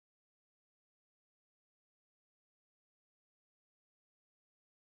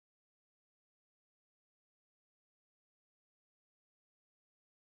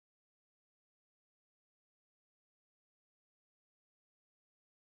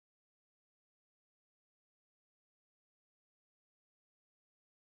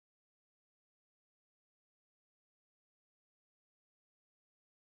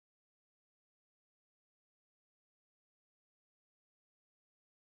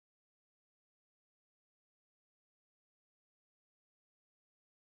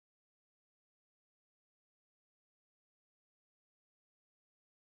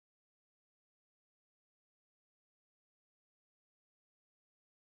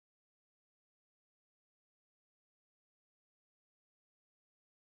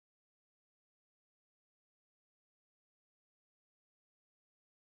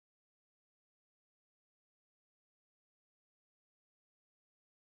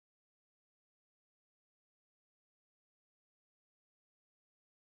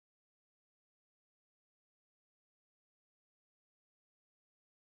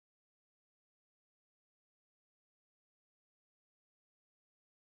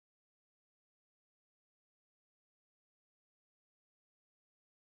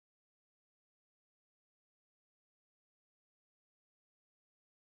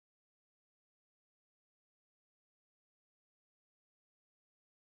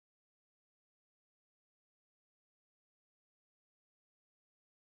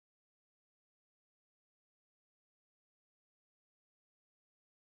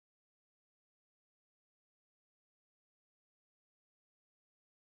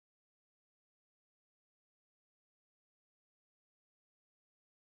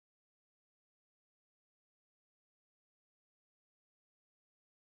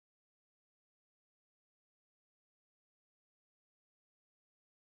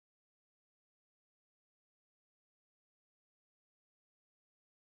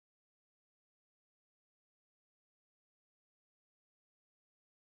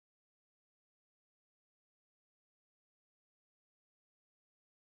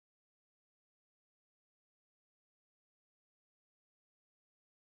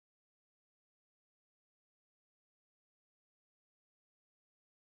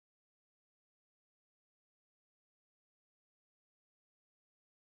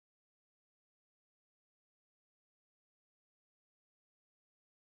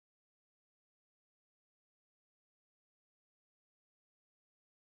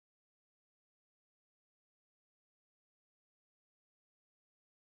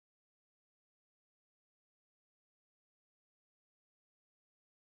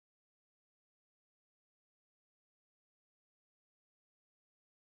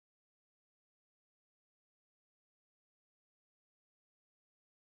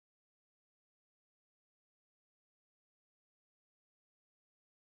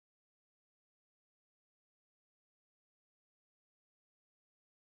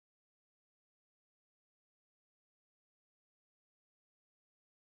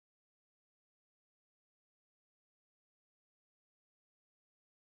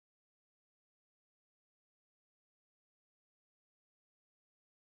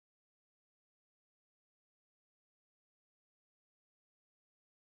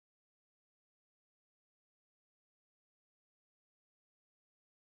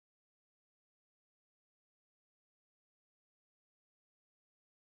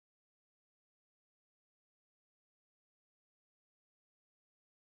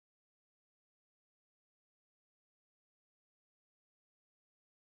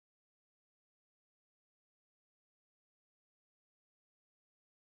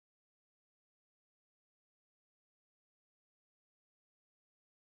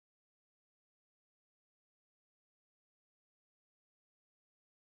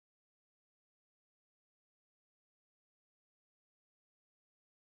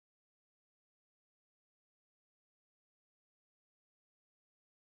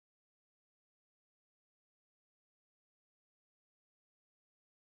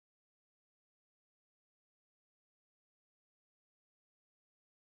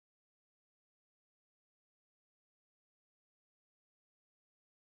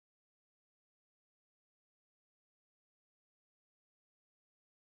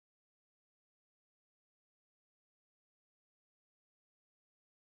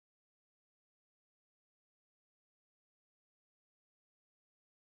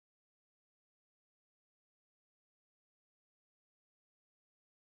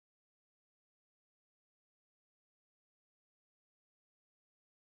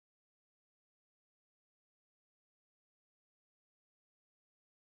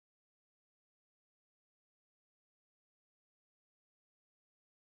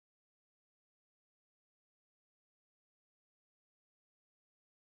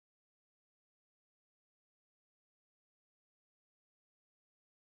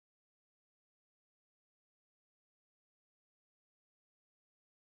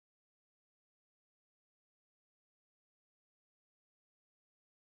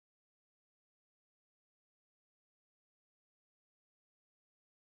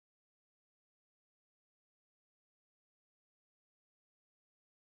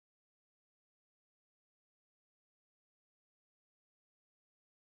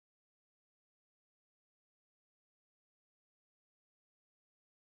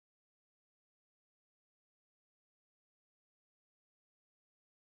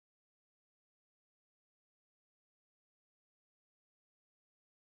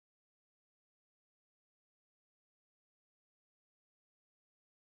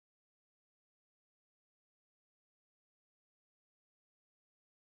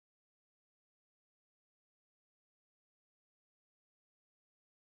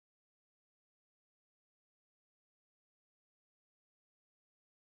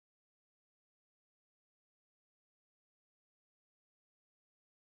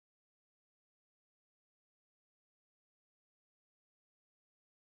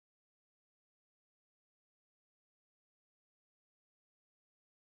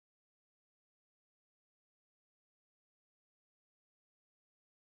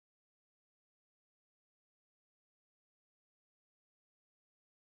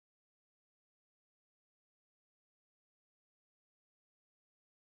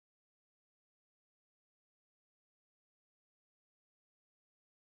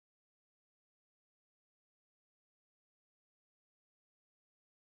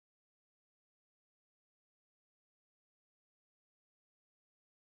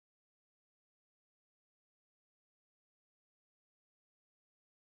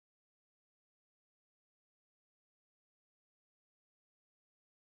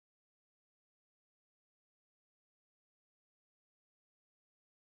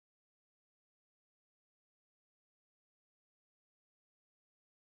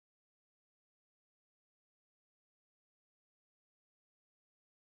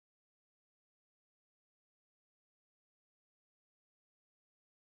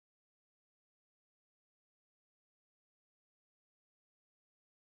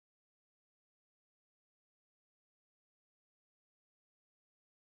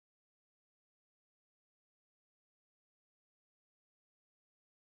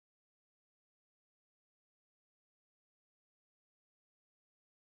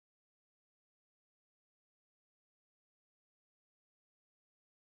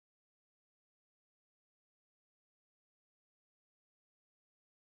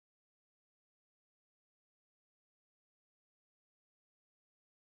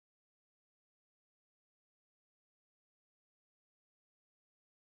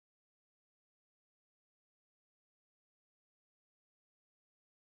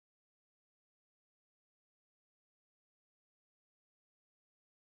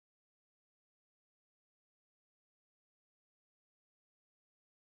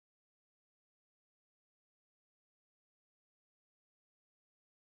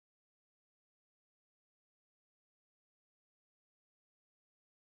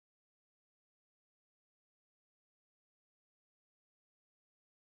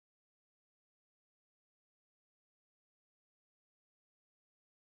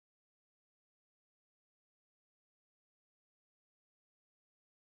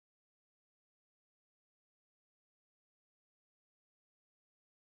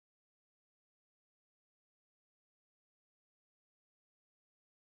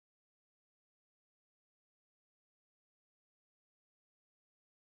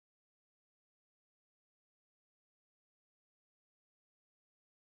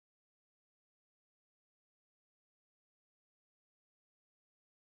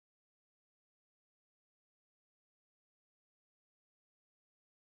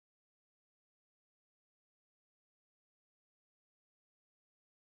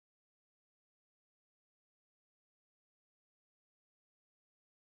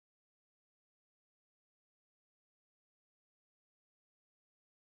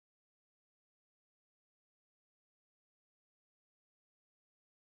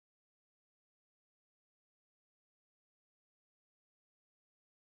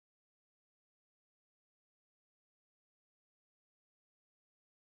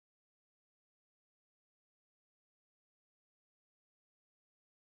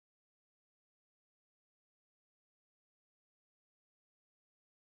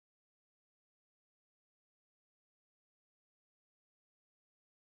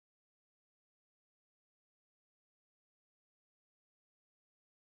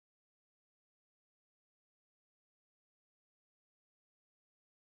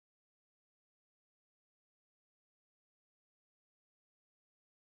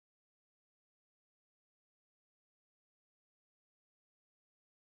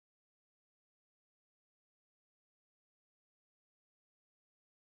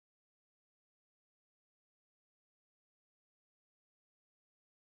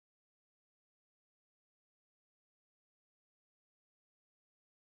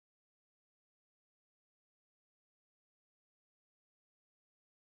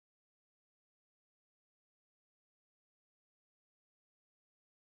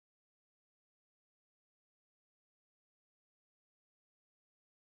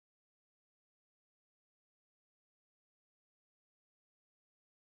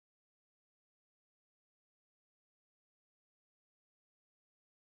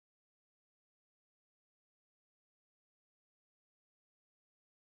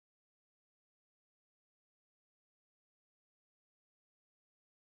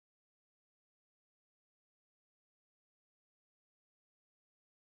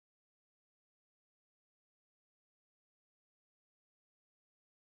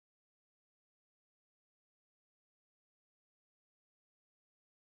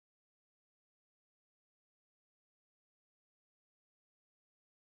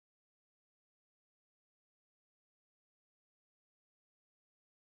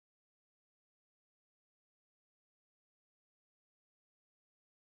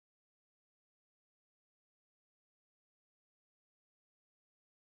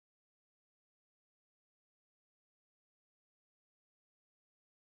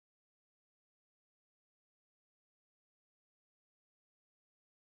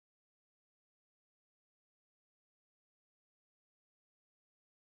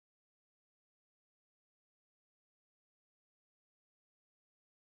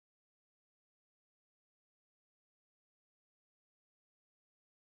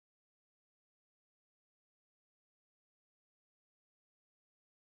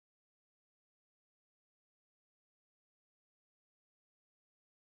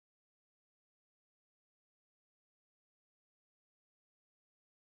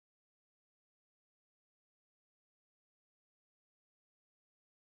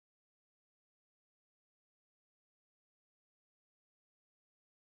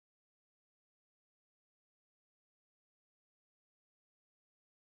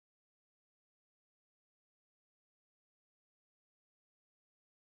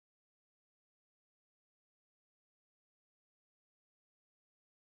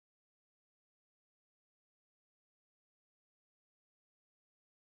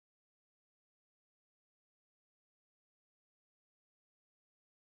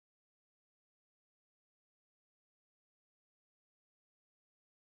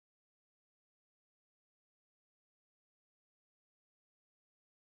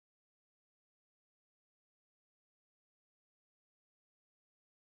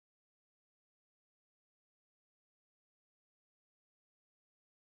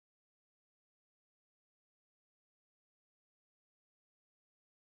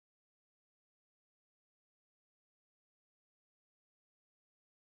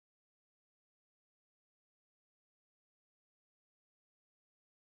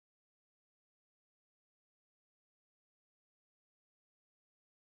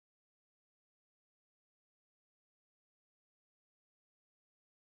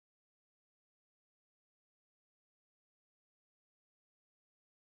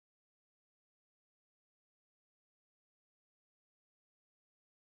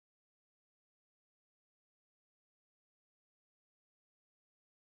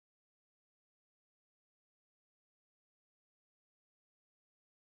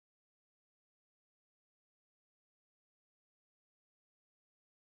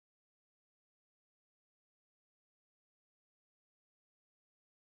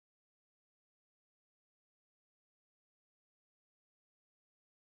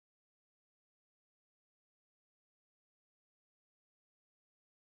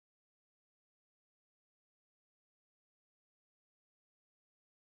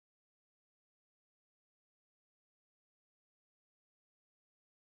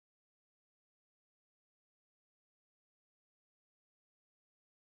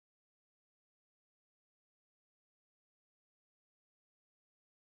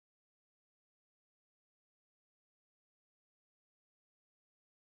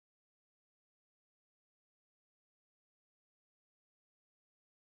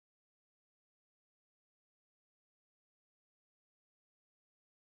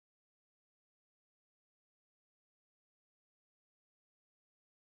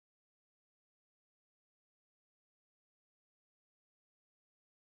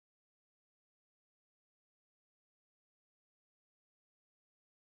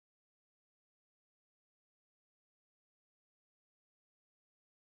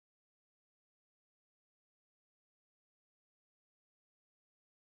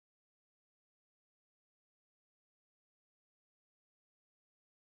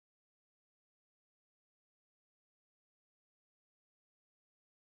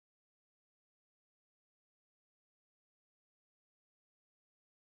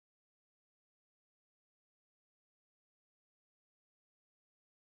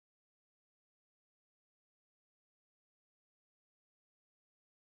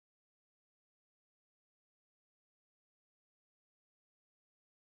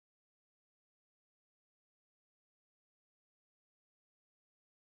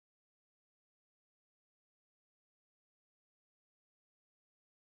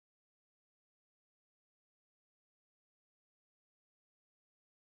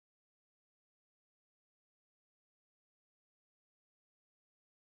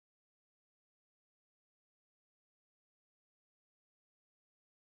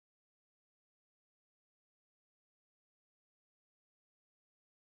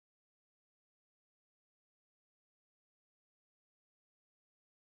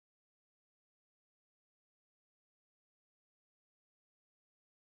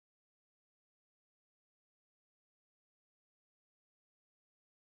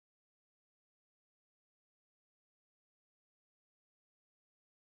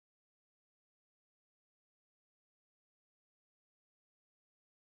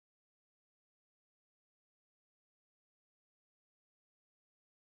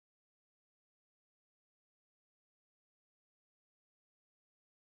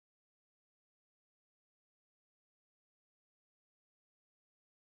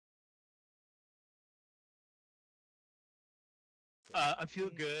I feel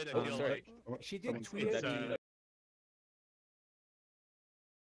good. I feel sorry. like She did tweet it's, at me.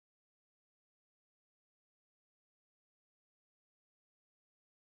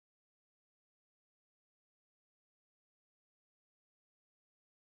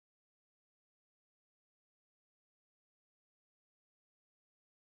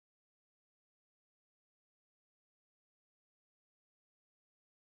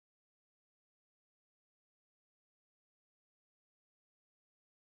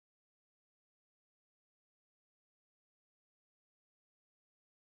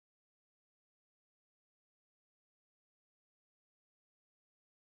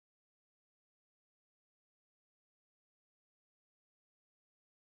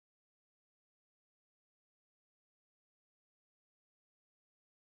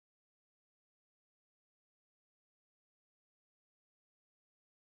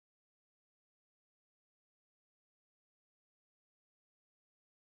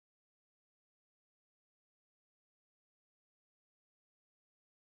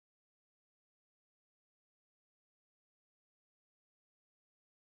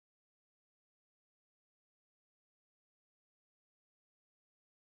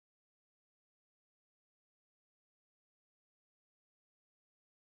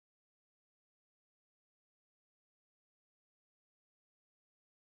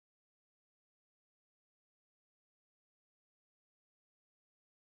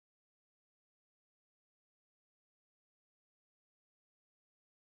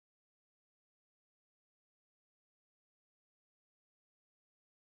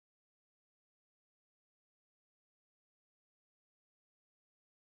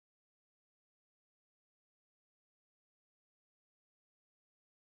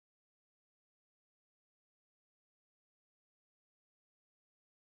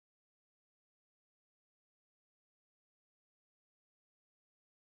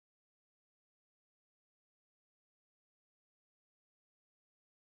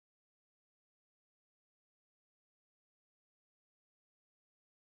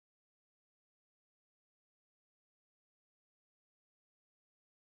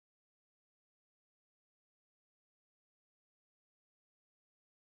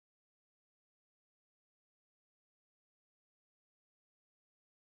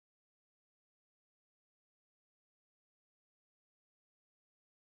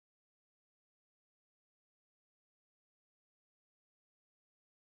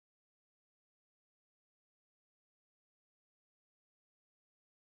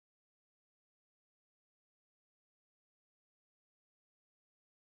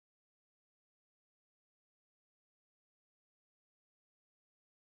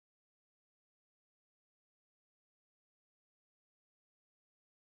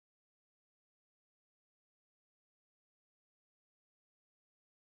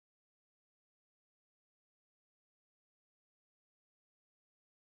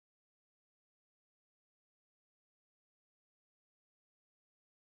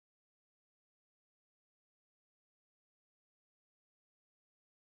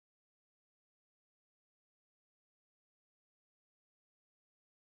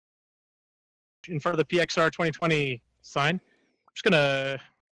 in front of the PXR2020 sign. I'm just gonna.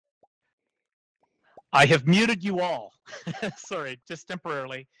 I have muted you all. Sorry, just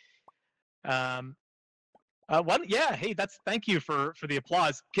temporarily. One, yeah. Hey, thank you for the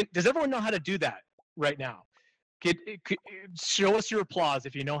applause. Does everyone know how to do that right now? Could show us your applause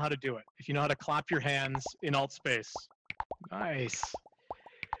if you know how to do it. If you know how to clap your hands in alt space. Nice.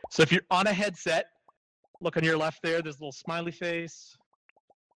 So if you're on a headset, look on your left there. There's a little smiley face.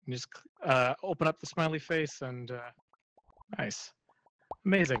 And just open up the smiley face and nice,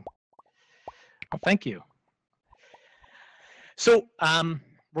 amazing. Well, thank you. So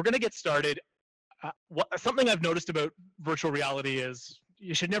we're going to get started. Something I've noticed about virtual reality is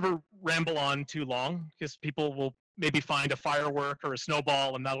you should never ramble on too long because people will maybe find a firework or a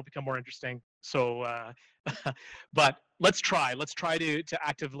snowball and that'll become more interesting. So, but let's try to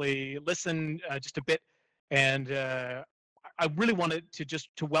actively listen just a bit. And I really wanted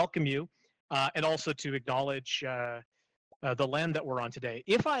to welcome you and also to acknowledge the land that we're on today.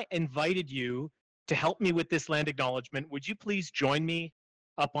 If I invited you to help me with this land acknowledgement, would you please join me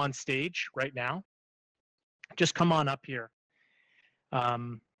up on stage right now? Just come on up here.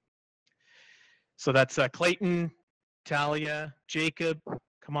 So that's Clayton, Talia, Jacob,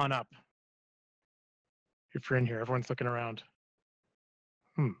 come on up. If you're in here, everyone's looking around.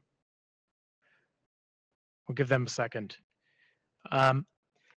 We'll give them a second.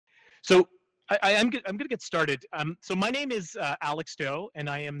 So I'm going to get started. So my name is Alex Doe, and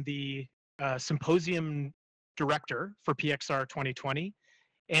I am the Symposium director for PXR 2020.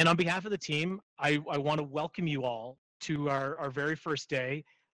 And on behalf of the team, I want to welcome you all to our very first day.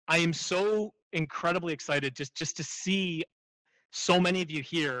 I am so incredibly excited just to see so many of you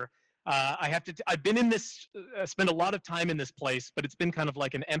here. I've been in this, spent a lot of time in this place, but it's been kind of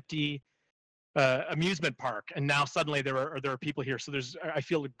like an empty amusement park. And now suddenly there are people here. So I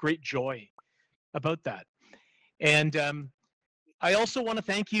feel a great joy about that. And I also want to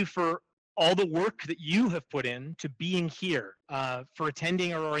thank you for all the work that you have put in to being here, for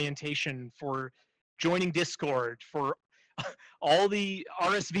attending our orientation, for joining Discord, for all the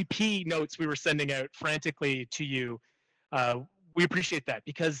RSVP notes we were sending out frantically to you. We appreciate that,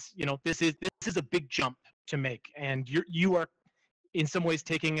 because this is a big jump to make, and you are in some ways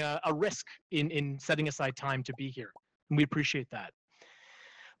taking a risk in setting aside time to be here, and we appreciate that.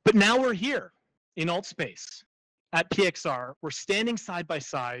 But now we're here in AltSpace at PXR. We're standing side by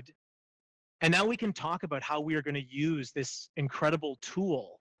side, and now we can talk about how we are going to use this incredible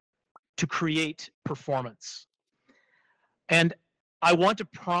tool to create performance. And I want to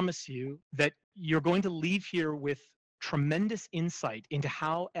promise you that you're going to leave here with tremendous insight into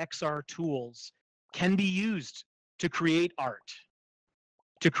how XR tools can be used to create art,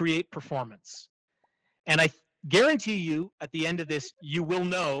 to create performance. And I guarantee you, at the end of this, you will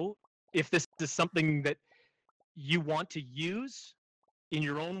know if this is something that you want to use in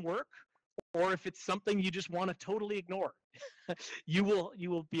your own work, or if it's something you just want to totally ignore. you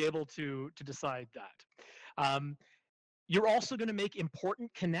will be able to decide that. You're also going to make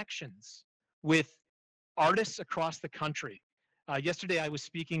important connections with artists across the country. Yesterday, I was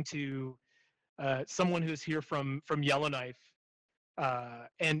speaking to someone who's here from Yellowknife,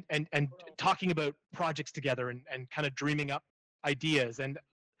 and talking about projects together and kind of dreaming up ideas. And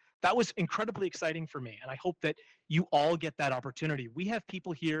that was incredibly exciting for me. And I hope that you all get that opportunity. We have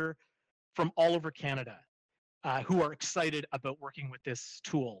people here from all over Canada who are excited about working with this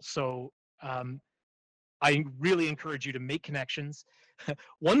tool. So I really encourage you to make connections.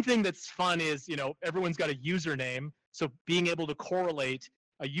 One thing that's fun is, everyone's got a username. So being able to correlate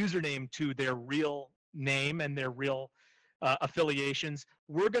a username to their real name and their real affiliations.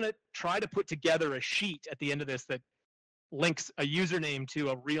 We're going to try to put together a sheet at the end of this that links a username to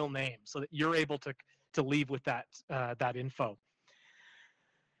a real name, so that you're able to leave with that info.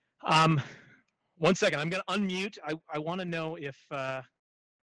 One second, I'm going to unmute. I want to know if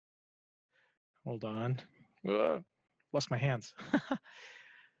hold on. Lost my hands.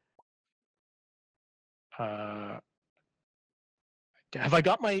 Have I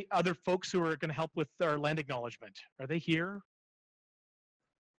got my other folks who are going to help with our land acknowledgement? Are they here?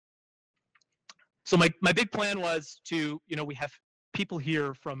 So my big plan was to, we have people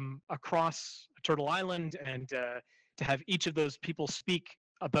here from across Turtle Island, and to have each of those people speak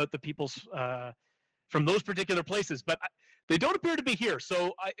about the peoples from those particular places, but they don't appear to be here.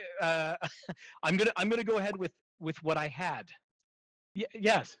 So I'm gonna go ahead with what I had.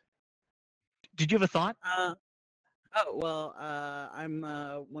 Yes. Did you have a thought? I'm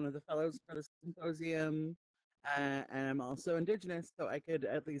one of the fellows for the symposium, and I'm also Indigenous, so I could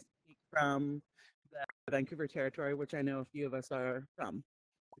at least speak from the Vancouver territory, which I know a few of us are from,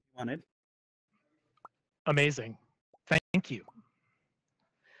 if you wanted. Amazing. Thank you.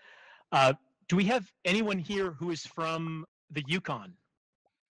 Do we have anyone here who is from the Yukon?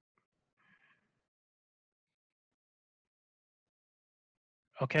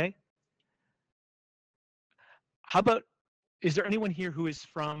 Okay. How about, is there anyone here who is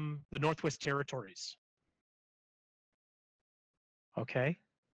from the Northwest Territories? Okay.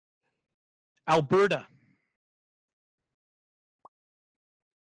 Alberta.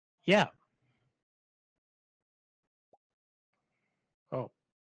 Yeah. Oh.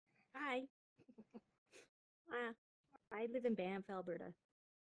 Hi. I live in Banff, Alberta.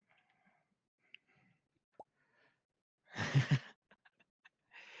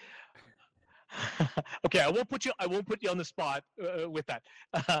 Okay, I won't put you on the spot with that.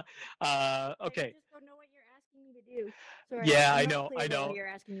 Okay. I just don't know what you're asking me to do. Sorry, yeah, I know. What you're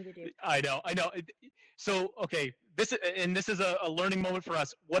asking me to do. I know. So, okay, this is a learning moment for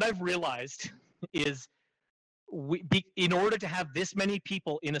us. What I've realized is, in order to have this many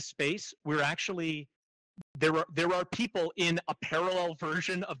people in a space, we're actually there are people in a parallel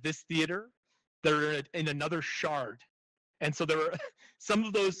version of this theater that are in another shard, and so there are some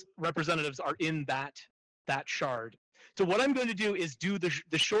of those representatives are in that shard. So what I'm going to do is do the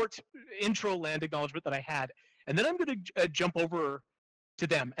short intro land acknowledgement that I had, and then I'm going to jump over to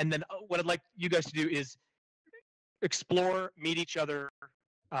them. And then what I'd like you guys to do is explore, meet each other,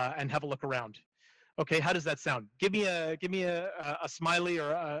 and have a look around. Okay, how does that sound? Give me a smiley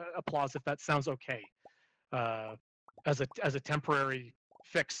or a applause if that sounds okay. as a temporary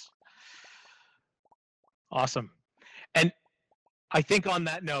fix. Awesome. And I think on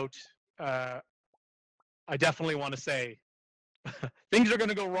that note, I definitely want to say things are going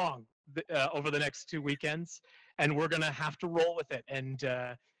to go wrong over the next 2 weekends, and we're going to have to roll with it. And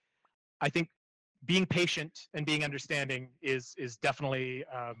I think being patient and being understanding is definitely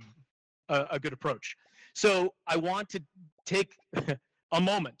a good approach. So I want to take a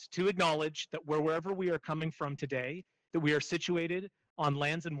moment to acknowledge that wherever we are coming from today, that we are situated on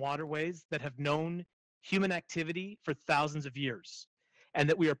lands and waterways that have known human activity for thousands of years, and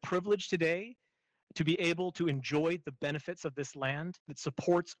that we are privileged today to be able to enjoy the benefits of this land that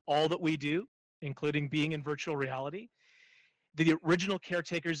supports all that we do, including being in virtual reality. The original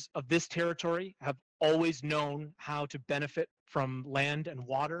caretakers of this territory have always known how to benefit from land and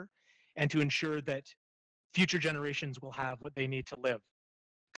water and to ensure that future generations will have what they need to live.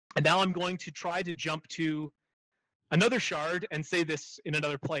 And now I'm going to try to jump to another shard and say this in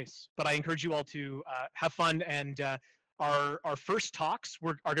another place, but I encourage you all to have fun. And our first talks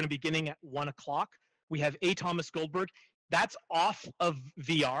are going to be beginning at 1 o'clock. We have A. Thomas Goldberg. That's off of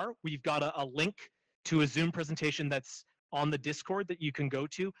VR. We've got a link to a Zoom presentation that's on the Discord that you can go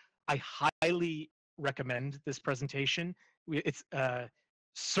to. I highly recommend this presentation. It's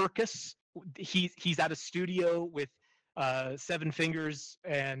Circus. He's at a studio with 7 fingers,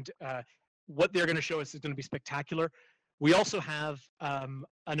 and what they're going to show us is going to be spectacular. We also have an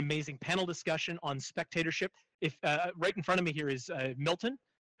amazing panel discussion on spectatorship. If right in front of me here is Milton,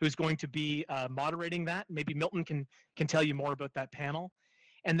 who's going to be moderating that. Maybe Milton can tell you more about that panel.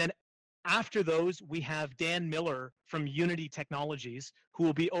 And then after those, we have Dan Miller from Unity Technologies, who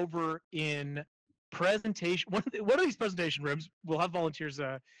will be over in presentation. One of these presentation rooms. We'll have volunteers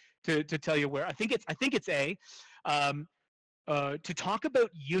to tell you where. I think it's A, to talk about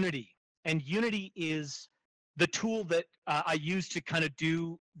Unity. And Unity is the tool that I use to kind of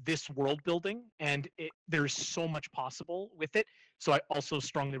do this world building, and there's so much possible with it. So I also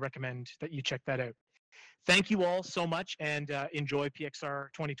strongly recommend that you check that out. Thank you all so much, and enjoy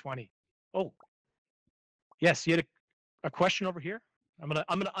PXR 2020. Oh, yes, you had a question over here. I'm gonna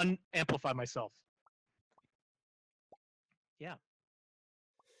unamplify myself. Yeah.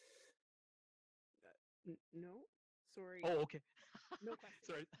 No, sorry. Oh, okay. No question.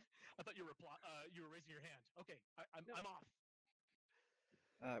 Sorry, I thought you were raising your hand. Okay, I'm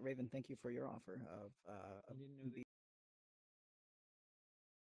off. Raven, thank you for your offer of the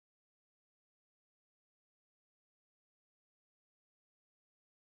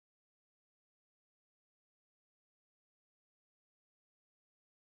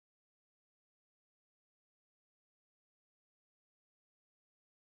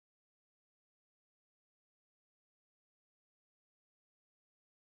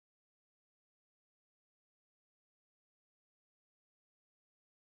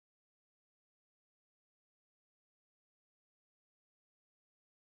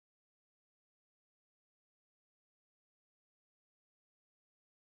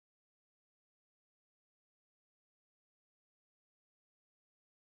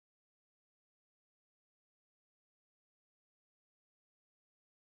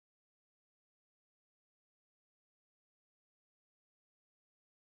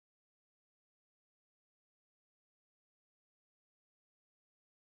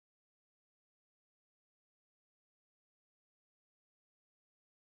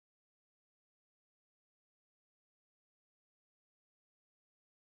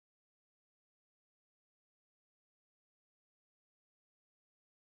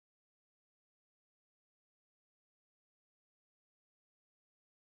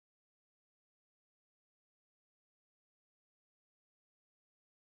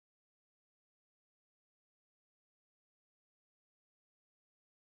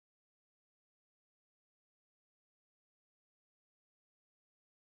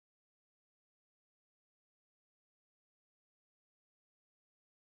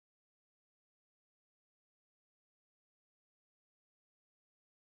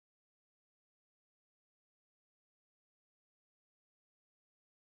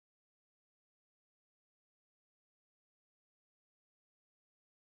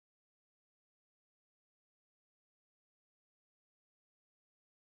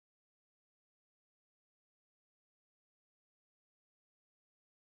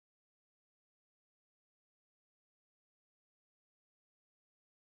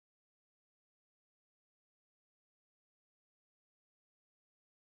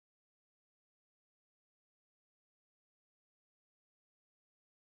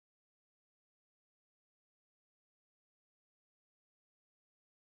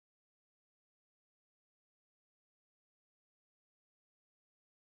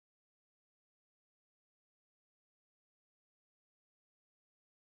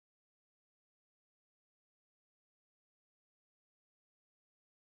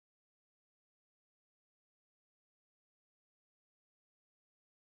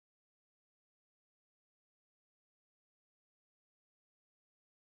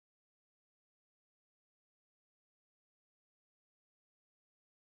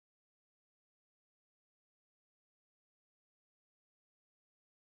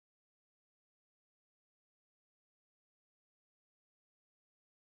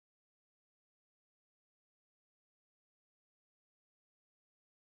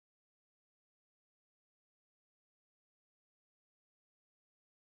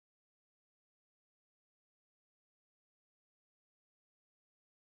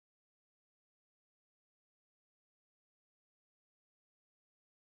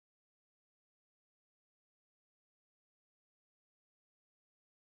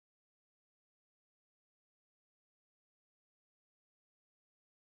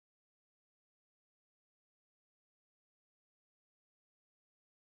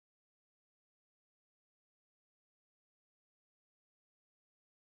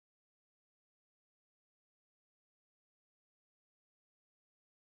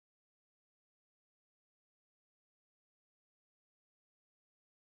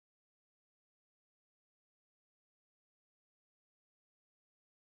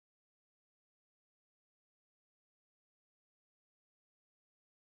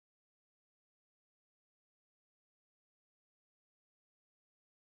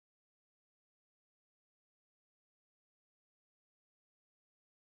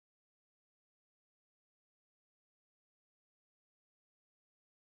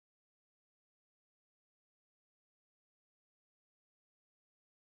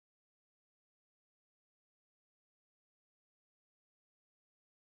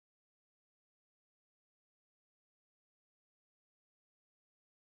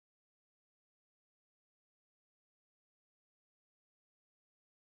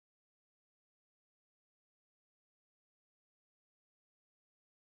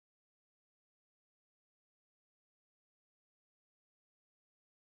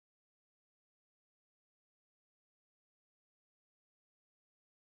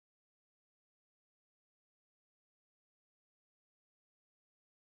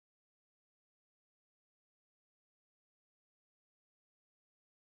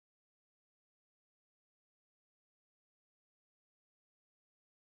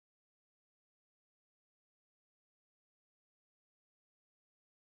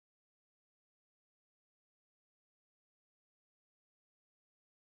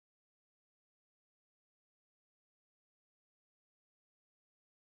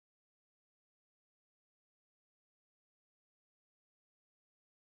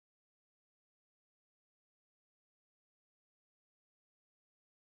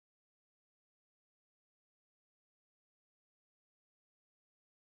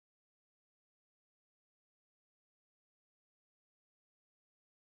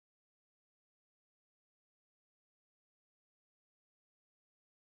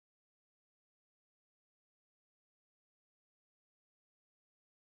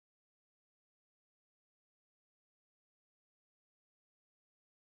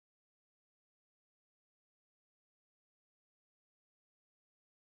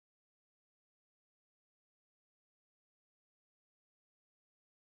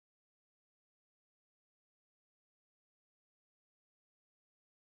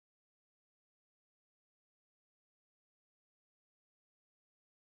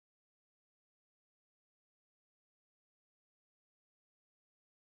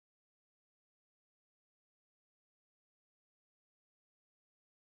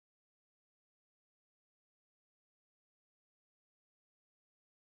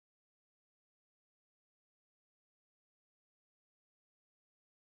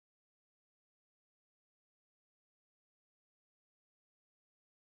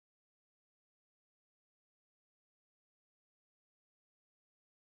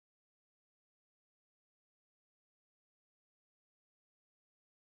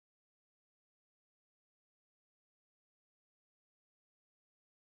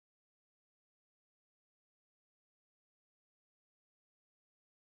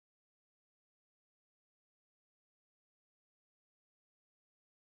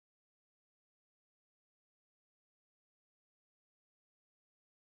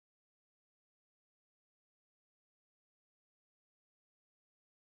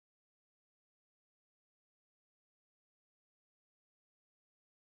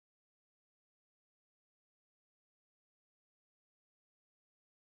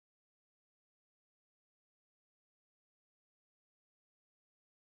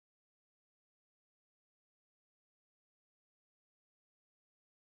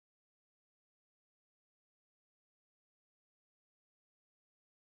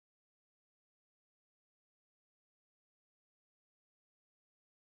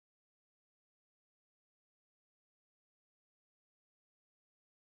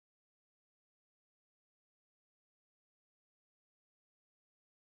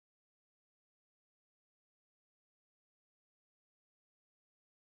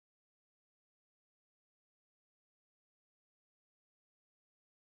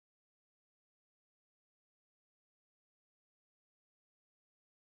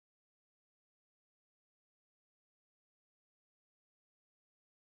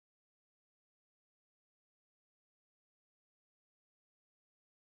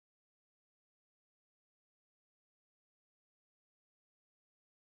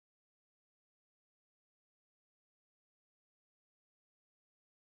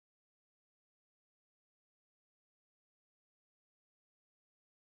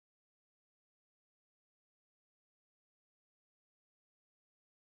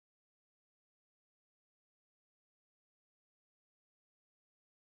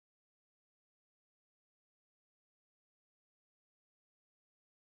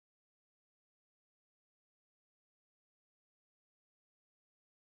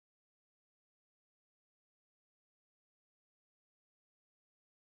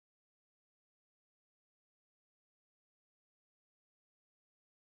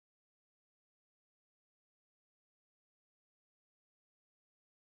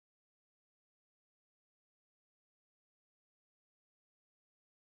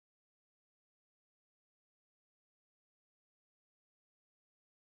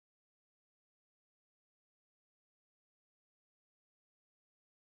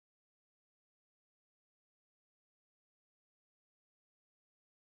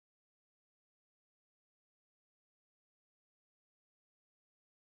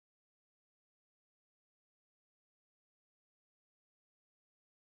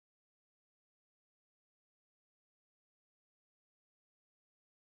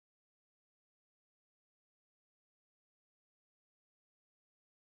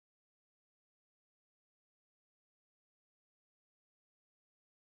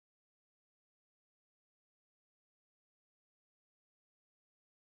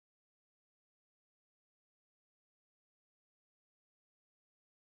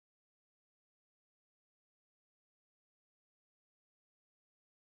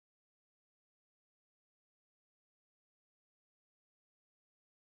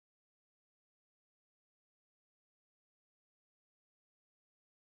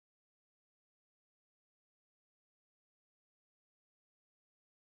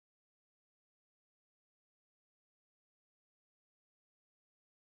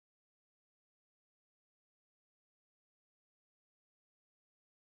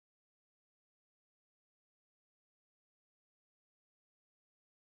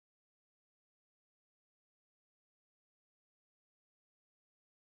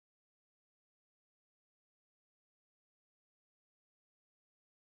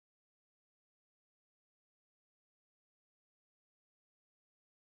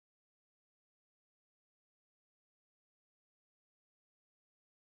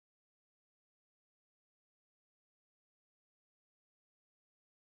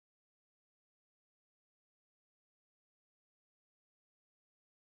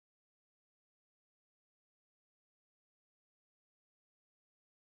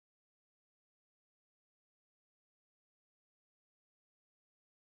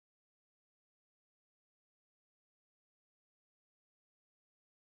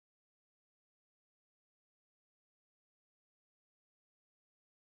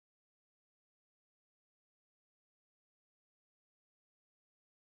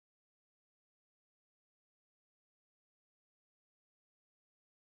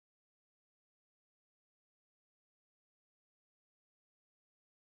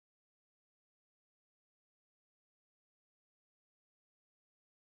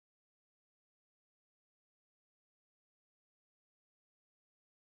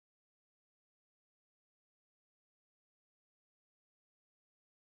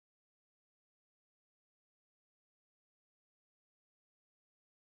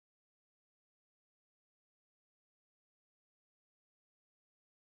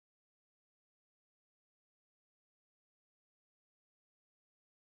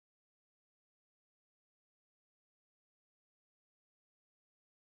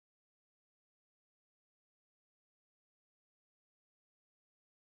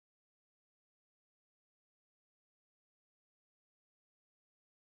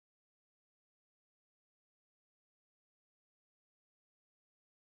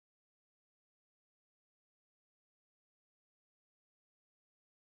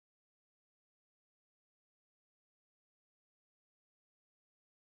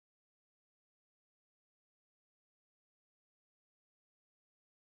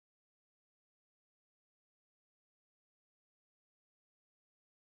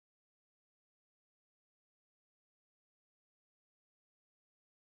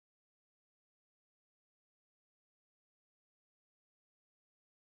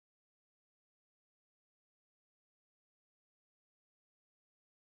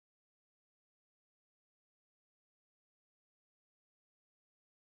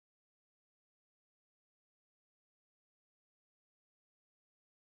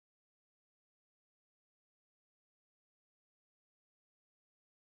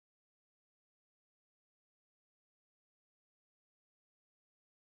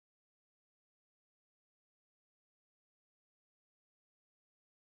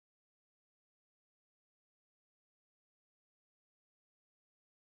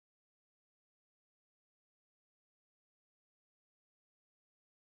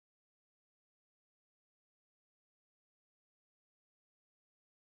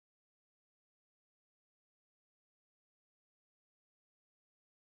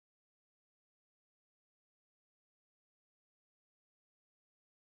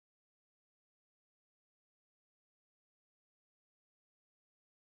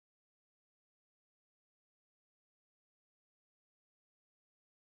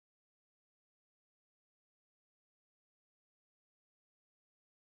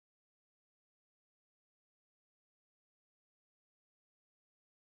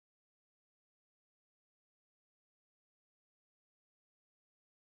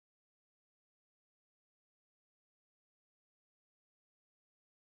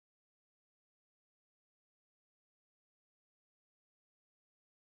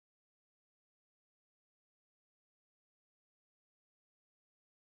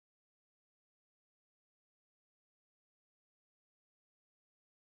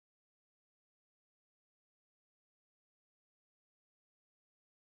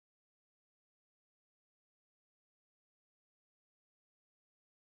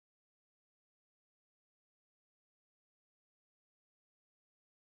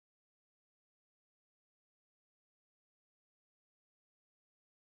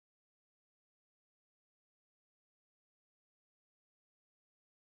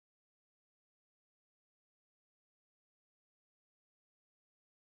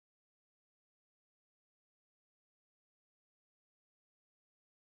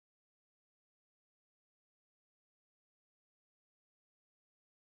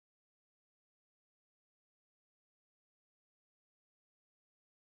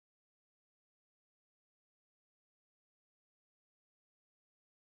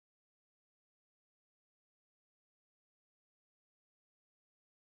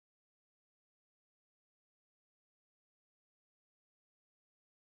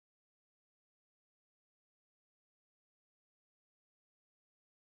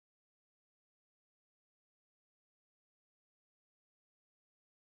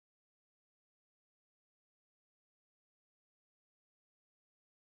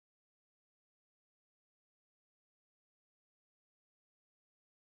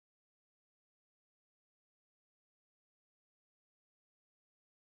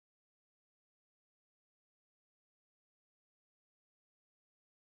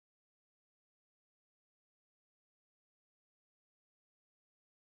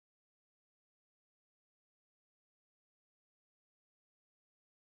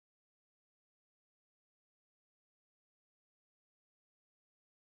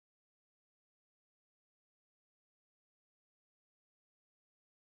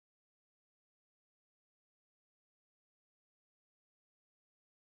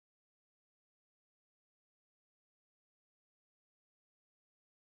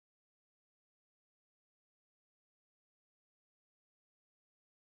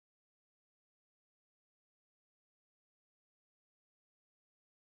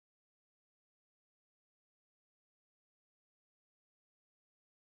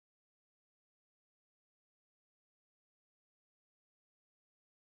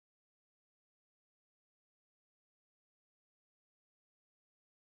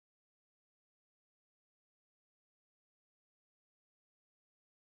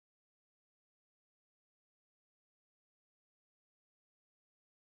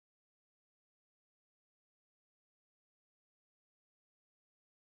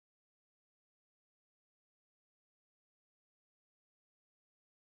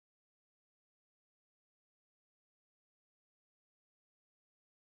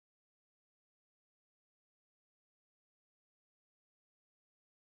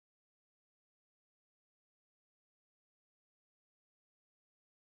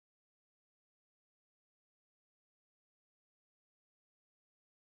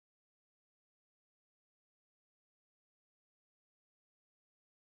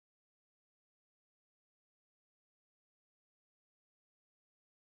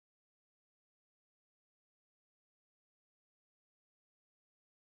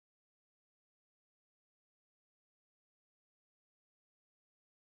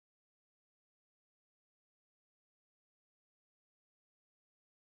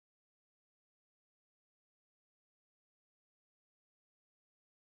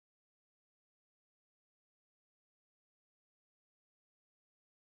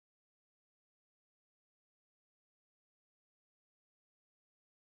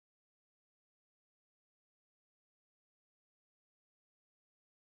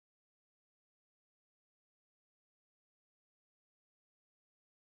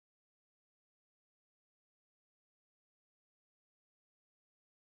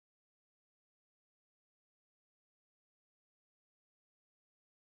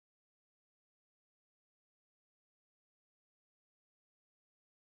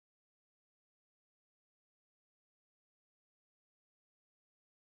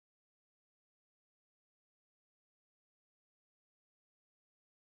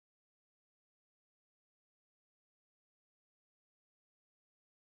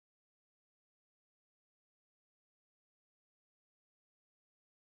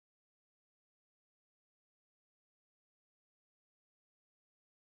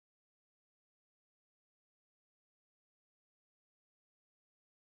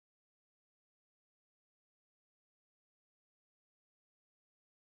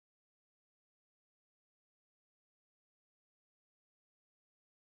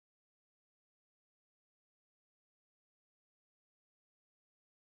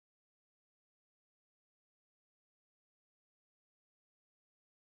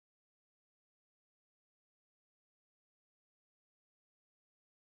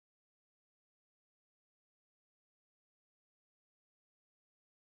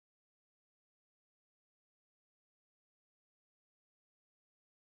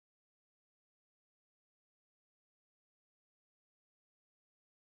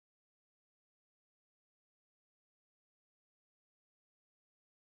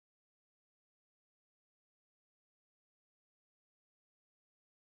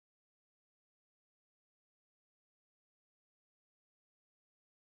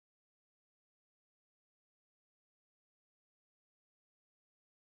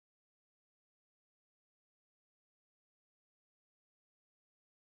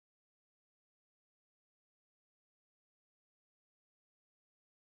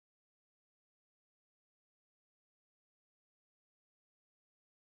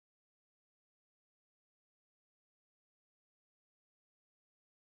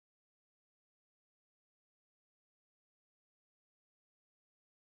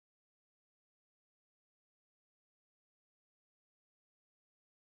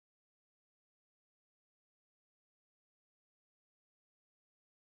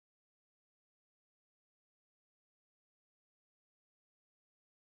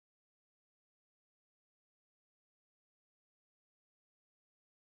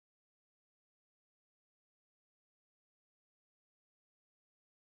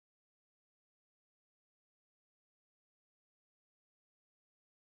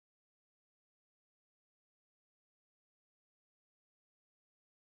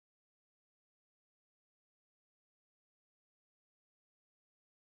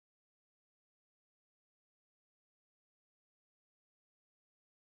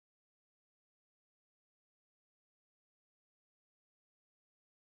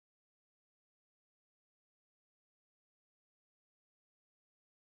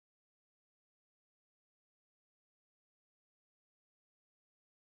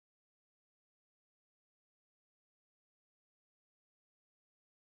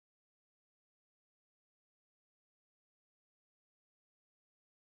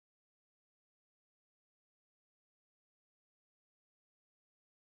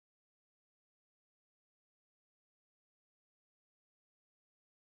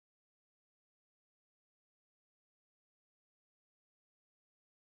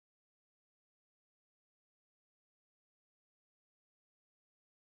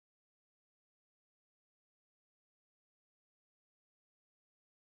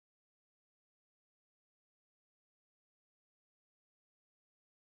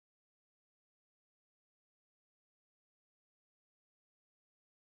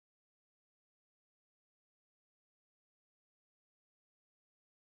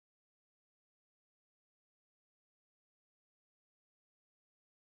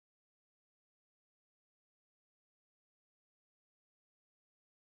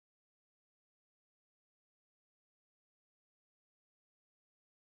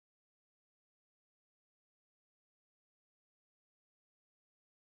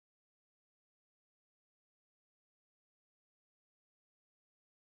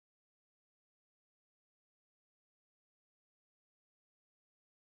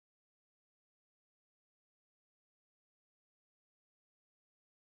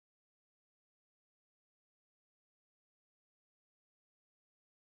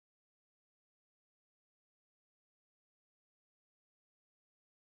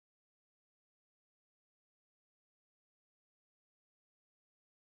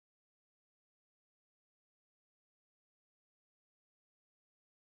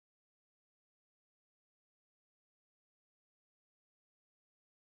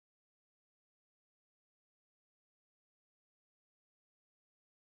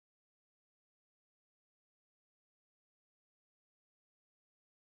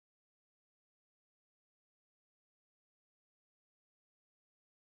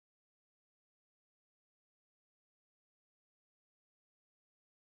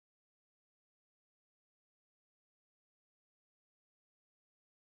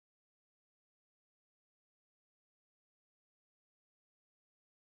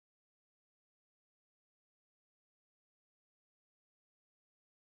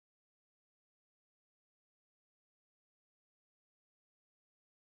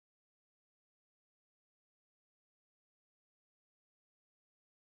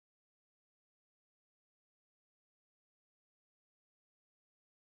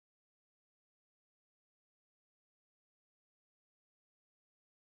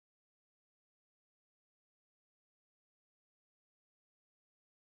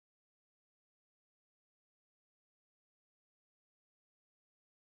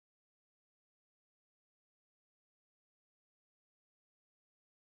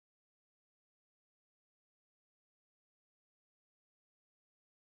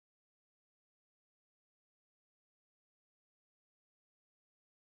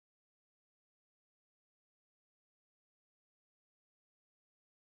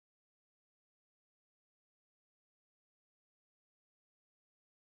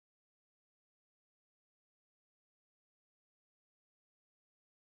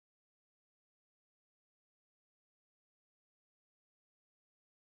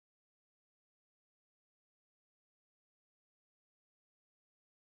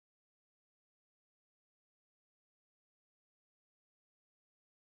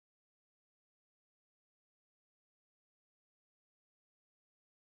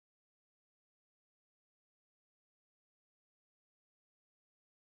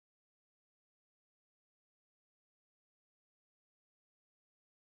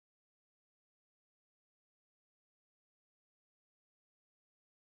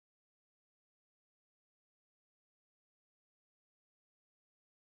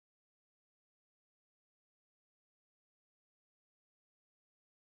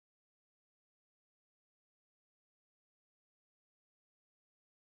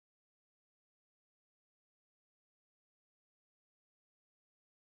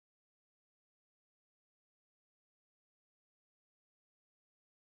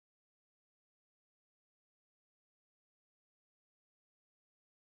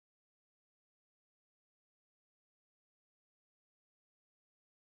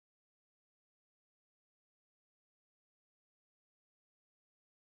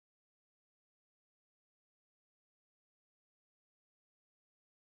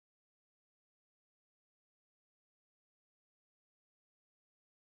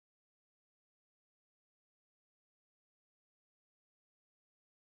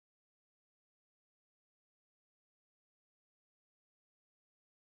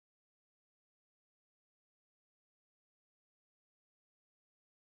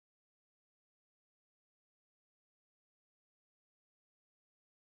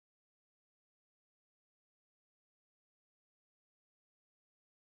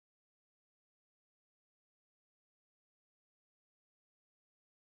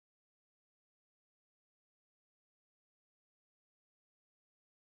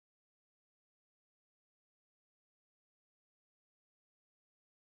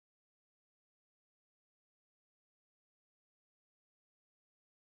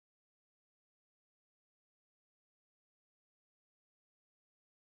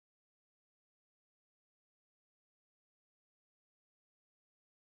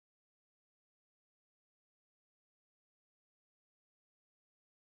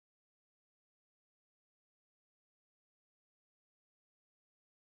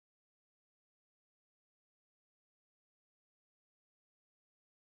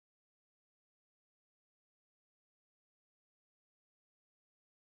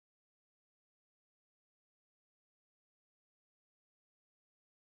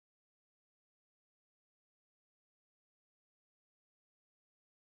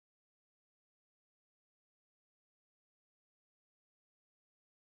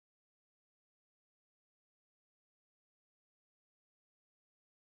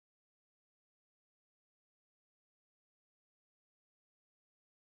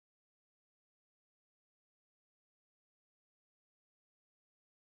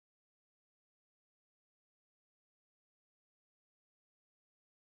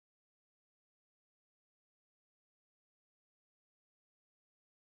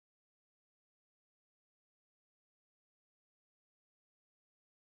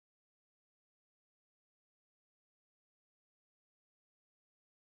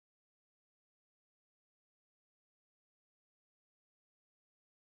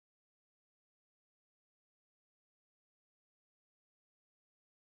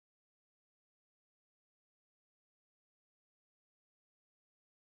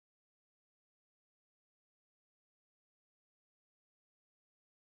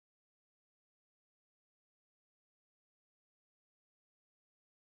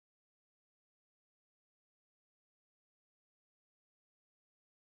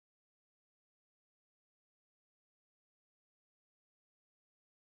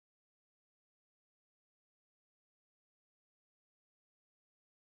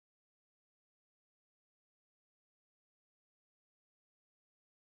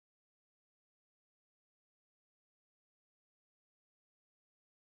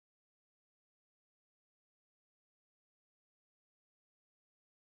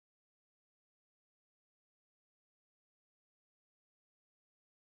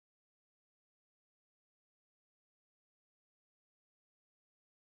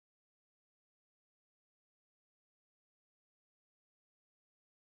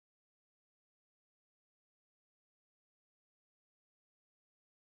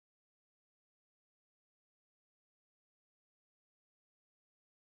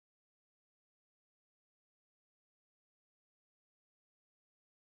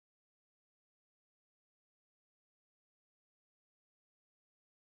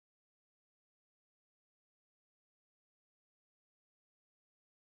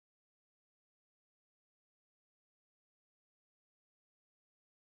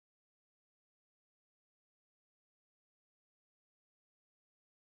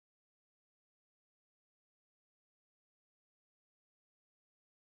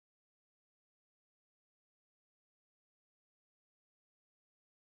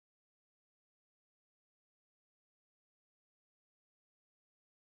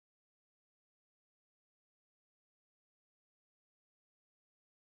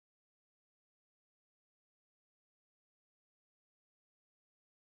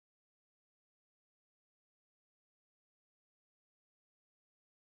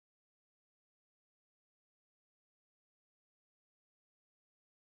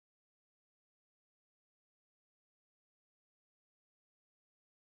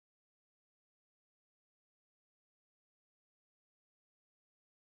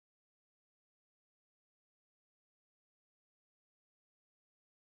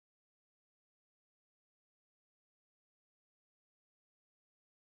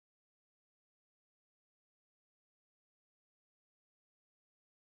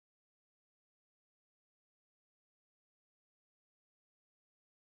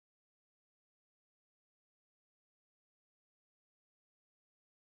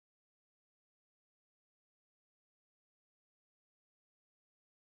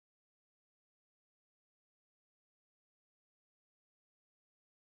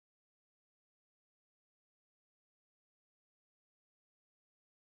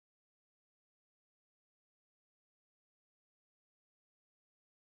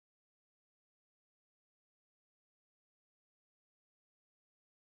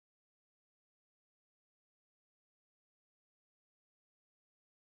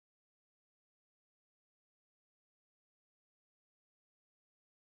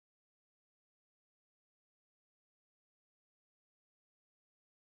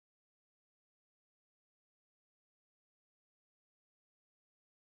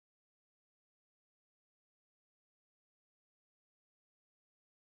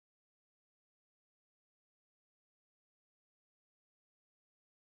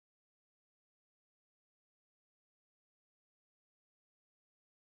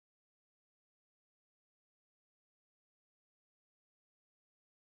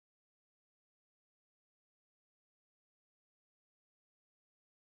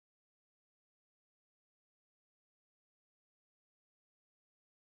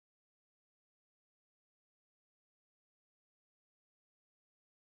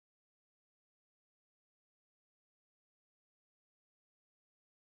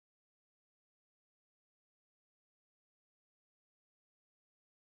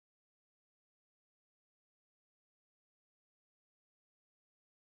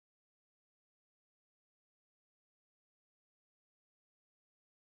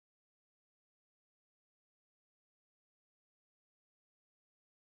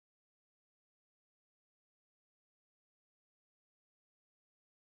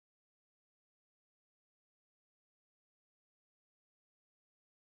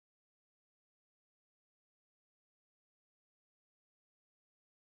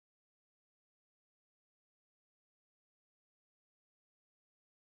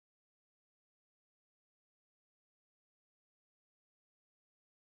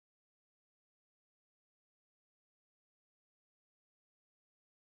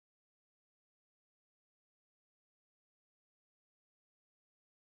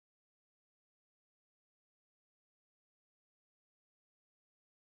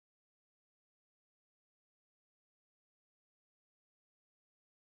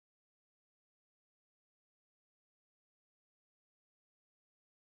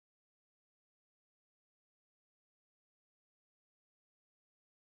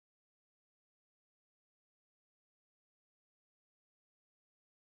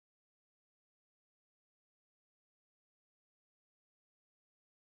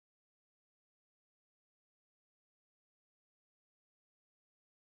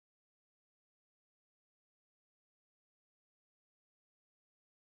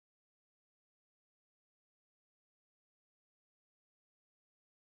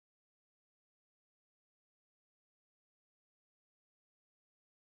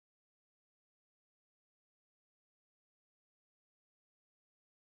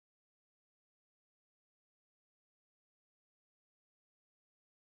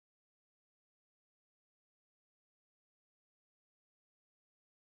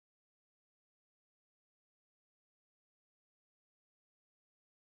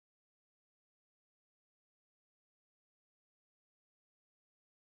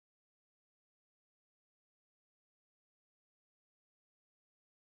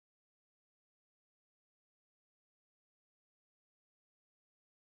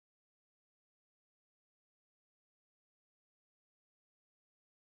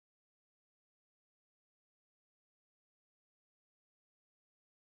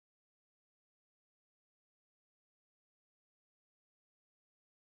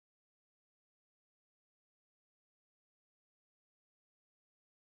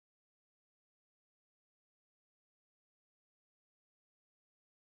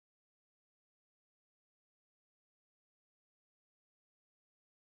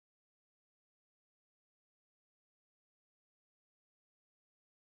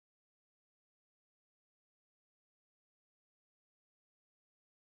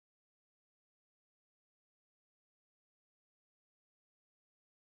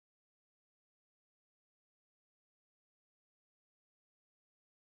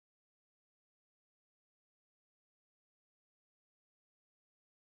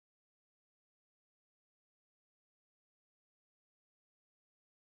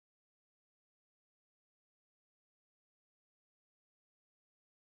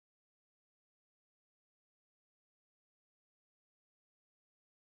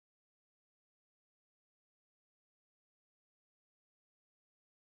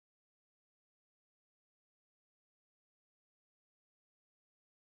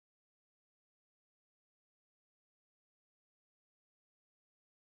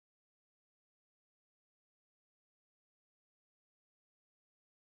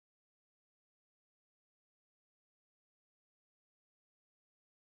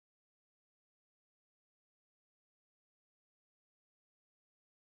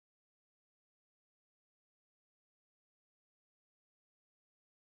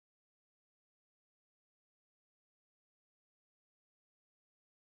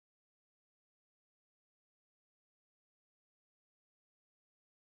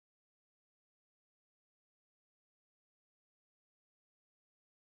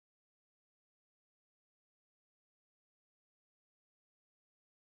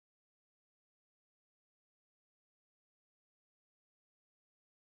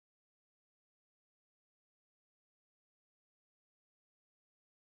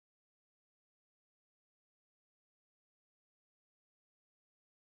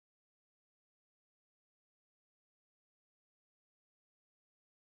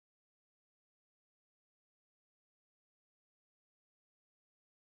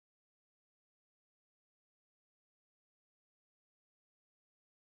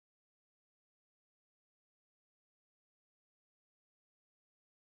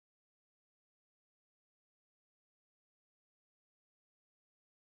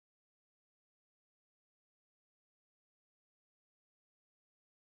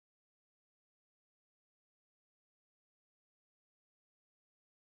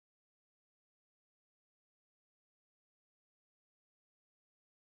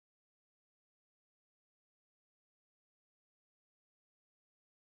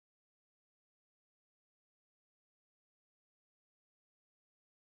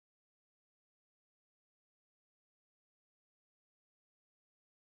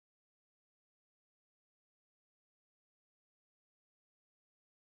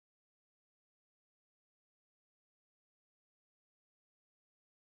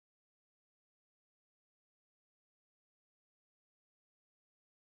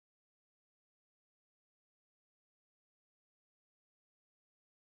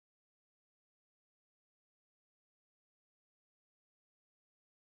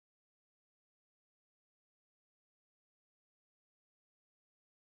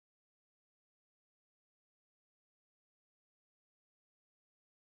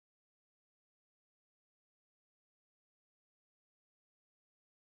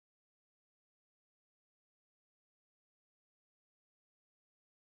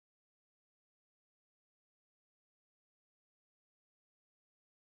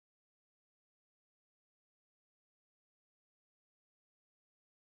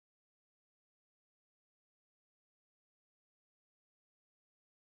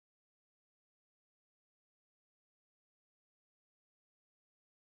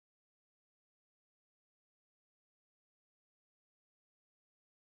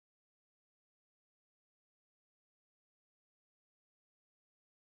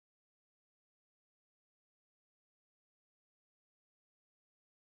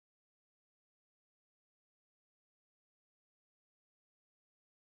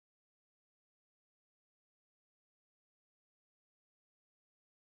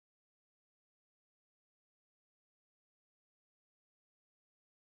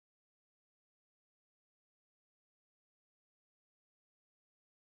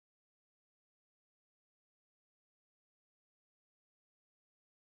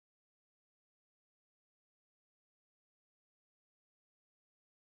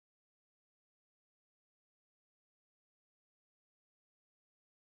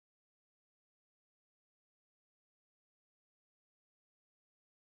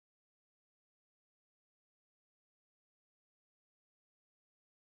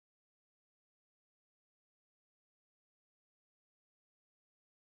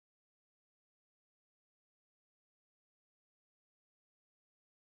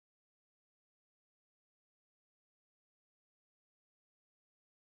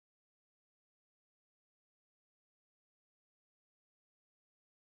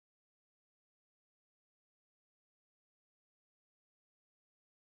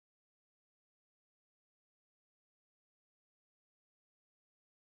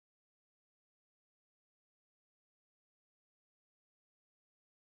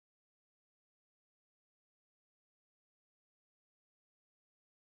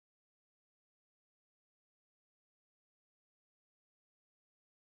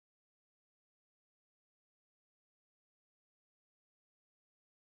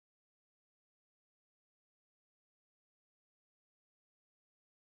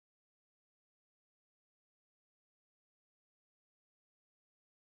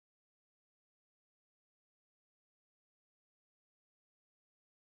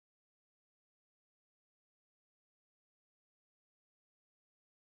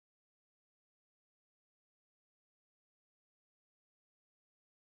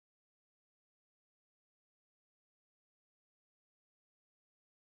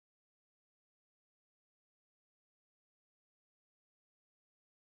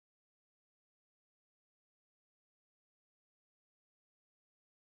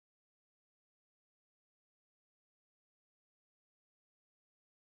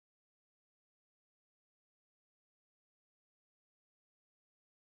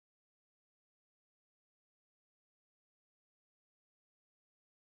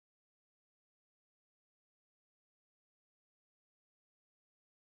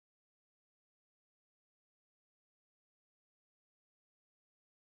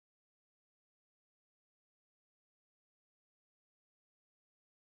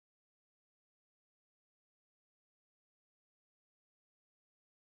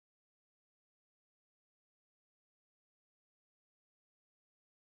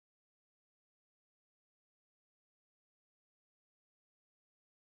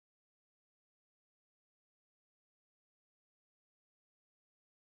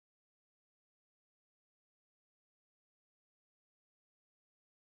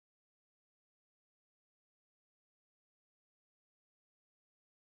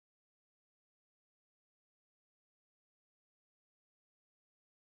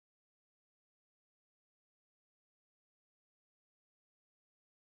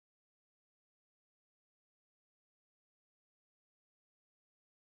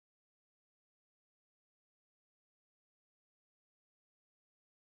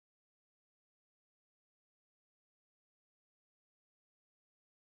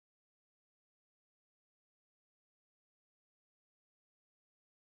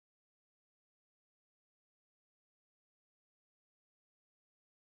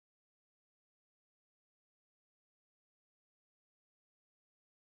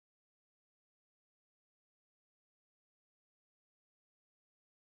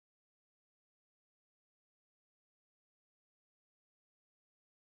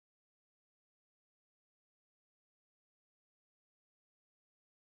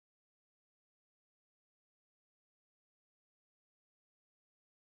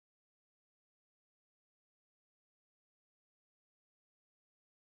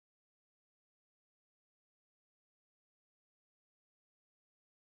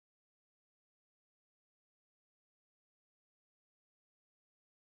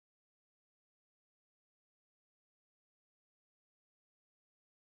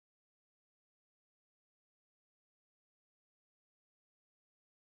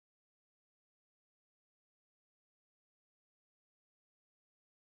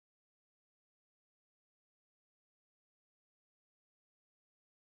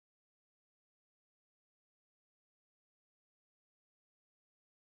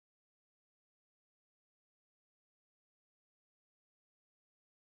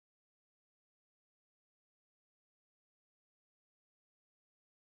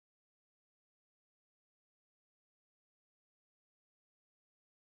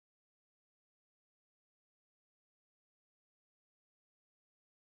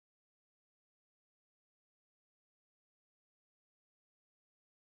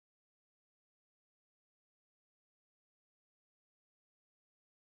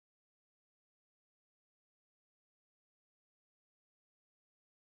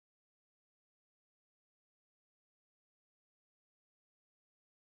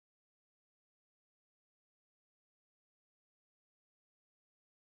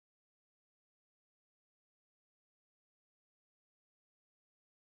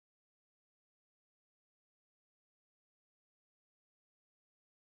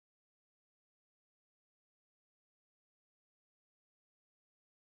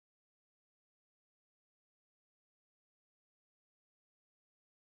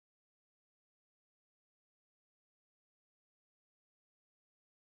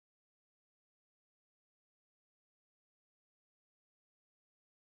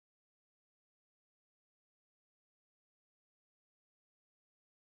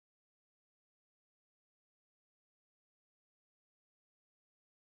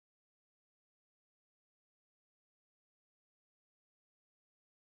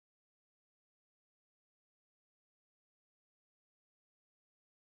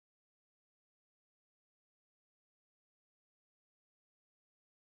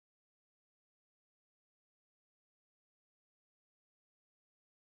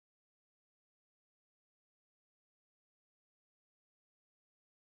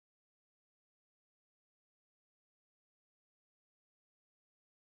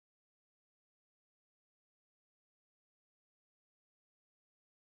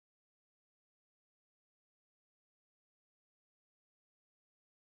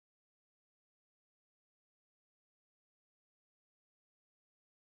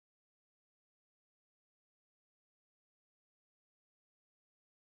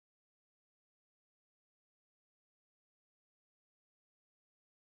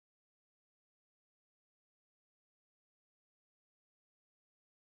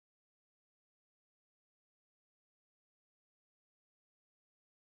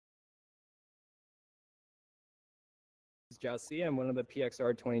Jesse. I'm one of the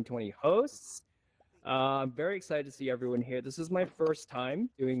PXR 2020 hosts. I'm very excited to see everyone here. This is my first time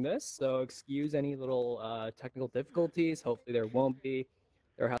doing this, so excuse any little technical difficulties. Hopefully there won't be.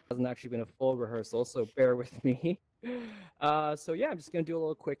 There hasn't actually been a full rehearsal, so bear with me. So yeah, I'm just gonna do a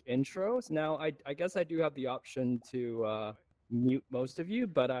little quick intro. So now I guess I do have the option to mute most of you,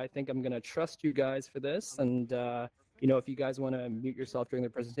 but I think I'm gonna trust you guys for this. And you know, if you guys want to mute yourself during the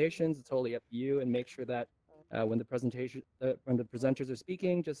presentations, it's totally up to you. And make sure that when the presenters are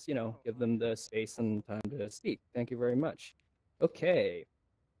speaking, just give them the space and time to speak. Thank you very much. Okay,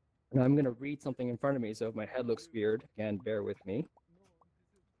 now I'm gonna read something in front of me, so if my head looks weird, again, bear with me.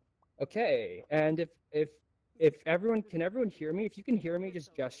 Okay, and if everyone can everyone hear me? If you can hear me,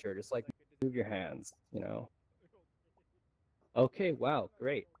 just gesture, just like move your hands. Okay, wow,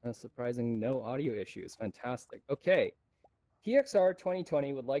 great. That's surprising, no audio issues. Fantastic. Okay. PXR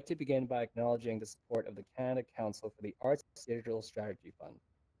 2020 would like to begin by acknowledging the support of the Canada Council for the Arts Digital Strategy Fund.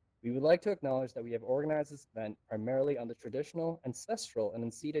 We would like to acknowledge that we have organized this event primarily on the traditional, ancestral, and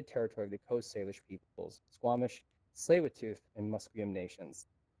unceded territory of the Coast Salish peoples, Squamish, Tsleil-Waututh, and Musqueam nations.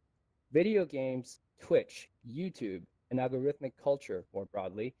 Video games, Twitch, YouTube, and algorithmic culture, more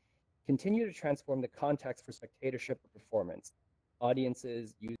broadly, continue to transform the context for spectatorship or performance.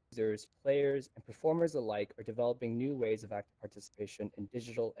 Audiences, users, players, and performers alike are developing new ways of active participation in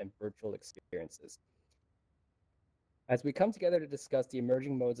digital and virtual experiences. As we come together to discuss the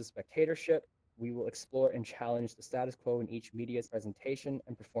emerging modes of spectatorship, we will explore and challenge the status quo in each media's presentation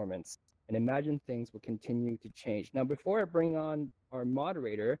and performance, and imagine things will continue to change. Now, before I bring on our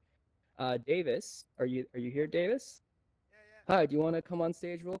moderator, Davis, are you here, Davis? Yeah. Hi, do you want to come on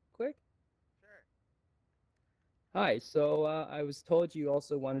stage real quick? Hi, so I was told you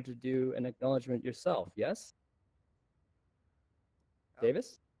also wanted to do an acknowledgement yourself, yes? Oh.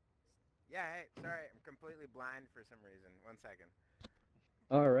 Davis? Yeah, hey, sorry, I'm completely blind for some reason. 1 second.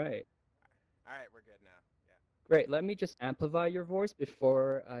 All right. All right, we're good now. Yeah. Great, let me just amplify your voice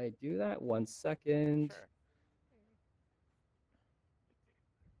before I do that. 1 second. Sure.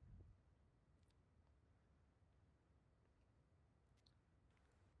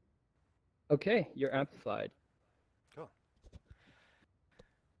 Okay, you're amplified. Cool.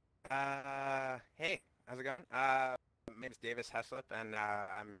 Hey, how's it going? My name's Davis Heslop, and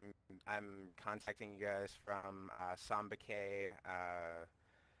I'm contacting you guys from Sambake,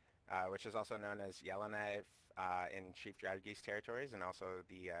 which is also known as Yellowknife in Chief Dragogeese territories, and also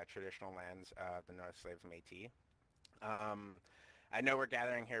the traditional lands of the North Slaves Métis. I know we're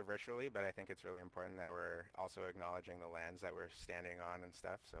gathering here virtually, but I think it's really important that we're also acknowledging the lands that we're standing on and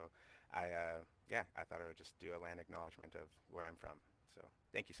stuff. So I thought I would just do a land acknowledgement of where I'm from. So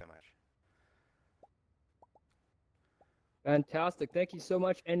thank you so much. Fantastic, thank you so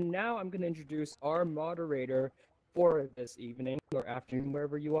much. And now I'm going to introduce our moderator for this evening or afternoon,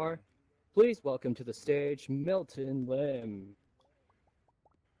 wherever you are. Please welcome to the stage, Milton Lim.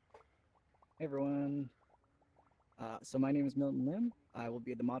 Hey everyone. So my name is Milton Lim. I will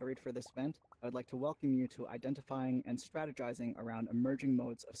be the moderator for this event. I would like to welcome you to identifying and strategizing around emerging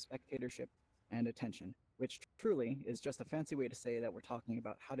modes of spectatorship and attention, which truly is just a fancy way to say that we're talking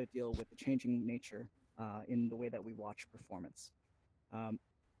about how to deal with the changing nature in the way that we watch performance.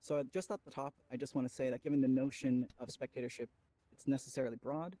 So just at the top, I just want to say that given the notion of spectatorship, it's necessarily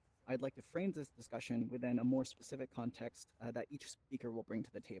broad. I'd like to frame this discussion within a more specific context that each speaker will bring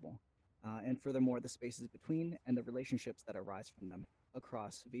to the table. And furthermore, the spaces between and the relationships that arise from them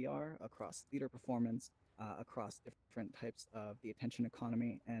across VR, across theater performance, across different types of the attention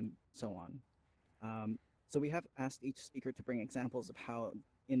economy, and so on. So we have asked each speaker to bring examples of how,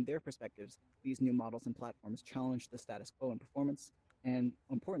 in their perspectives, these new models and platforms challenge the status quo in performance, and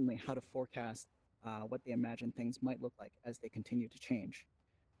importantly, how to forecast what they imagine things might look like as they continue to change.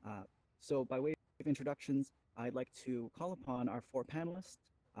 So by way of introductions, I'd like to call upon our four panelists.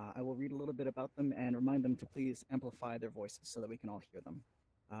 I will read a little bit about them and remind them to please amplify their voices so that we can all hear them.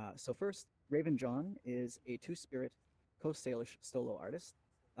 So first, Raven John is a two-spirit Coast Salish solo artist.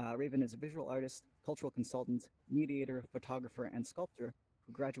 Raven is a visual artist, cultural consultant, mediator, photographer, and sculptor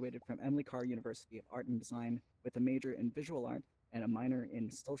who graduated from Emily Carr University of Art and Design with a major in visual art and a minor in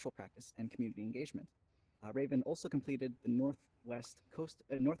social practice and community engagement. Raven also completed the Northwest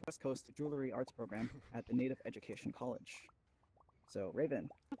Coast Jewelry Arts Program at the Native Education College. So, Raven,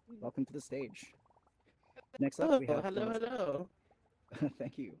 welcome to the stage. Next up, we have hello.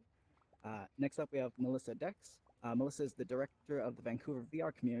 Thank you. Next up, we have Melissa Dex. Melissa is the director of the Vancouver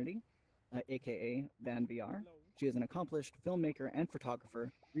VR community, aka Van VR. She is an accomplished filmmaker and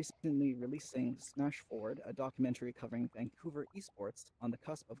photographer, recently releasing Smash Forward, a documentary covering Vancouver esports on the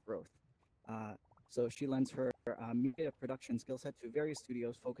cusp of growth. So she lends her media production skill set to various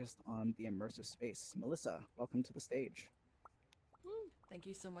studios focused on the immersive space. Melissa, welcome to the stage. Thank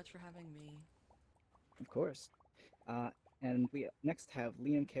you so much for having me. Of course. And we next have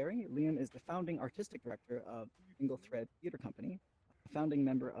Liam Carey. Liam is the founding artistic director of Single Thread Theater Company, a founding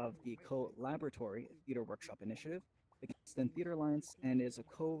member of the Co-Laboratory Theater Workshop Initiative, the Kingston Theater Alliance, and is a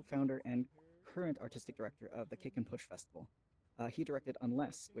co-founder and current artistic director of the Kick and Push Festival. He directed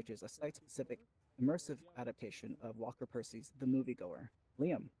Unless, which is a site-specific immersive adaptation of Walker Percy's The Moviegoer.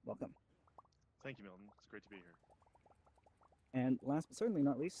 Liam, welcome. Thank you, Milton. It's great to be here. And last but certainly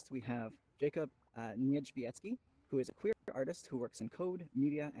not least, we have Jacob Niedzwiecki, who is a queer artist who works in code,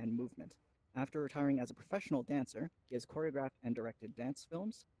 media, and movement. After retiring as a professional dancer, he has choreographed and directed dance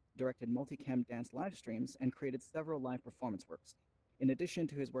films, directed multicam dance live streams, and created several live performance works. In addition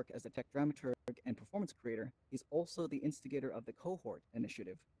to his work as a tech dramaturg and performance creator, he's also the instigator of the Cohort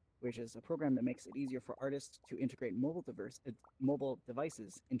Initiative, which is a program that makes it easier for artists to integrate mobile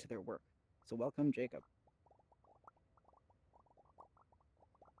devices into their work. So welcome, Jacob.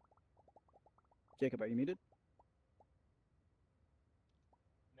 Jacob, are you muted?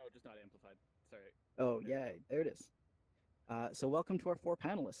 No, just not amplified. Sorry. Oh, yeah, there it is. So welcome to our 4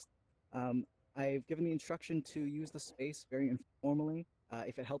 panelists. I've given the instruction to use the space very informally.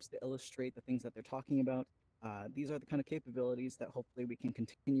 If it helps to illustrate the things that they're talking about, these are the kind of capabilities that hopefully we can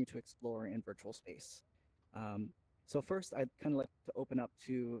continue to explore in virtual space. So first, I'd kind of like to open up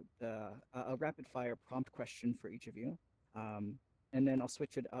to a rapid fire prompt question for each of you. And then I'll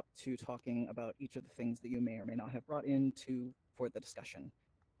switch it up to talking about each of the things that you may or may not have brought in for the discussion.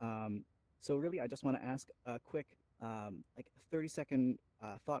 So really, I just want to ask a quick, like 30-second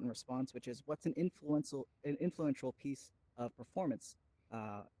thought and response, which is, what's an influential piece of performance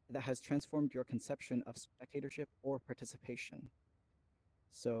that has transformed your conception of spectatorship or participation?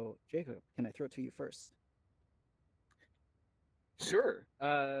 So Jacob, can I throw it to you first? Sure.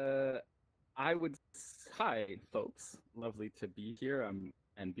 Hi, folks. Lovely to be here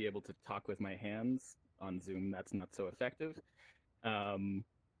and be able to talk with my hands on Zoom. That's not so effective.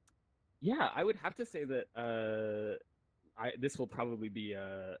 Yeah, I would have to say that this will probably be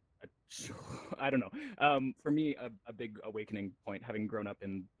I don't know. For me, a big awakening point, having grown up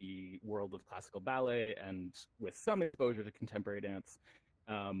in the world of classical ballet and with some exposure to contemporary dance.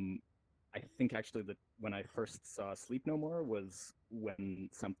 I think actually that when I first saw Sleep No More was when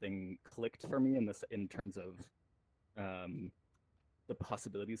something clicked for me in terms of the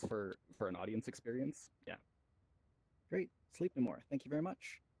possibilities for an audience experience. Yeah. Great. Sleep No More. Thank you very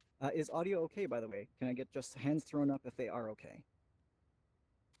much. Is audio okay, by the way? Can I get just hands thrown up if they are okay?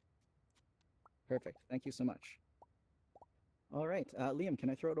 Perfect. Thank you so much. All right. Liam, can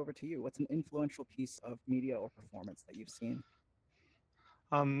I throw it over to you? What's an influential piece of media or performance that you've seen?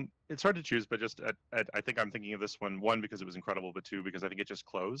 It's hard to choose, but just I think I'm thinking of this one because it was incredible, but 2 because I think it just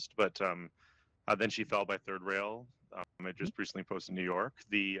closed. But Then She Fell by Third Rail. I just recently posted in New York.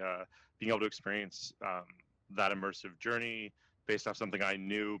 Being able to experience that immersive journey based off something I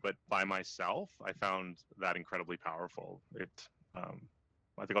knew, but by myself, I found that incredibly powerful. I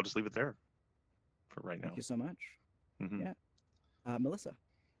think I'll just leave it there for right now. Thank you so much. Mm-hmm. Yeah. Melissa?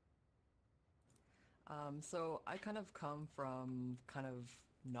 So I kind of come from kind of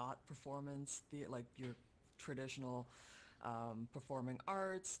not performance, like your traditional performing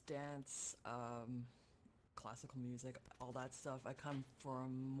arts, dance, classical music, all that stuff. I come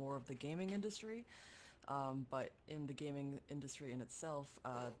from more of the gaming industry, but in the gaming industry in itself,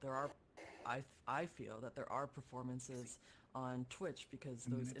 I feel that there are performances on Twitch because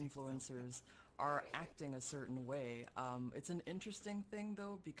those influencers are acting a certain way. It's an interesting thing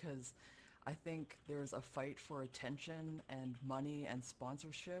though, because I think there's a fight for attention and money and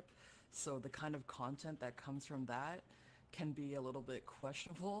sponsorship, so the kind of content that comes from that can be a little bit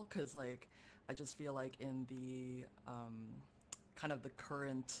questionable, because like I just feel like in the kind of the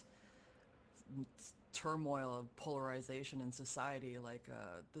current turmoil of polarization in society, like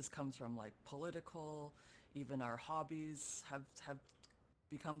this comes from like political, even our hobbies have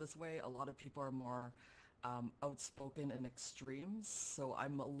become this way. A lot of people are more outspoken and extremes, so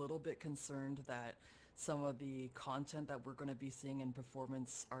I'm a little bit concerned that some of the content that we're going to be seeing in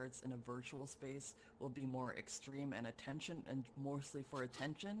performance arts in a virtual space will be more extreme and mostly for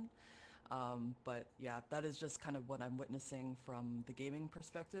attention. But yeah, that is just kind of what I'm witnessing from the gaming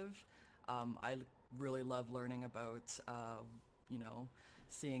perspective. I really love learning about,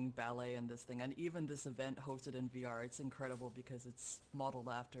 seeing ballet and this thing, and even this event hosted in VR. It's incredible because it's modeled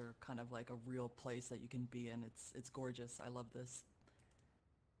after kind of like a real place that you can be in. It's gorgeous. I love this.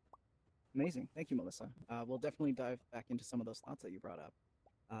 Amazing. Thank you, Melissa. We'll definitely dive back into some of those thoughts that you brought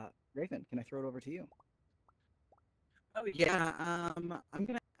up. Raven, can I throw it over to you? Oh yeah, I'm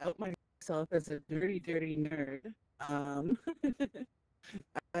gonna out myself as a dirty, dirty nerd. Um,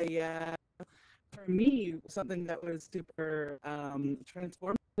 for me, something that was super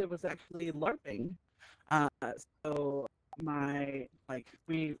transformative was actually LARPing. Uh, so my like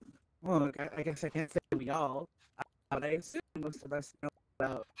we, well, I guess I can't say we all, but I assume most of us know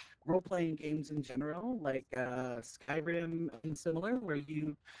about role-playing games in general, like Skyrim and similar, where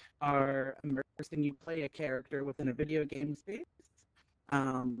you are immersed and you play a character within a video game space.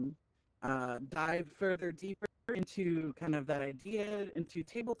 Um, dive further deeper into kind of that idea into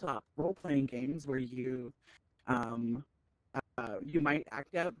tabletop role-playing games where um, you might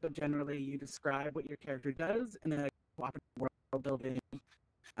act out, but generally you describe what your character does in a cooperative world-building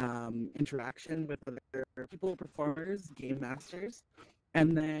interaction with other people, performers, game masters.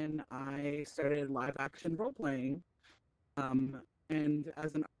 And then I started live action role playing. And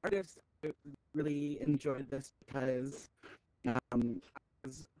as an artist, I really enjoyed this because I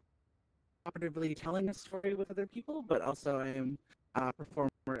was cooperatively telling a story with other people, but also I am a performer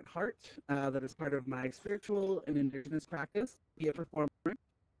at heart. That is part of my spiritual and indigenous practice, be a performer.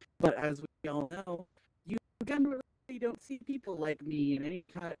 But as we all know, you generally don't see people like me in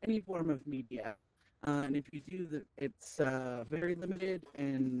any form of media. And if you do, it's very limited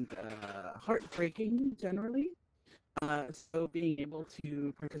and heartbreaking generally. So being able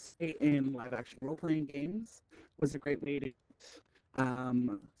to participate in live action role playing games was a great way to get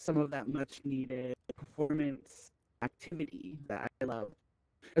some of that much needed performance activity that I love,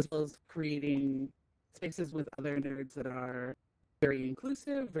 as well as creating spaces with other nerds that are very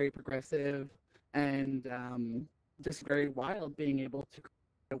inclusive, very progressive, and just very wild, being able to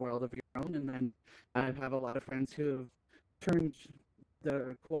create a world of your own. And then I have a lot of friends who have turned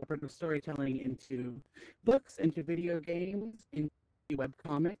the cooperative storytelling into books, into video games, into web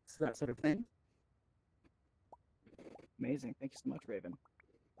comics, that sort of thing. Amazing. Thank you so much, Raven.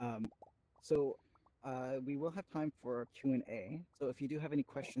 So we will have time for Q&A. So if you do have any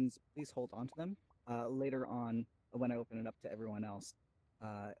questions, please hold on to them. Later on, when I open it up to everyone else,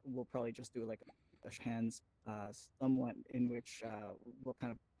 we'll probably just do like a hands somewhat in which we'll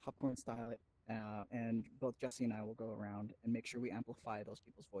kind of popcorn style it. And both Jesse and I will go around and make sure we amplify those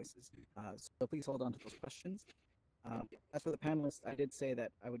people's voices. So please hold on to those questions. As for the panelists, I did say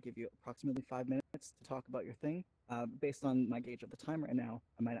that I would give you approximately 5 minutes to talk about your thing. Based on my gauge of the time right now,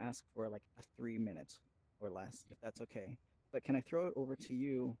 I might ask for like a 3 minute or less, if that's okay. But can I throw it over to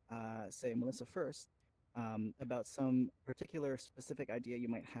you, say Melissa first, about some particular specific idea you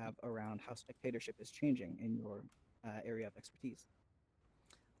might have around how spectatorship is changing in your area of expertise?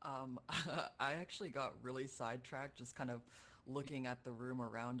 I actually got really sidetracked just kind of looking at the room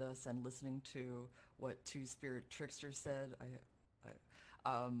around us and listening to what Two Spirit Trickster said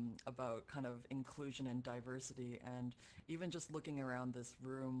about kind of inclusion and diversity, and even just looking around this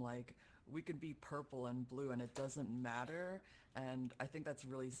room, like we could be purple and blue and it doesn't matter. And I think that's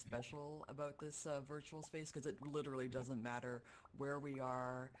really special about this virtual space, because it literally doesn't matter where we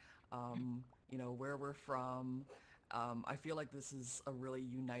are, where we're from. I feel like this is a really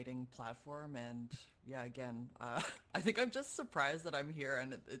uniting platform, and yeah, again, I think I'm just surprised that I'm here,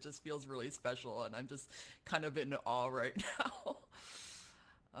 and it just feels really special, and I'm just kind of in awe right now.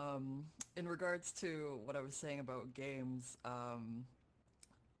 In regards to what I was saying about games,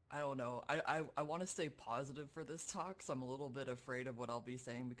 I don't know. I want to stay positive for this talk, so I'm a little bit afraid of what I'll be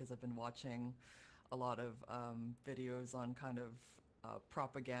saying, because I've been watching a lot of videos on kind of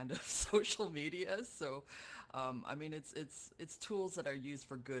propaganda of social media. So, I mean, it's tools that are used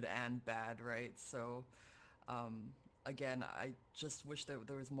for good and bad, right? So, again, I just wish that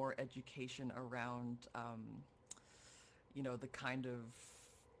there was more education around, the kind of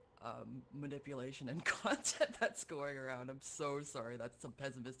manipulation and content that's going around. I'm so sorry. That's a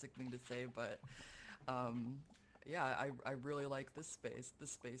pessimistic thing to say, but yeah, I really like this space.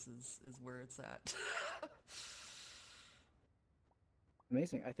 This space is where it's at.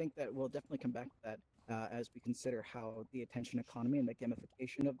 Amazing. I think that we'll definitely come back to that as we consider how the attention economy and the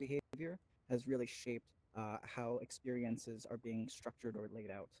gamification of behavior has really shaped how experiences are being structured or laid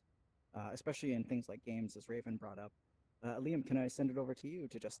out, especially in things like games, as Raven brought up. Liam, can I send it over to you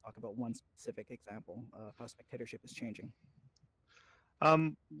to just talk about one specific example of how spectatorship is changing?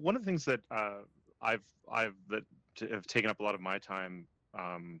 One of the things that I've that have taken up a lot of my time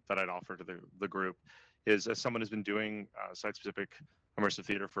that I'd offer to the group is, as someone who's been doing site-specific immersive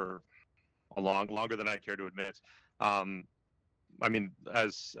theater for longer than I care to admit. I mean,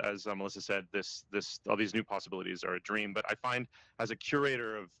 as Melissa said, all these new possibilities are a dream. But I find, as a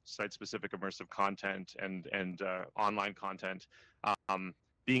curator of site-specific immersive content and online content,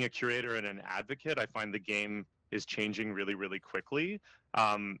 being a curator and an advocate, I find the game is changing really, really quickly.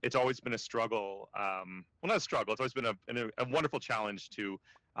 It's always been a struggle. Well, not a struggle. It's always been a wonderful challenge to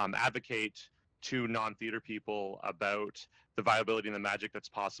advocate to non-theater people about the viability and the magic that's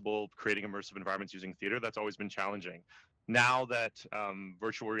possible creating immersive environments using theater. That's always been challenging. Now that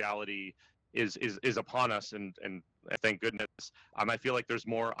virtual reality is upon us, and thank goodness, I feel like there's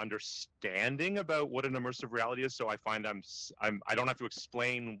more understanding about what an immersive reality is. So I find I don't have to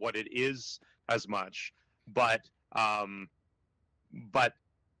explain what it is as much, but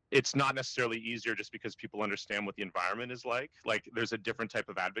it's not necessarily easier just because people understand what the environment is like. Like there's a different type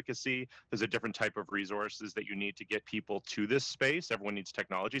of advocacy, there's a different type of resources that you need to get people to this space. Everyone needs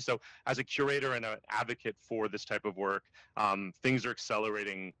technology. So as a curator and an advocate for this type of work, things are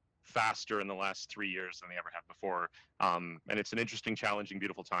accelerating faster in the last 3 years than they ever have before. And it's an interesting, challenging,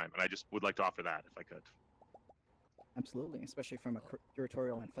 beautiful time. And I just would like to offer that if I could. Absolutely, especially from a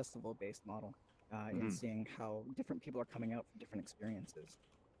curatorial and festival-based model, in seeing how different people are coming out from different experiences.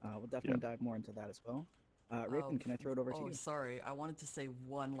 We'll definitely dive more into that as well. Raven, can I throw it over to you? Oh, sorry. I wanted to say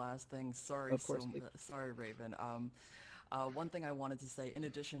one last thing. Sorry, Of course, sorry, Raven. One thing I wanted to say, in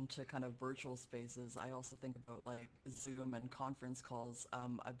addition to kind of virtual spaces, I also think about like Zoom and conference calls.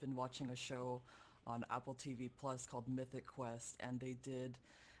 I've been watching a show on Apple TV Plus called Mythic Quest, and they did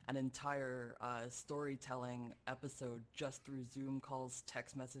an entire storytelling episode just through Zoom calls,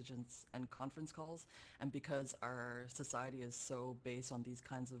 text messages, and conference calls. And because our society is so based on these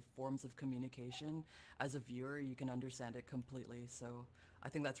kinds of forms of communication, as a viewer, you can understand it completely. So I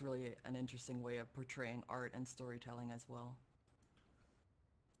think that's really an interesting way of portraying art and storytelling as well.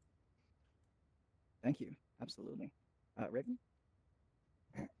 Thank you. Absolutely. Raven?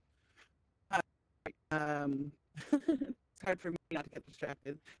 It's hard for me not to get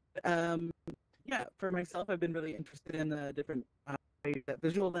distracted. Yeah, for myself, I've been really interested in the different ways that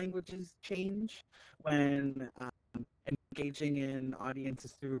visual languages change when engaging in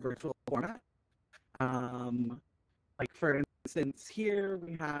audiences through virtual format. Like for instance, here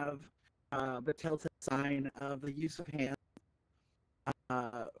we have the telltale sign of the use of hands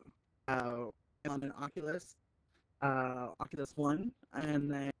on an Oculus One,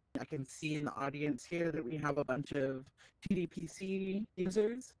 and then I can see in the audience here that we have a bunch of TDPC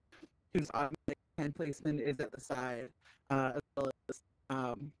users whose automatic hand placement is at the side, as well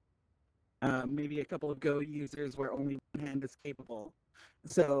as maybe a couple of Go users where only one hand is capable.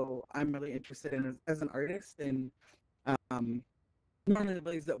 So I'm really interested in, as an artist, in not only the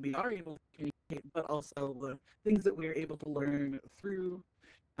ways that we are able to communicate, but also the things that we're able to learn through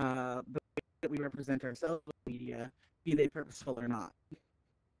the way that we represent ourselves in media, be they purposeful or not.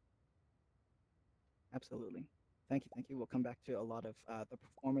 Absolutely. Thank you. We'll come back to a lot of the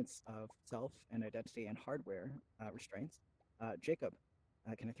performance of self and identity and hardware restraints. Jacob,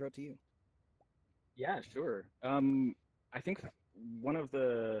 can I throw it to you? Yeah, sure. I think one of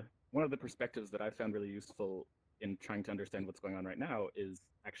the perspectives that I found really useful in trying to understand what's going on right now is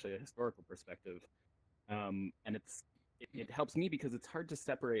actually a historical perspective, and it helps me because it's hard to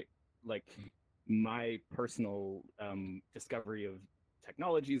separate like my personal discovery of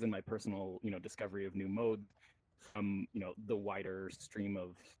technologies and my personal discovery of new modes from the wider stream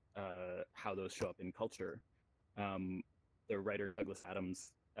of how those show up in culture. The writer Douglas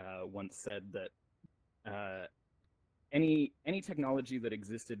Adams once said that any technology that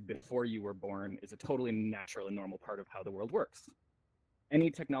existed before you were born is a totally natural and normal part of how the world works. Any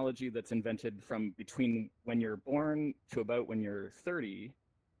technology that's invented from between when you're born to about when you're 30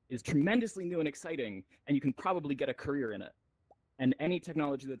 is tremendously new and exciting, and you can probably get a career in it. And any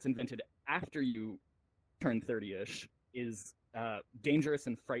technology that's invented after you turn 30-ish is dangerous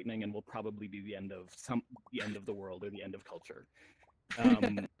and frightening, and will probably be the end of the world or the end of culture.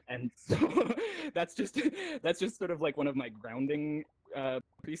 And so that's just sort of like one of my grounding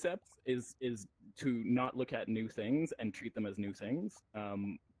precepts is to not look at new things and treat them as new things.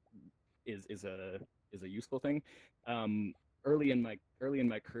 Is a useful thing. Early in my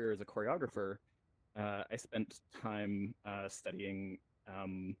career as a choreographer, I spent time studying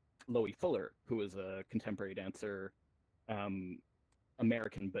Loie Fuller, who was a contemporary dancer,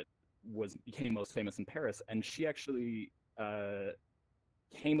 American, but became most famous in Paris. And she actually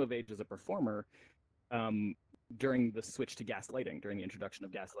came of age as a performer during the switch to gaslighting, during the introduction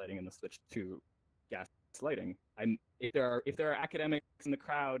of gaslighting and the switch to gaslighting. If there are academics in the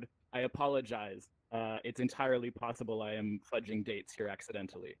crowd, I apologize. It's entirely possible I am fudging dates here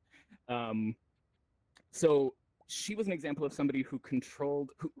accidentally. So she was an example of somebody who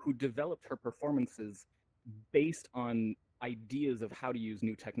who developed her performances based on ideas of how to use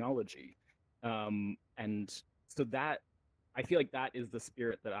new technology. And so that I feel like that is the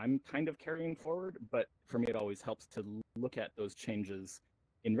spirit that I'm kind of carrying forward, but for me, it always helps to look at those changes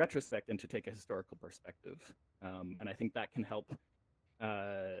in retrospect and to take a historical perspective. And I think that can help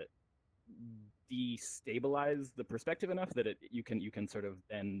destabilize the perspective enough that you can sort of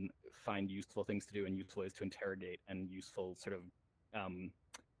then find useful things to do and useful ways to interrogate and useful sort of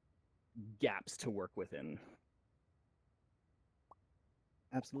gaps to work within.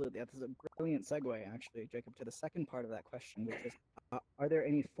 Absolutely. That's a brilliant segue, actually, Jacob, to the second part of that question, which is, are there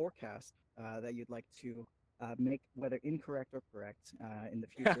any forecasts that you'd like to make, whether incorrect or correct, in the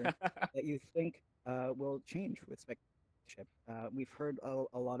future, that you think will change with Spectatorship? We've heard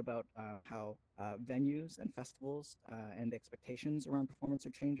a lot about how venues and festivals and expectations around performance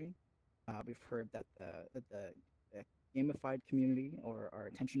are changing. We've heard that the gamified community or our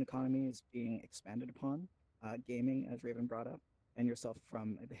attention economy is being expanded upon, gaming, as Raven brought up, and yourself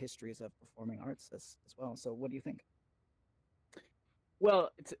from the histories of performing arts as well. So what do you think?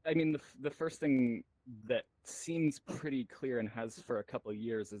 Well, I mean, the first thing that seems pretty clear and has for a couple of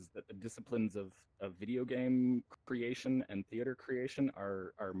years is that the disciplines of video game creation and theater creation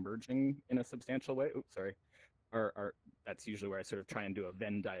are merging in a substantial way. Oops, sorry. That's usually where I sort of try and do a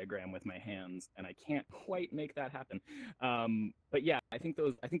Venn diagram with my hands, and I can't quite make that happen. But yeah, I think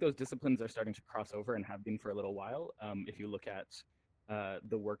those disciplines are starting to cross over and have been for a little while. If you look at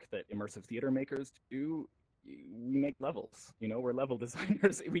the work that immersive theater makers do, we make levels. You know, we're level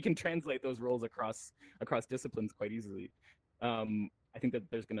designers. We can translate those roles across disciplines quite easily. I think that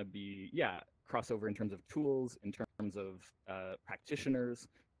there's going to be crossover in terms of tools, in terms of practitioners.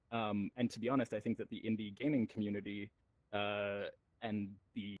 And to be honest, I think that the indie gaming community and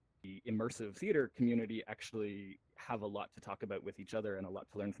the immersive theater community actually have a lot to talk about with each other and a lot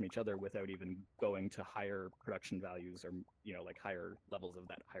to learn from each other without even going to higher production values or, you know, like higher levels of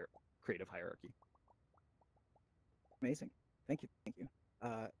that higher creative hierarchy. Amazing. Thank you.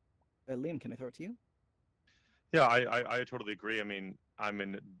 Liam, can I throw it to you? Yeah, I totally agree. I mean, I'm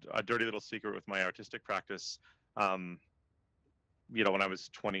in a dirty little secret with my artistic practice. You know, when I was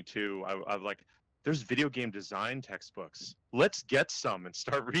 22, I was like, there's video game design textbooks. Let's get some and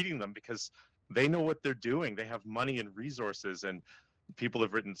start reading them because they know what they're doing. They have money and resources, and people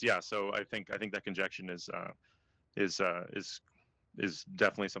have written. Yeah, so I think that conjunction is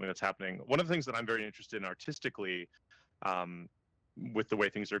definitely something that's happening. One of the things that I'm very interested in artistically, with the way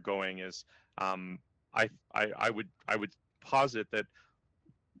things are going, is I would posit that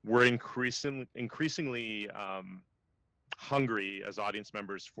we're increasingly hungry as audience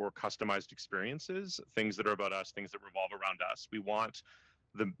members for customized experiences, things that are about us, things that revolve around us. We want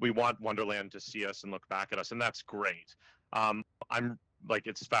Wonderland to see us and look back at us, and that's great. I'm like,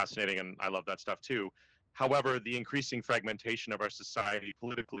 it's fascinating, and I love that stuff too. However, the increasing fragmentation of our society,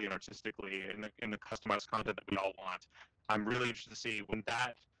 politically and artistically, in the customized content that we all want, I'm really interested to see when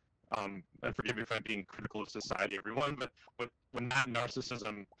that. And forgive me if I'm being critical of society, everyone, but when that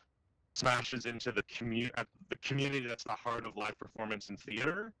narcissism smashes into the community that's the heart of live performance and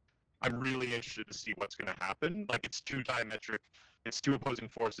theater, I'm really interested to see what's going to happen. Like, it's two opposing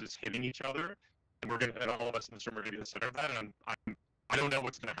forces hitting each other, and all of us in this room are going to be the center of that. And I don't know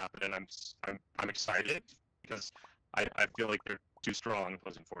what's going to happen, and I'm excited because I feel like they're two strong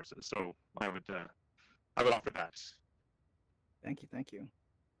opposing forces. So I would offer that. Thank you.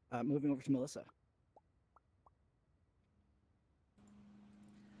 Moving over to Melissa.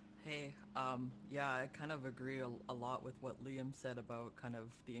 Hey, yeah, I kind of agree a lot with what Liam said about kind of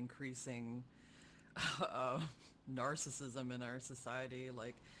the increasing narcissism in our society.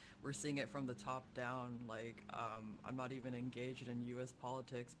 Like, we're seeing it from the top down. Like, I'm not even engaged in U.S.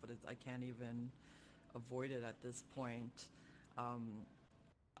 politics, but I can't even avoid it at this point.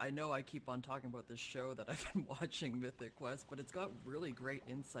 I know I keep on talking about this show that I've been watching, Mythic Quest, but it's got really great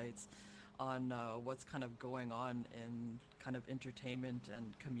insights on what's kind of going on in kind of entertainment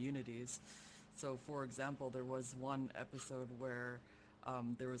and communities. So, for example, there was one episode where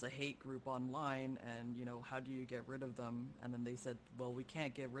there was a hate group online, and, you know, how do you get rid of them? And then they said, well, we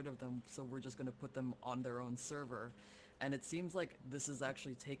can't get rid of them, so we're just going to put them on their own server. And it seems like this is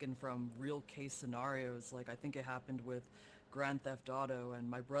actually taken from real case scenarios. Like, I think it happened with Grand Theft Auto, and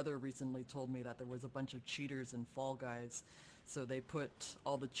my brother recently told me that there was a bunch of cheaters in Fall Guys, so they put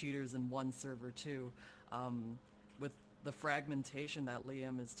all the cheaters in one server too. With the fragmentation that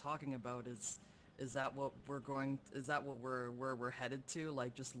Liam is talking about, is that what we're headed to?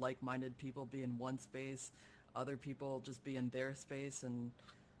 Like, just like-minded people be in one space, other people just be in their space, and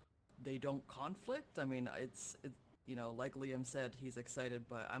they don't conflict? I mean, it's you know, like Liam said, he's excited,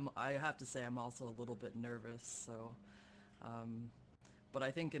 but I have to say I'm also a little bit nervous. So But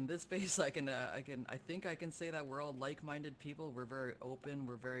I think in this space, I think I can say that we're all like-minded people. We're very open.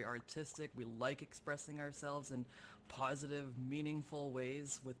 We're very artistic. We like expressing ourselves in positive, meaningful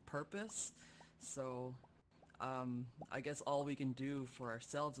ways with purpose. So, I guess all we can do for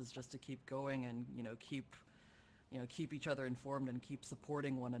ourselves is just to keep going and keep each other informed and keep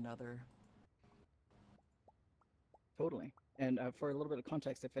supporting one another. Totally. And for a little bit of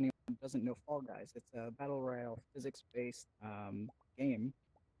context, if anyone doesn't know Fall Guys, it's a battle royale physics-based game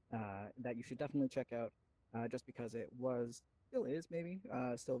that you should definitely check out, just because it still is maybe,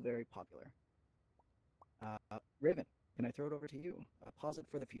 still very popular. Raven, can I throw it over to you? Posit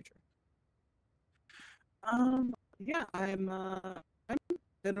for the future. Yeah, I'm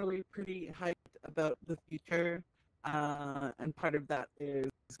generally pretty hyped about the future, and part of that is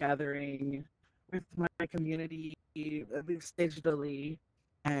gathering with my community, at least digitally,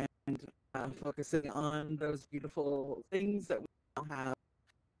 and focusing on those beautiful things that we all have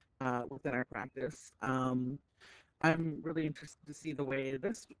within our practice. I'm really interested to see the way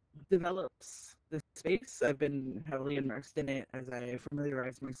this develops, this space. I've been heavily immersed in it as I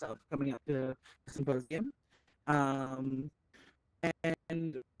familiarize myself coming up to the symposium. And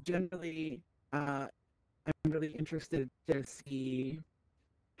generally, I'm really interested to see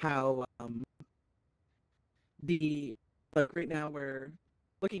how like right now we're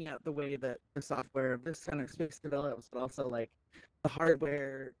looking at the way that the software of this kind of space develops, but also like the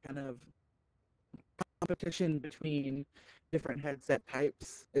hardware kind of competition between different headset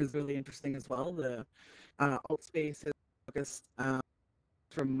types is really interesting as well. The alt space is focused,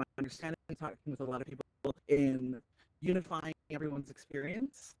 from my understanding, talking with a lot of people, in unifying everyone's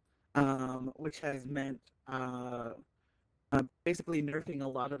experience, which has meant basically nerfing a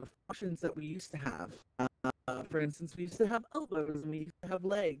lot of the functions that we used to have. For instance, we used to have elbows and we used to have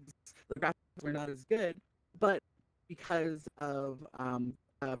legs. The graphics were not as good, but because of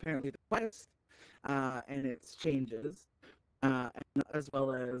apparently the Quest and its changes, and as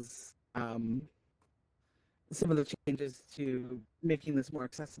well as some of the changes to making this more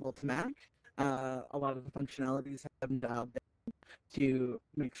accessible to Mac, a lot of the functionalities have been dialed in to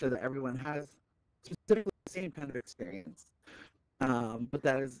make sure that everyone has specifically the same kind of experience, but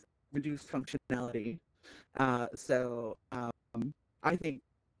that is reduced functionality. So I think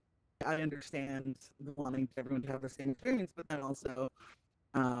I understand the wanting everyone to have the same experience, but then also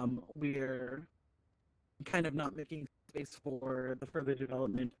we're kind of not making space for the further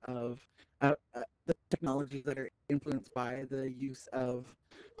development of the technologies that are influenced by the use of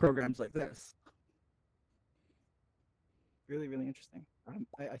programs like this. Really, really interesting.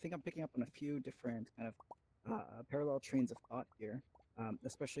 I think I'm picking up on a few different kind of parallel trains of thought here,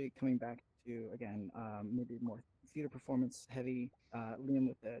 especially coming back to, again, maybe more theater performance heavy, Liam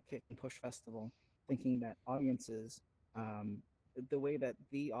with the Kick and Push Festival, thinking that audiences, the way that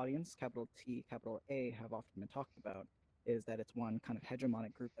the audience, capital T, capital A, have often been talked about is that it's one kind of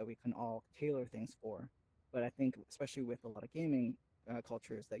hegemonic group that we can all tailor things for. But I think, especially with a lot of gaming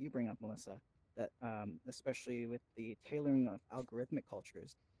cultures that you bring up, Melissa, that especially with the tailoring of algorithmic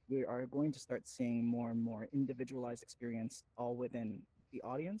cultures, we are going to start seeing more and more individualized experience all within the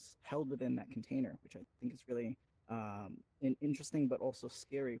audience, held within that container, which I think is really an interesting but also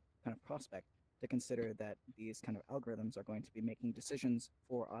scary kind of prospect to consider, that these kind of algorithms are going to be making decisions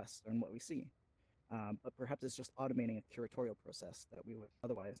for us and what we see. But perhaps it's just automating a curatorial process that we would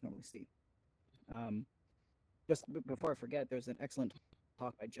otherwise normally see. Just before I forget, there's an excellent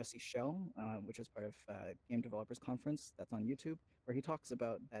talk by Jesse Shell, which is part of Game Developers Conference that's on YouTube, where he talks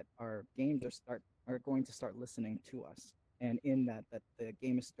about that our games are going to start listening to us, and in that the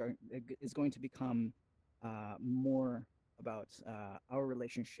game is going to become more about our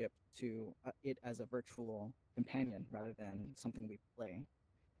relationship to it as a virtual companion rather than something we play.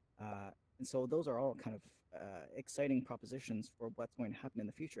 And so those are all kind of exciting propositions for what's going to happen in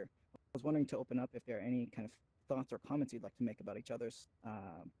the future. I was wondering to open up if there are any kind of thoughts or comments you'd like to make about each other's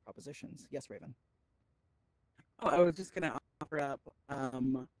propositions. Yes, Raven. Oh, I was just going to offer up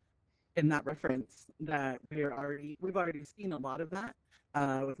in that reference that we've already seen a lot of that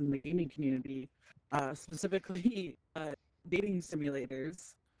within the gaming community, specifically dating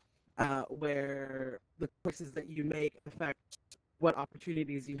simulators, where the choices that you make affect what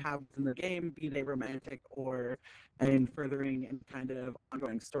opportunities you have within the game, be they romantic or in furthering and kind of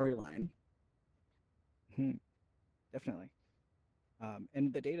ongoing storyline. Definitely.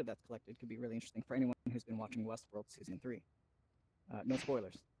 And the data that's collected could be really interesting for anyone who's been watching Westworld Season 3. No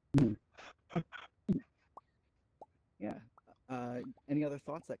spoilers. Yeah. Any other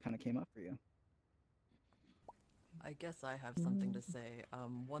thoughts that kind of came up for you? I guess I have something to say.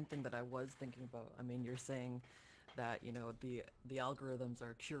 One thing that I was thinking about, I mean, you're saying that the algorithms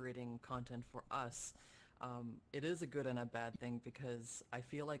are curating content for us. It is a good and a bad thing because I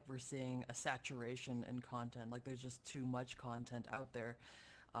feel like we're seeing a saturation in content. Like there's just too much content out there.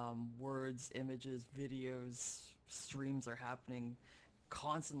 Words, images, videos, streams are happening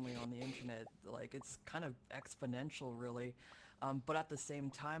constantly on the internet. Like it's kind of exponential, really. But at the same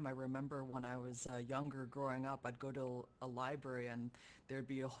time, I remember when I was younger, growing up, I'd go to a library and there'd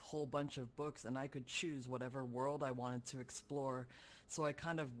be a whole bunch of books, and I could choose whatever world I wanted to explore. So I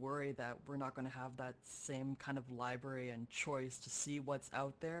kind of worry that we're not going to have that same kind of library and choice to see what's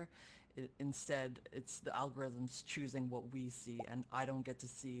out there. Instead, it's the algorithms choosing what we see, and I don't get to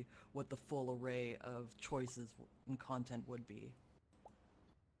see what the full array of choices and content would be.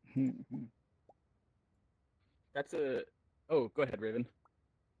 That's a. Oh, go ahead, Raven.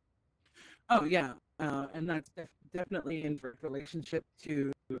 Oh yeah, and that's definitely in direct relationship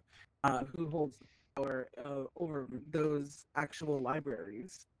to who holds the power over those actual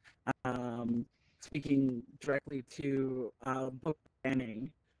libraries. Speaking directly to book banning,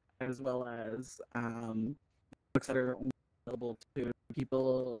 as well as books that are only available to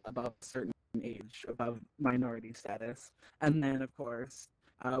people above a certain age, above minority status, and then of course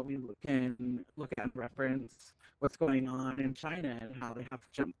we can look at and reference what's going on in China and how they have to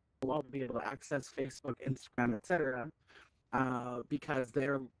jump the wall to be able to access Facebook, Instagram, etc. Because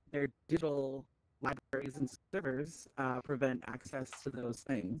their digital libraries and servers prevent access to those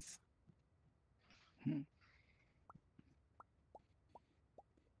things.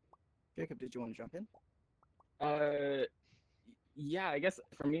 Jacob, did you want to jump in? Yeah, I guess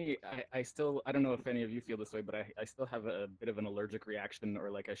for me, I still, I don't know if any of you feel this way, but I still have a bit of an allergic reaction, or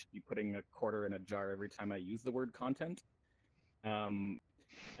like I should be putting a quarter in a jar every time I use the word content. And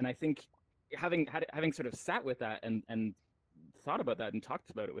I think having sort of sat with that and thought about that and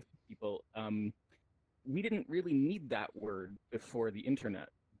talked about it with people, we didn't really need that word before the internet.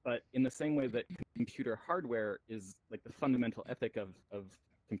 But in the same way that computer hardware is like the fundamental ethic of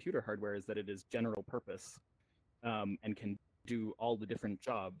computer hardware is that it is general purpose and can do all the different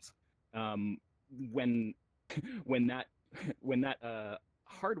jobs. When that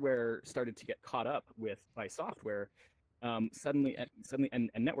hardware started to get caught up by software, suddenly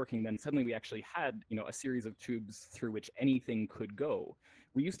and networking, then suddenly we actually had a series of tubes through which anything could go.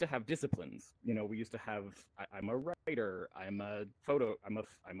 We used to have disciplines. We used to have I'm a writer, I'm a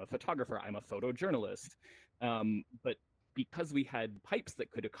photographer, I'm a photojournalist. But because we had pipes that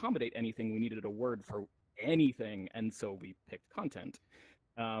could accommodate anything, we needed a word for anything, and so we picked content.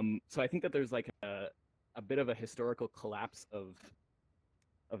 So I think that there's like a bit of a historical collapse of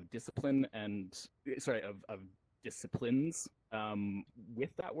discipline and of disciplines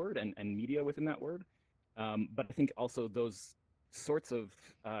with that word and media within that word. But I think also those sorts of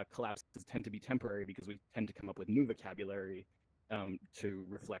collapses tend to be temporary because we tend to come up with new vocabulary to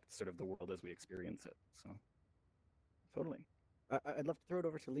reflect sort of the world as we experience it. So totally. I'd love to throw it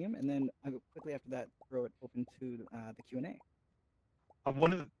over to Liam, and then quickly after that, throw it open to the Q&A.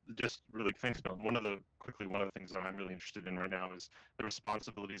 One of the, just really thanks, Bill. One of the things that I'm really interested in right now is the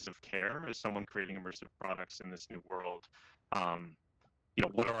responsibilities of care as someone creating immersive products in this new world.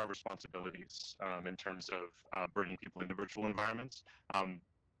 What are our responsibilities in terms of bringing people into virtual environments? And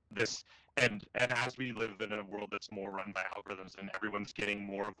as we live in a world that's more run by algorithms and everyone's getting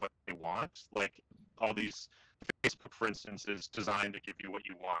more of what they want, like all these, Facebook, for instance, is designed to give you what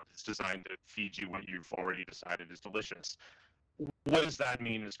you want. It's designed to feed you what you've already decided is delicious. What does that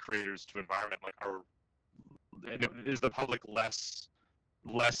mean as creators to environment? Like, is the public less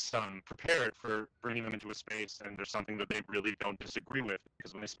prepared for bringing them into a space, and there's something that they really don't disagree with,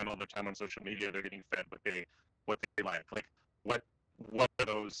 because when they spend all their time on social media, they're getting fed what they like. Like, what are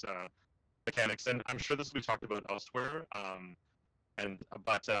those mechanics? And I'm sure this will be talked about elsewhere.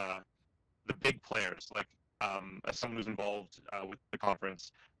 But the big players, like as someone who's involved with the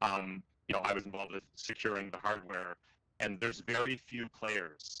conference, I was involved with securing the hardware, and there's very few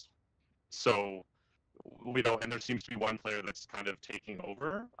players. So and there seems to be one player that's kind of taking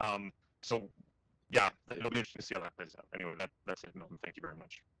over. So yeah, it'll be interesting to see how that plays out. Anyway, that's it, Milton. Thank you very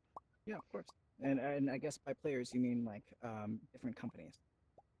much. Yeah, of course. And I guess by players you mean like different companies.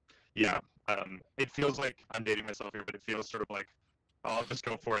 Yeah, it feels like I'm dating myself here, but it feels sort of like, I'll just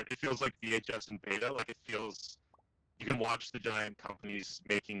go for it. It feels like VHS and beta. Like, it feels, you can watch the giant companies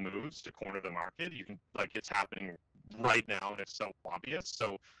making moves to corner the market. You can, like, it's happening right now, and it's so obvious.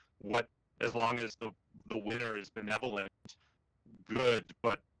 So as long as the winner is benevolent, good,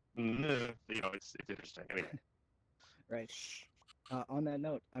 but it's interesting anyway. Right. On that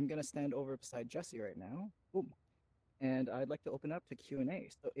note, I'm gonna stand over beside Jesse right now. Boom. and I'd like to open up to Q&A.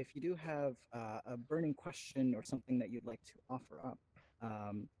 So if you do have a burning question or something that you'd like to offer up,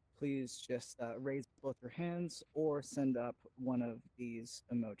 please just raise both your hands or send up one of these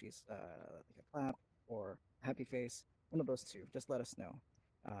emojis, like a clap or a happy face, one of those two. Just let us know.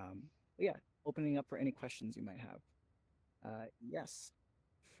 But yeah, opening up for any questions you might have. Yes,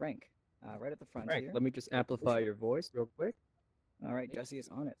 Frank, right at the front Frank, here. let me just amplify your voice real quick. All right, Jesse is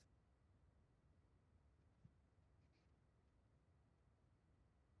on it.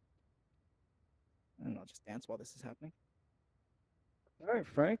 And I'll just dance while this is happening. All right,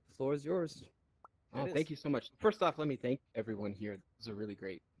 Frank, the floor is yours. There Oh, it is. thank you so much. First off, let me thank everyone here. This is a really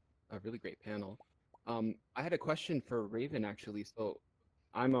great panel. I had a question for Raven actually. So,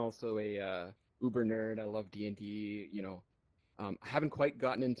 I'm also a Uber nerd. I love D&D. You know, I haven't quite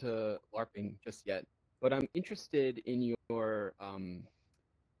gotten into LARPing just yet, but I'm interested in your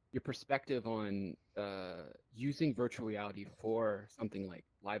perspective on using virtual reality for something like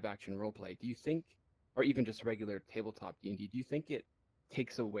live action roleplay. Do you think, or even just regular tabletop D&D, do you think it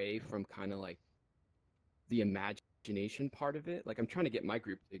takes away from kind of like the imagination part of it? Like, I'm trying to get my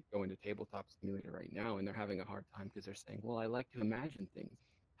group to go into tabletop simulator right now, and they're having a hard time because they're saying, well, I like to imagine things.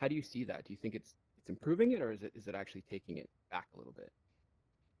 How do you see that? Do you think it's improving it, or is it actually taking it back a little bit?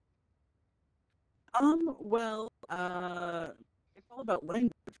 Well, it's all about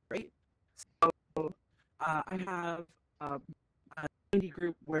language, right? So, I have a indie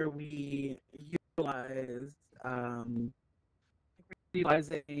group where we utilize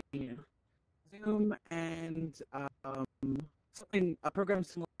utilizing Zoom and a program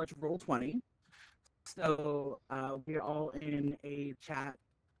similar to Roll20. So we're all in a chat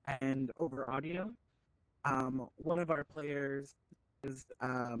and over audio. One of our players is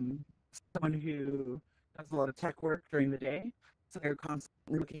someone who does a lot of tech work during the day, so they're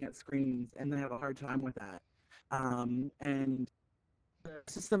constantly looking at screens and they have a hard time with that. And the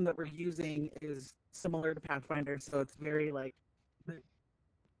system that we're using is similar to Pathfinder, so it's very like just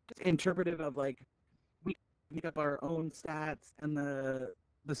interpretive of like we make up our own stats, and the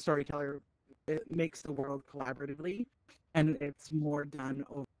storyteller, it makes the world collaboratively, and it's more done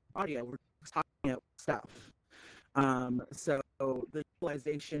over audio. We're just talking about stuff. So the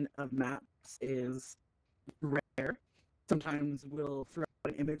utilization of maps is rare. Sometimes we'll throw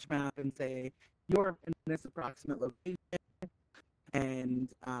out an image map and say, you're in this approximate location, and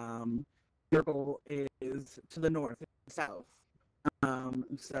your goal is to the north and south.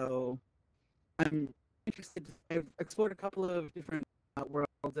 So I'm interested. I've explored a couple of different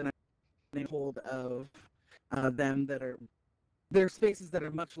worlds, and I'm in hold of them that are there are spaces that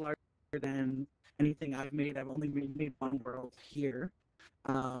are much larger than anything I've made. I've only made one world here,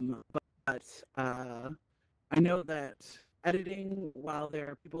 but I know that editing while there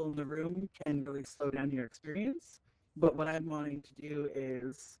are people in the room can really slow down your experience. But what I'm wanting to do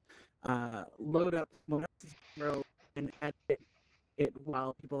is load up one world and edit it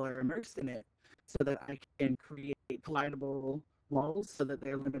while people are immersed in it, so that I can create collidable walls so that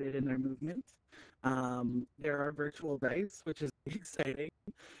they're limited in their movement. There are virtual dice, which is exciting,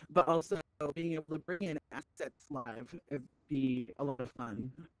 but also being able to bring in assets live would be a lot of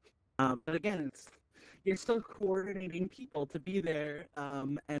fun. But again, you're still coordinating people to be there,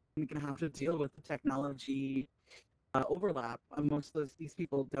 and you're gonna have to deal with the technology overlap. Most of these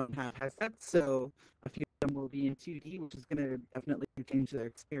people don't have headsets, so a few of them will be in 2D, which is going to definitely change their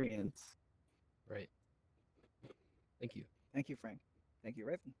experience. Right. Thank you. Thank you, Frank. Thank you,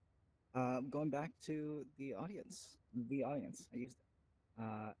 Raven. Going back to the audience. I used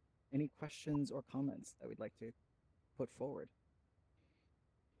it. Any questions or comments that we'd like to put forward?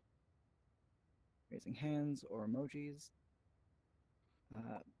 Raising hands or emojis.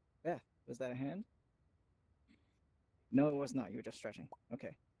 Beth, was that a hand? No, it was not. You were just stretching.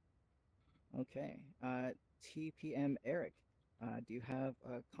 Okay. Okay. TPM Eric, do you have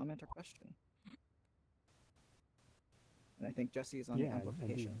a comment or question? And I think Jesse is on the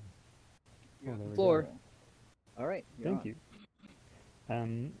amplification. Oh, there we Floor. go. All right. Thank you.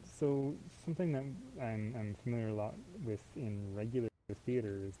 So something that I'm familiar a lot with in regular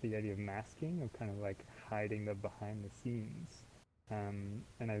theater is the idea of masking, of kind of like hiding the behind the scenes. And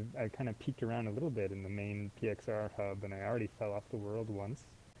I kind of peeked around a little bit in the main PXR hub, and I already fell off the world once.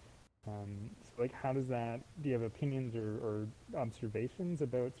 So like, how does that, do you have opinions or observations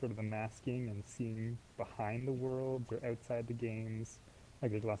about sort of the masking and seeing behind the worlds or outside the games? Like,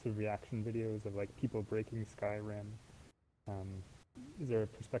 there's lots of reaction videos of like people breaking Skyrim. Is there a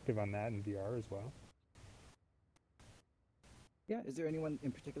perspective on that in VR as well? Yeah, is there anyone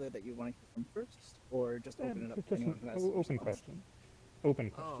in particular that you want to hear from first, or just open it up to Just anyone an who has open question.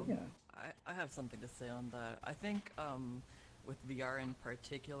 Open question. Oh, Yeah. I have something to say on that. I think with VR in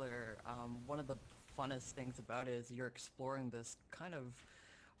particular, one of the funnest things about it is you're exploring this kind of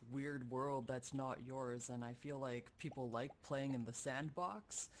weird world that's not yours, and I feel like people like playing in the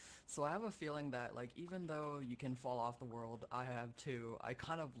sandbox. So I have a feeling that, like, even though you can fall off the world, I have too, I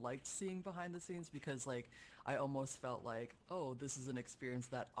kind of liked seeing behind the scenes because, like, I almost felt like, oh, this is an experience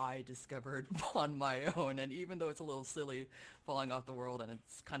that I discovered on my own. And even though it's a little silly falling off the world and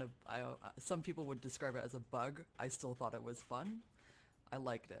it's kind of, some people would describe it as a bug, I still thought it was fun. I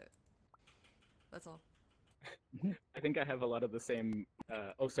liked it. That's all. I think I have a lot of the same. I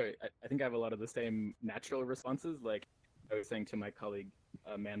think I have a lot of the same natural responses. Like I was saying to my colleague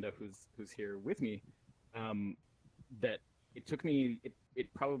Amanda, who's here with me, that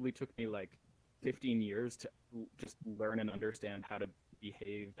it probably took me like 15 years to just learn and understand how to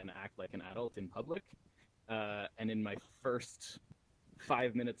behave and act like an adult in public. And in my first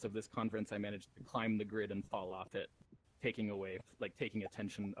 5 minutes of this conference, I managed to climb the grid and fall off it, taking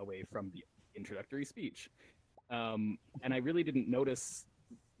attention away from the introductory speech. And I really didn't notice,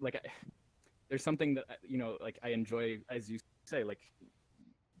 there's something that, like I enjoy, as you say, like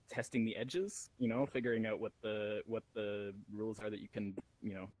testing the edges, figuring out what the rules are that you can,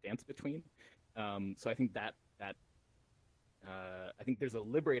 dance between. So I think that I think there's a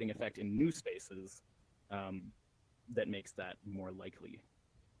liberating effect in new spaces that makes that more likely.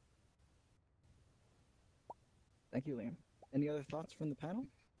 Thank you, Liam. Any other thoughts from the panel?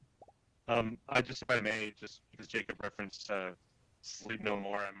 I just, if I may, just because Jacob referenced Sleep No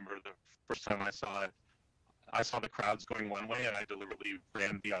More, I remember the first time I saw it, I saw the crowds going one way and I deliberately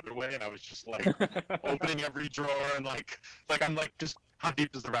ran the other way, and I was just like opening every drawer and like I'm like, just how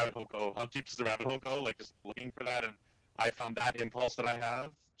deep does the rabbit hole go? How deep does the rabbit hole go? Like just looking for that, and I found that impulse that I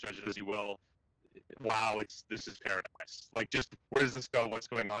have, judge it as you will. Wow, this is paradise. Like just where does this go? What's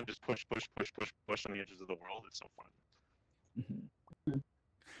going on? Just push on the edges of the world. It's so fun. Mm-hmm.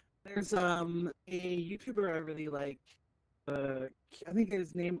 There's a YouTuber I really like. I think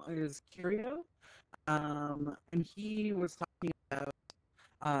his name is Curio, and he was talking about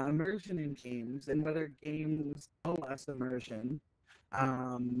immersion in games and whether games know less immersion.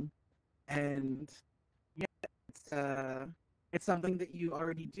 And yeah, it's something that you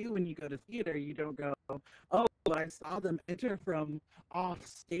already do when you go to theater. You don't go, oh, I saw them enter from off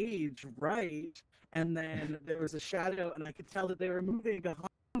stage, right? And then there was a shadow, and I could tell that they were moving behind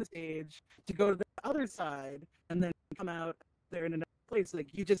the stage to go to the other side, and then come out there in another place.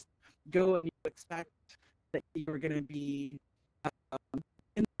 Like you just go and you expect that you're going to be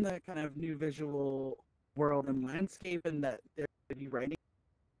in the kind of new visual world and landscape, and that they're going to be writing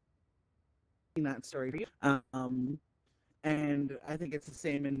that story for you. And I think it's the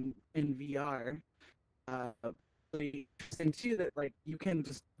same in VR. Really interesting too that like you can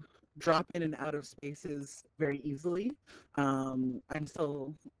just drop in and out of spaces very easily. I'm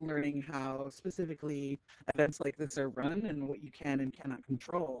still learning how specifically events like this are run and what you can and cannot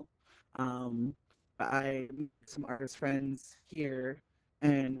control. I met some artist friends here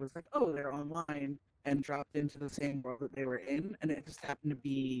and was like, oh, they're online, and dropped into the same world that they were in, and it just happened to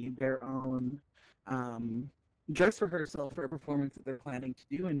be their own dress rehearsal for a performance that they're planning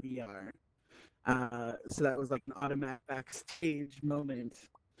to do in VR. So that was like an automatic backstage moment.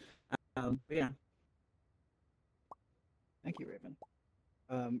 Yeah. Thank you, Raven.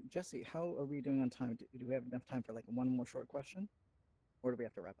 Jesse, how are we doing on time? Do we have enough time for like one more short question, or do we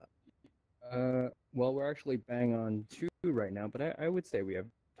have to wrap up? Well, we're actually bang on 2 right now, but I would say we have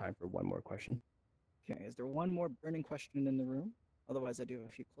time for one more question. Okay, is there one more burning question in the room? Otherwise, I do have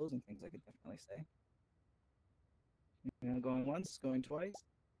a few closing things I could definitely say. Going once, going twice.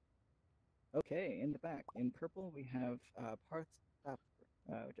 Okay, in the back, in purple, we have Parth Stapper,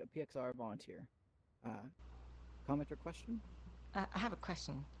 a PXR volunteer. Comment or question? I have a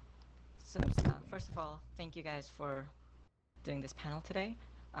question. So, first of all, thank you guys for doing this panel today.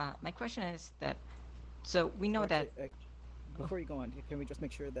 My question is that, so we know that... Before you go on, can we just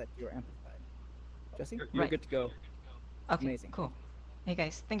make sure that you're amplified? Jesse? You're good to go. Okay, amazing. Cool. Hey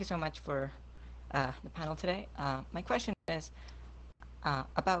guys, thank you so much for the panel today. My question is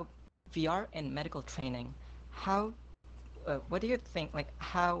about VR in medical training. How, what do you think, like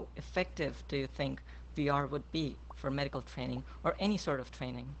how effective do you think VR would be for medical training or any sort of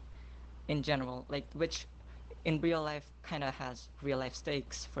training in general, like which in real life kind of has real life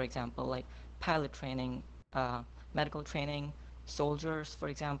stakes, for example, like pilot training, medical training, soldiers, for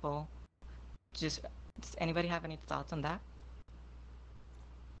example. Just, does anybody have any thoughts on that?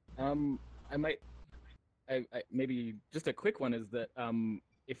 I maybe just a quick one is that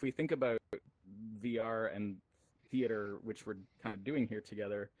if we think about VR and theater, which we're kind of doing here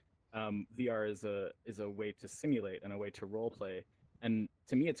together, VR is a way to simulate and a way to role play. And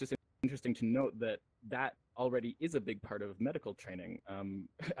to me, it's just interesting to note that that already is a big part of medical training.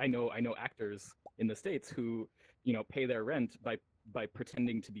 I know actors in the States who, pay their rent by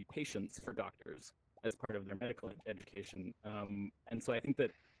pretending to be patients for doctors as part of their medical education. And so I think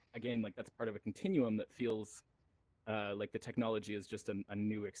that, again, like that's part of a continuum that feels like the technology is just a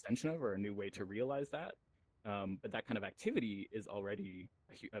new extension of, or a new way to realize that. But that kind of activity is already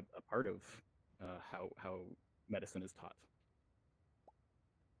a part of how medicine is taught.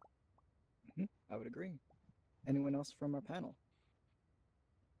 I would agree. Anyone else from our panel?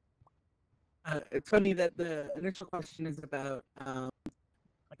 It's funny that the initial question is about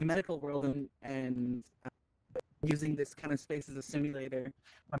like the medical world and using this kind of space as a simulator,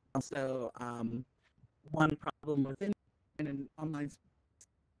 but also one problem within an online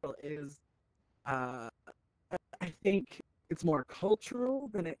space is I think it's more cultural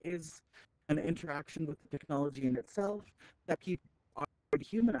than it is an interaction with the technology in itself that people are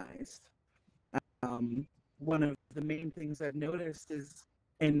humanized. One of the main things I've noticed is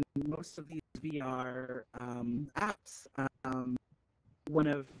in most of these VR apps, one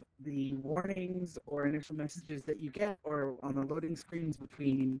of the warnings or initial messages that you get, or on the loading screens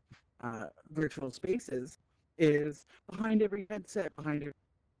between virtual spaces, is behind every headset, behind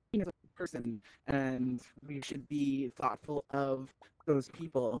every person, and we should be thoughtful of those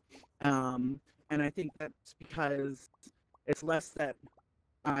people. And I think that's because it's less that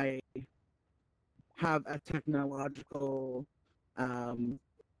I have a technological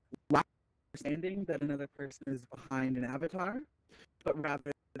lack of understanding that another person is behind an avatar, but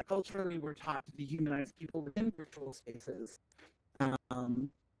rather that culturally we're taught to dehumanize people within virtual spaces.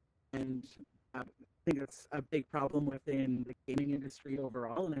 And I think that's a big problem within the gaming industry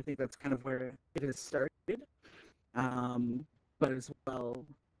overall, and I think that's kind of where it has started. But as well,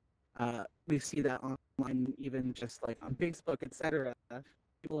 we see that online, even just like on Facebook, etc.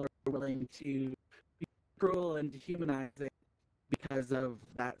 People are willing to be cruel and dehumanize it because of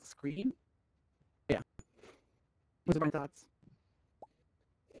that screen. Yeah. Those are my thoughts.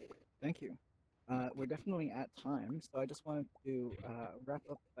 Thank you. We're definitely at time, so I just wanted to wrap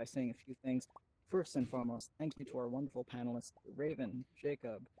up by saying a few things. First and foremost, thank you to our wonderful panelists, Raven,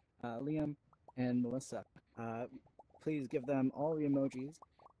 Jacob, Liam, and Melissa. Please give them all the emojis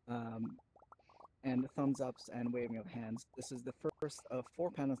and thumbs ups and waving of hands. This is the first of 4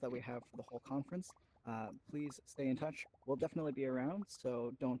 panels that we have for the whole conference. Please stay in touch. We'll definitely be around,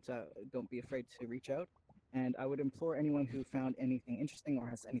 so don't be afraid to reach out. And I would implore anyone who found anything interesting or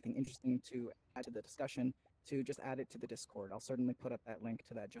has anything interesting to add to the discussion to just add it to the Discord. I'll certainly put up that link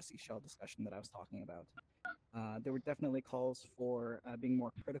to that Jesse Shell discussion that I was talking about. There were definitely calls for being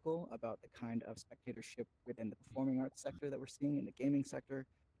more critical about the kind of spectatorship within the performing arts sector that we're seeing in the gaming sector,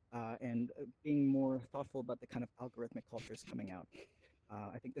 and being more thoughtful about the kind of algorithmic cultures coming out.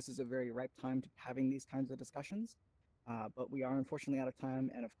 I think this is a very ripe time to having these kinds of discussions. But we are unfortunately out of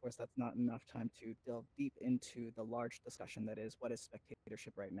time, and of course that's not enough time to delve deep into the large discussion that is what is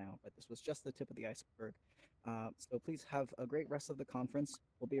spectatorship right now. But this was just the tip of the iceberg. So please have a great rest of the conference.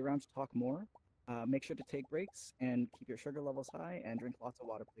 We'll be around to talk more. Make sure to take breaks and keep your sugar levels high and drink lots of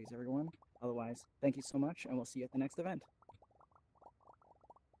water, please, everyone. Otherwise, thank you so much, and we'll see you at the next event.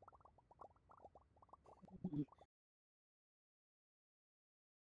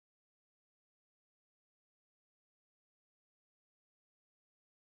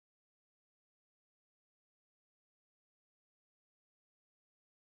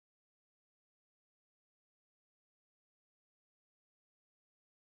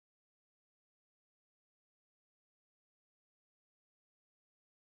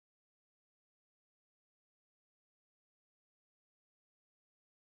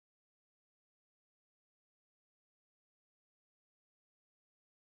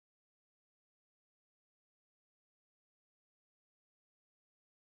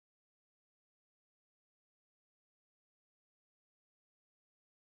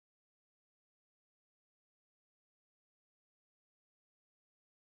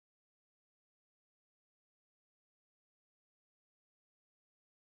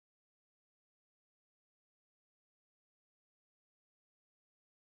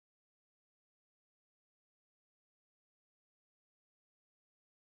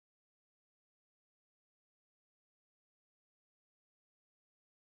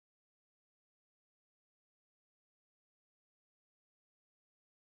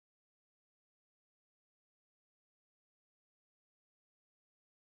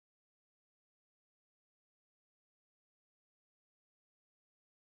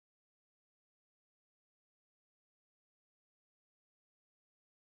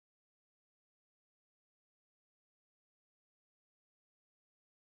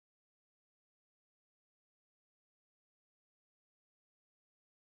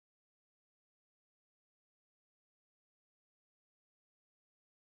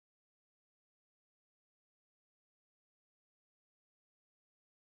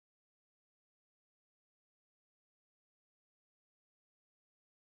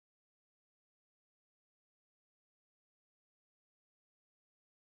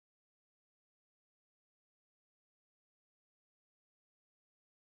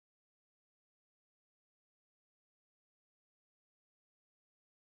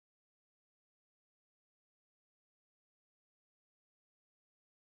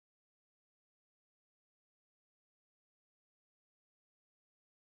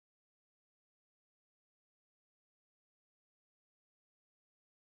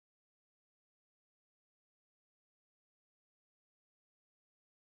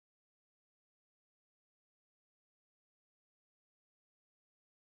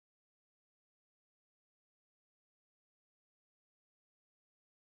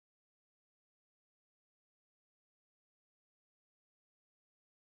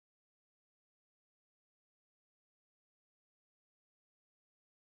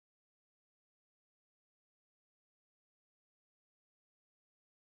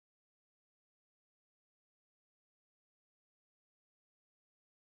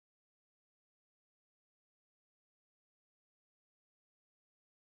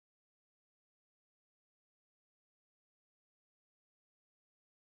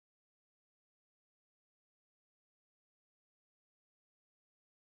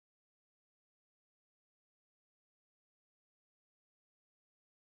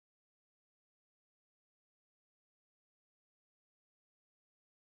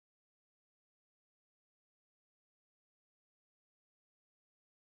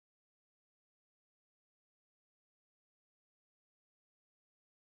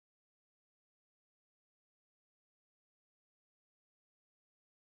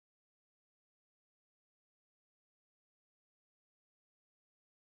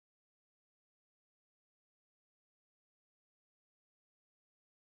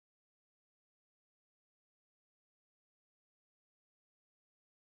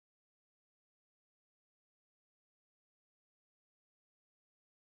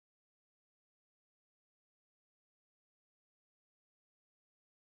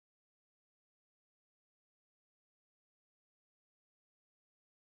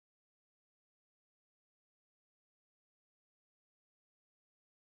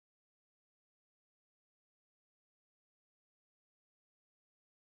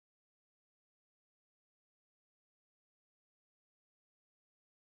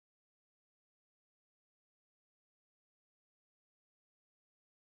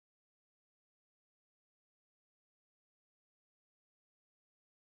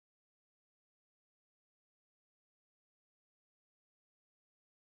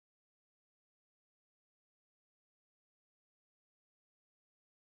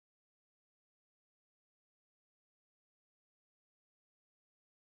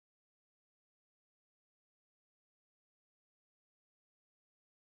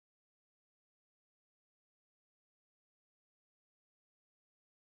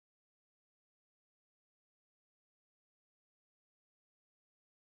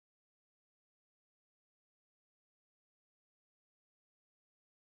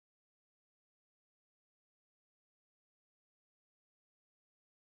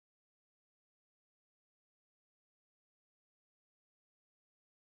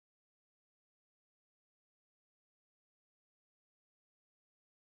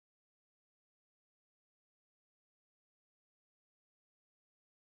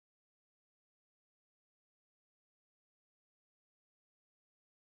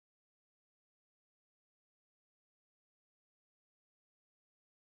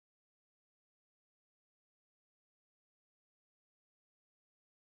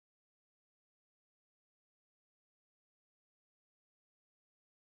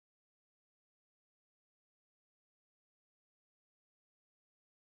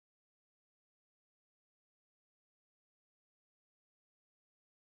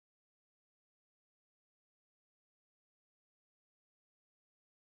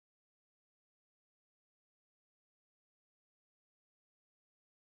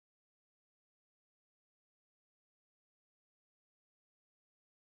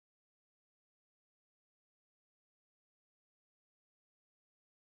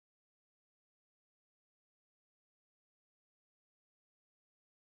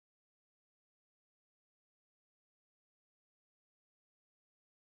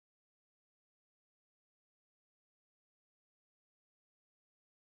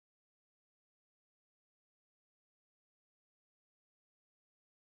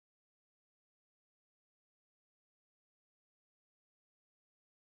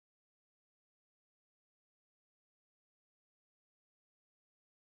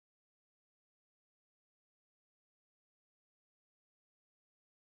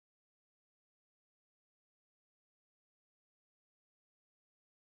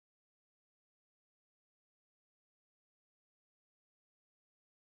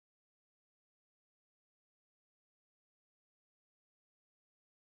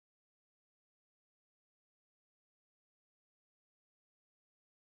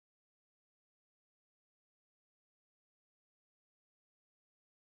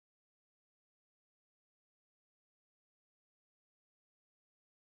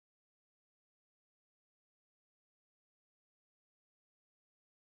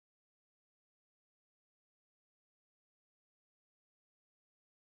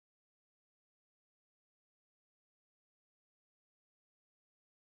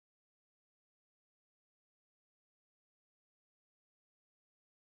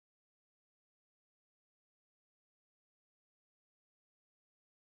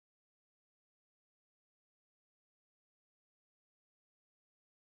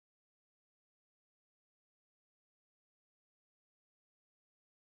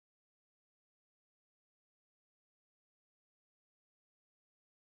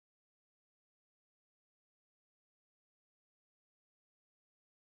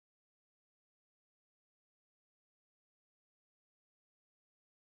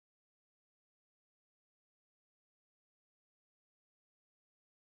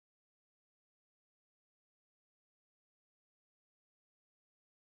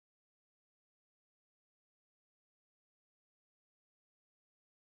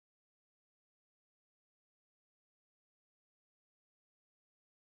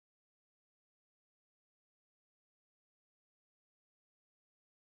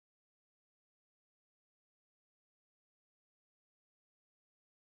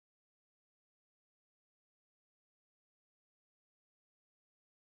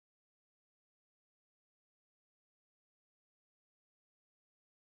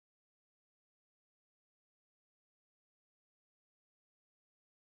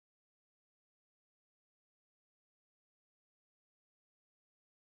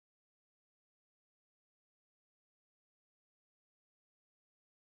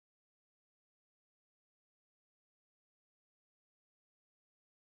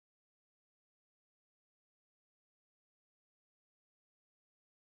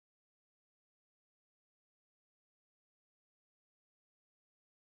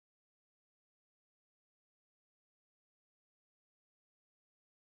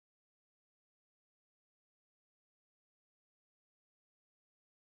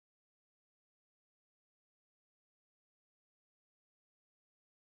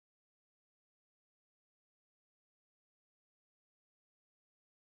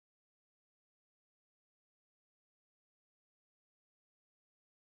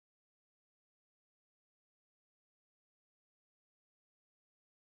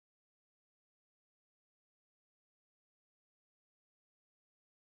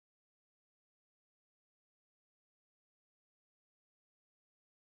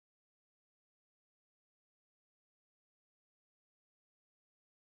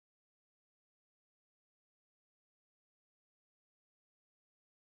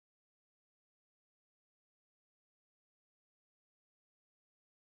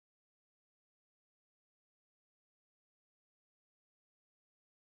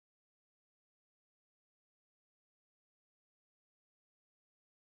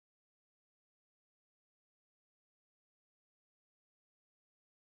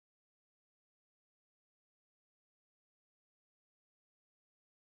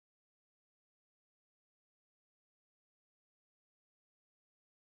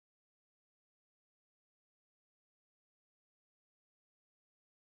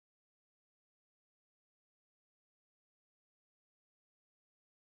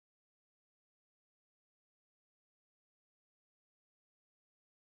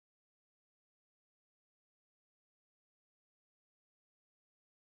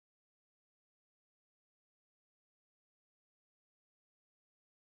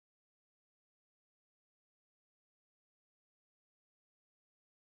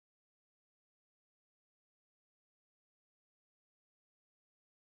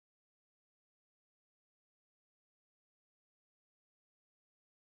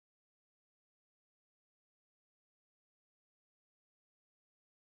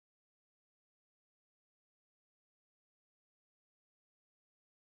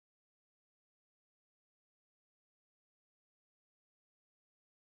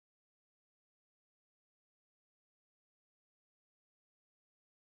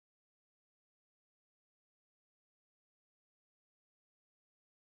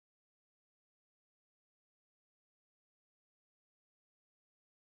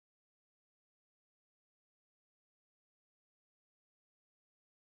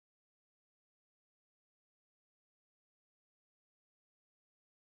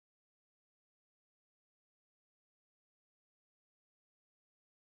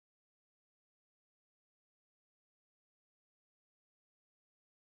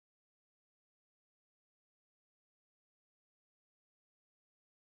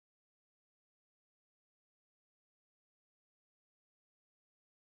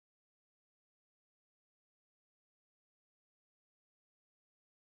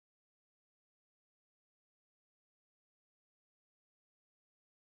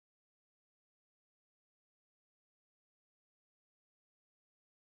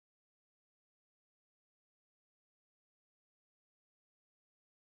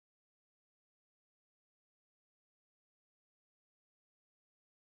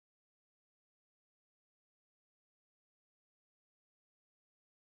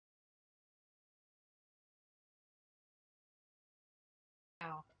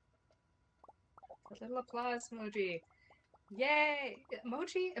 A little applause emoji. Yay!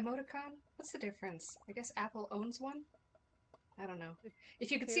 Emoji? Emoticon? What's the difference? I guess Apple owns one? I don't know. If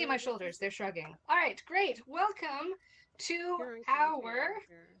you could see my shoulders, they're shrugging. All right, great. Welcome to our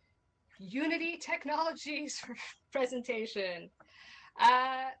Unity Technologies presentation.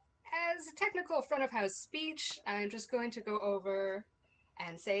 As a technical front of house speech, I'm just going to go over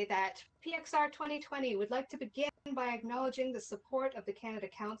and say that PXR 2020 would like to begin by acknowledging the support of the Canada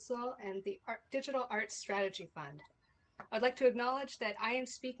Council and the Digital Arts Strategy Fund. I'd like to acknowledge that I am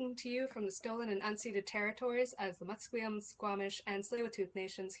speaking to you from the stolen and unceded territories as the Musqueam, Squamish, and Tsleil-Waututh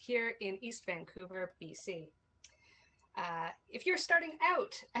nations here in East Vancouver, BC. If you're starting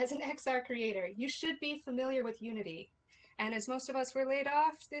out as an XR creator, you should be familiar with Unity. And as most of us were laid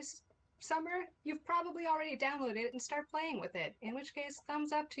off this summer, you've probably already downloaded it and start playing with it, in which case,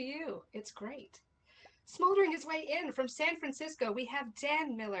 thumbs up to you. It's great. Smoldering his way in from San Francisco, we have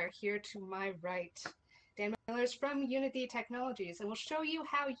Dan Miller here to my right. Dan Miller is from Unity Technologies and will show you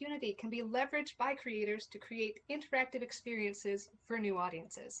how Unity can be leveraged by creators to create interactive experiences for new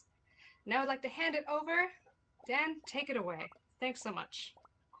audiences. Now I'd like to hand it over. Dan, take it away. Thanks so much.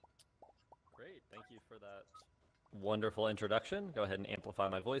 Great, thank you for that wonderful introduction. Go ahead and amplify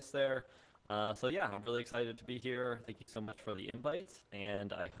my voice there. So yeah, I'm really excited to be here. Thank you so much for the invite,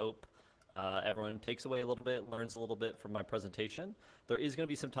 and I hope everyone takes away a little bit, learns a little bit from my presentation. There is going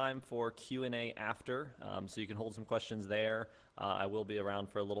to be some time for Q&A after, so you can hold some questions there. I will be around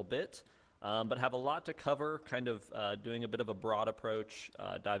for a little bit, but have a lot to cover, kind of doing a bit of a broad approach,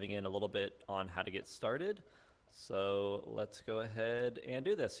 diving in a little bit on how to get started. So let's go ahead and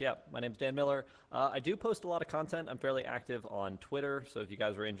do this. Yeah, my name's Dan Miller. I do post a lot of content. I'm fairly active on Twitter, so if you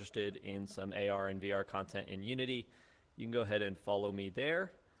guys are interested in some AR and VR content in Unity, you can go ahead and follow me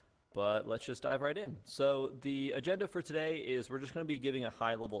there. But let's just dive right in. So the agenda for today is we're just going to be giving a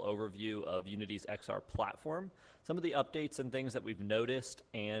high-level overview of Unity's XR platform, some of the updates and things that we've noticed,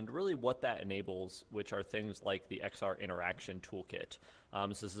 and really what that enables, which are things like the XR Interaction Toolkit. So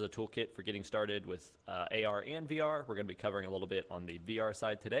this is a toolkit for getting started with AR and VR. We're going to be covering a little bit on the VR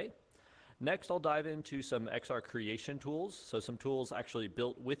side today. Next, I'll dive into some XR creation tools, so some tools actually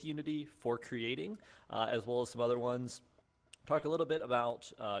built with Unity for creating, as well as some other ones. Talk a little bit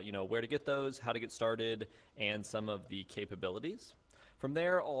about where to get those, how to get started, and some of the capabilities. From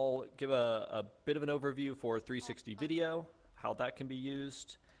there, I'll give a bit of an overview for 360 video, how that can be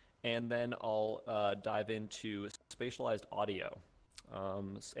used, and then I'll dive into spatialized audio.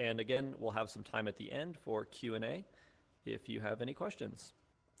 And again, we'll have some time at the end for Q&A if you have any questions.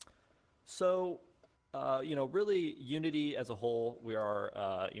 So, really Unity as a whole, we are,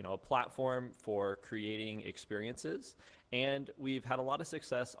 a platform for creating experiences. And we've had a lot of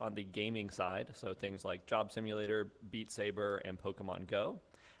success on the gaming side, so things like Job Simulator, Beat Saber, and Pokemon Go.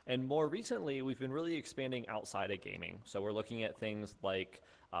 And more recently, we've been really expanding outside of gaming. So we're looking at things like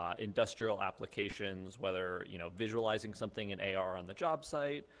industrial applications, whether visualizing something in AR on the job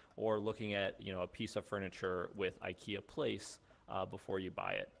site, or looking at a piece of furniture with IKEA Place before you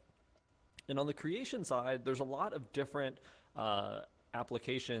buy it. And on the creation side, there's a lot of different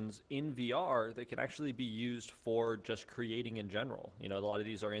applications in VR that can actually be used for just creating in general. A lot of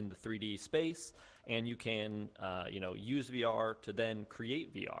these are in the 3D space, and you can use VR to then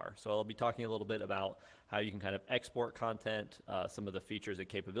create VR. So I'll be talking a little bit about how you can kind of export content, some of the features and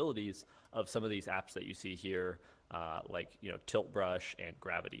capabilities of some of these apps that you see here, like Tilt Brush and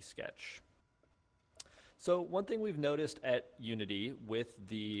Gravity Sketch. So one thing we've noticed at Unity with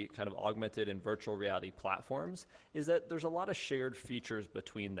the kind of augmented and virtual reality platforms is that there's a lot of shared features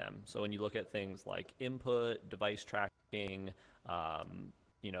between them. So when you look at things like input, device tracking,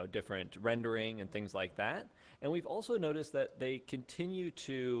 different rendering and things like that. And we've also noticed that they continue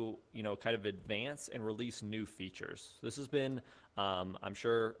to, kind of advance and release new features. This has been, I'm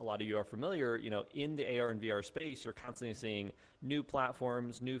sure a lot of you are familiar, in the AR and VR space, you're constantly seeing new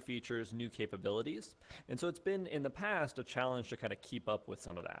platforms, new features, new capabilities. And so it's been in the past a challenge to kind of keep up with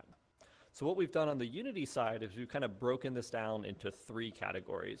some of that. So what we've done on the Unity side is we've kind of broken this down into 3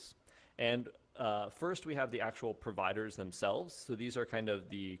 categories. And first we have the actual providers themselves. So these are kind of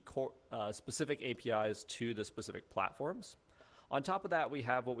the specific APIs to the specific platforms. On top of that, we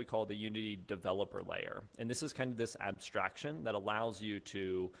have what we call the Unity developer layer. And this is kind of this abstraction that allows you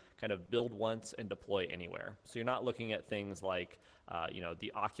to kind of build once and deploy anywhere. So you're not looking at things like,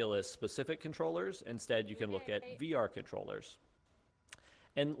 the Oculus specific controllers. Instead, you can look at VR controllers.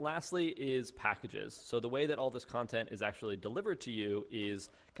 And lastly is packages. So the way that all this content is actually delivered to you is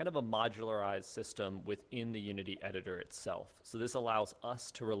kind of a modularized system within the Unity editor itself. So this allows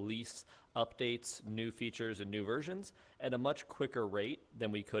us to release updates, new features, and new versions at a much quicker rate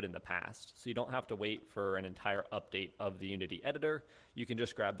than we could in the past. So you don't have to wait for an entire update of the Unity editor. You can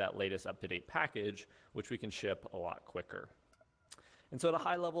just grab that latest up-to-date package, which we can ship a lot quicker. And so at a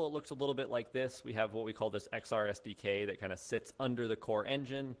high level, it looks a little bit like this. We have what we call this XR SDK that kind of sits under the core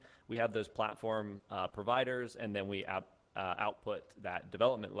engine. We have those platform providers, and then we output that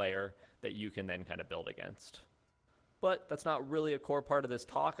development layer that you can then kind of build against. But that's not really a core part of this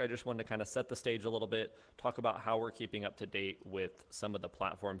talk. I just wanted to kind of set the stage a little bit, talk about how we're keeping up to date with some of the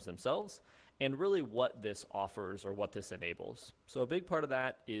platforms themselves, and really what this offers or what this enables. So a big part of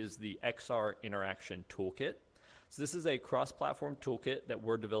that is the XR Interaction Toolkit. So this is a cross-platform toolkit that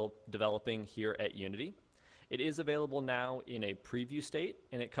we're developing here at Unity. It is available now in a preview state,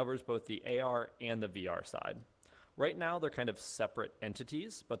 and it covers both the AR and the VR side. Right now, they're kind of separate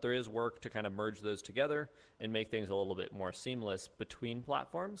entities, but there is work to kind of merge those together and make things a little bit more seamless between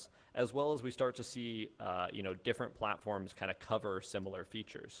platforms, as well as we start to see different platforms kind of cover similar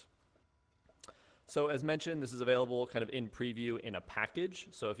features. So as mentioned, this is available kind of in preview in a package.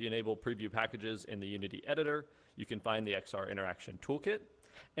 So if you enable preview packages in the Unity editor, you can find the XR Interaction Toolkit.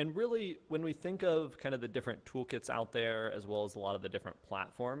 And really, when we think of kind of the different toolkits out there, as well as a lot of the different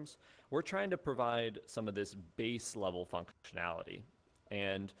platforms, we're trying to provide some of this base level functionality.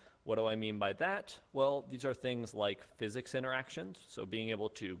 And what do I mean by that? Well, these are things like physics interactions. So being able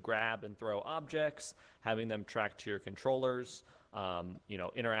to grab and throw objects, having them track to your controllers,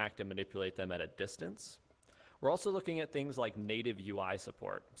 interact and manipulate them at a distance. We're also looking at things like native UI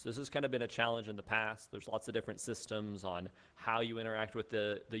support. So this has kind of been a challenge in the past. There's lots of different systems on how you interact with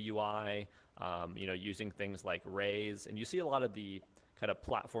the UI, using things like rays. And you see a lot of the kind of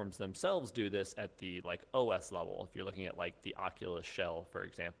platforms themselves do this at the like OS level. If you're looking at like the Oculus shell, for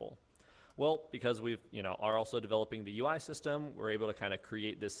example. Well, because we've, are also developing the UI system, we're able to kind of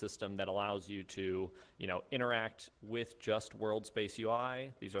create this system that allows you to, interact with just world space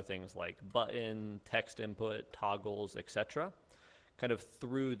UI. These are things like button, text input, toggles, etc. Kind of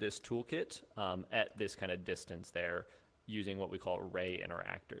through this toolkit at this kind of distance there using what we call ray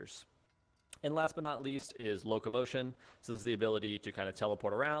interactors. And last but not least is locomotion. So this is the ability to kind of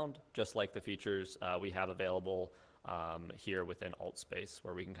teleport around, just like the features we have available here within AltSpace,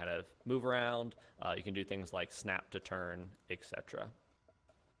 where we can kind of move around. You can do things like snap to turn, etc.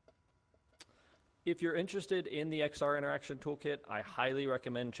 If you're interested in the XR Interaction Toolkit, I highly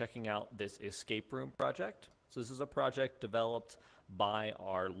recommend checking out this escape room project. So this is a project developed by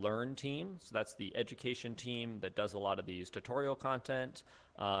our Learn team. So that's the education team that does a lot of these tutorial content,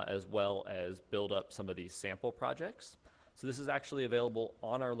 as well as build up some of these sample projects. So this is actually available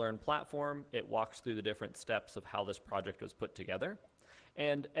on our Learn platform. It walks through the different steps of how this project was put together.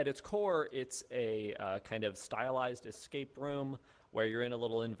 And at its core, it's a kind of stylized escape room where you're in a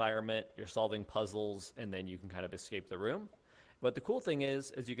little environment, you're solving puzzles, and then you can kind of escape the room. But the cool thing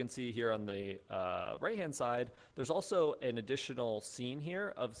is, as you can see here on the right-hand side, there's also an additional scene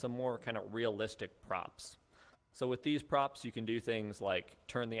here of some more kind of realistic props. So with these props, you can do things like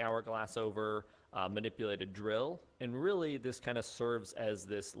turn the hourglass over, manipulate a drill, and really this kind of serves as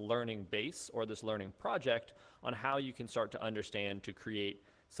this learning base or this learning project on how you can start to understand to create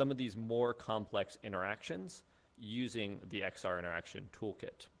some of these more complex interactions using the XR Interaction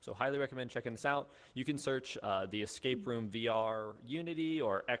Toolkit. So highly recommend checking this out. You can search the Escape Room VR Unity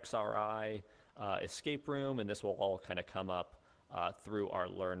or XRI Escape Room, and this will all kind of come up through our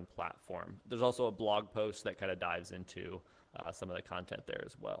Learn platform. There's also a blog post that kind of dives into some of the content there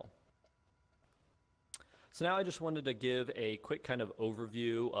as well. So now I just wanted to give a quick kind of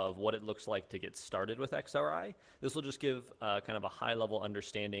overview of what it looks like to get started with XRI. This will just give kind of a high-level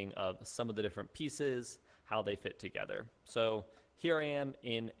understanding of some of the different pieces, how they fit together. So here I am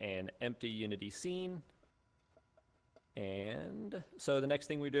in an empty Unity scene. And so the next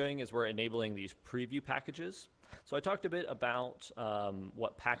thing we're doing is we're enabling these preview packages. So I talked a bit about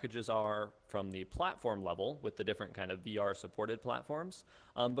what packages are from the platform level with the different kind of VR supported platforms.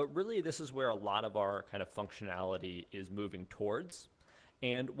 But really this is where a lot of our kind of functionality is moving towards.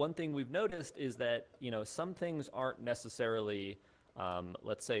 And one thing we've noticed is that, some things aren't necessarily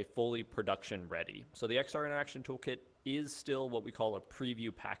let's say fully production ready. So the XR Interaction Toolkit is still what we call a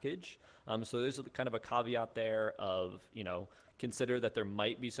preview package. So there's kind of a caveat there of, consider that there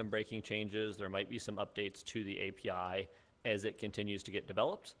might be some breaking changes, there might be some updates to the API as it continues to get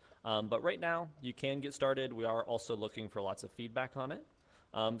developed. But right now you can get started. We are also looking for lots of feedback on it.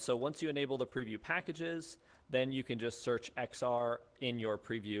 So once you enable the preview packages, then you can just search XR in your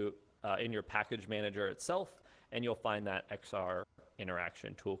preview, in your package manager itself, and you'll find that XR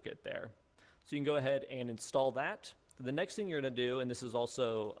interaction toolkit there. So you can go ahead and install that. The next thing you're going to do, and this is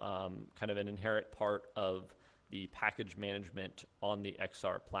also kind of an inherent part of the package management on the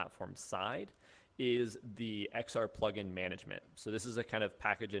XR platform side, is the XR plugin management. So this is a kind of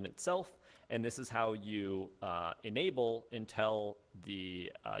package in itself, and this is how you enable and tell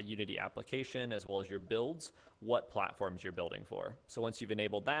the Unity application as well as your builds what platforms you're building for. So once you've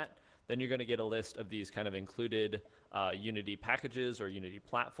enabled that, then you're going to get a list of these kind of included Unity packages or Unity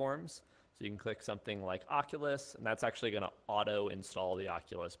platforms. So you can click something like Oculus, and that's actually going to auto install the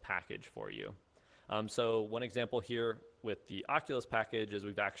Oculus package for you. So one example here with the Oculus package is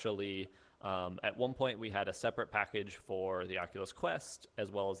we've actually, at one point we had a separate package for the Oculus Quest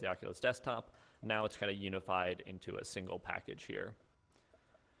as well as the Oculus Desktop. Now it's kind of unified into a single package here.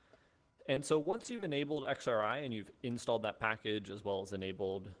 And so once you've enabled XRI and you've installed that package as well as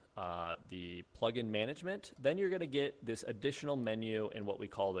enabled the plugin management, then you're going to get this additional menu in what we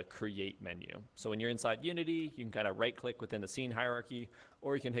call the Create menu. So when you're inside Unity, you can kind of right-click within the scene hierarchy,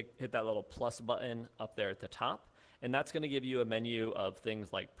 or you can hit that little plus button up there at the top, and that's going to give you a menu of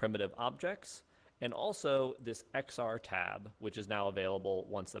things like primitive objects, and also this XR tab, which is now available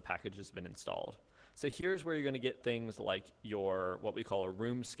once the package has been installed. So here's where you're going to get things like your, what we call a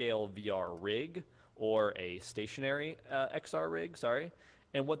room scale VR rig, or a stationary XR rig, sorry.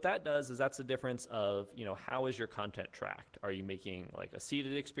 And what that does is that's the difference of, you know, how is your content tracked? Are you making like a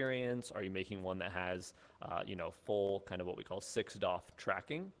seated experience? Are you making one that has, you know, full kind of what we call 6DoF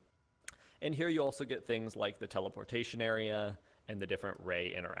tracking? And here you also get things like the teleportation area and the different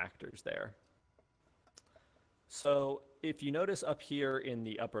ray interactors there. So if you notice up here in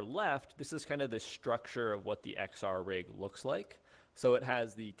the upper left, this is kind of the structure of what the XR rig looks like. So it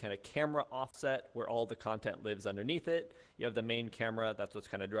has the kind of camera offset where all the content lives underneath it. You have the main camera, that's what's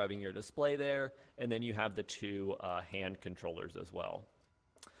kind of driving your display there. And then you have the two hand controllers as well.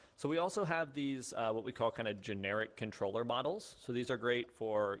 So we also have these what we call kind of generic controller models. So these are great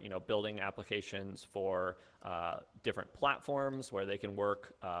for, you know, building applications for different platforms where they can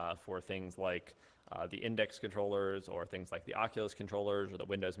work for things like the Index controllers or things like the Oculus controllers or the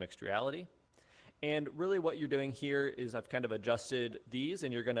Windows Mixed Reality. And really what you're doing here is I've kind of adjusted these,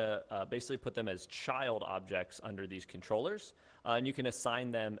 and you're going to basically put them as child objects under these controllers. And you can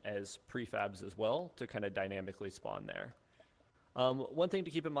assign them as prefabs as well to kind of dynamically spawn there. One thing to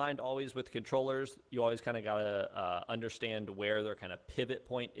keep in mind always with controllers, you always kind of got to understand where their kind of pivot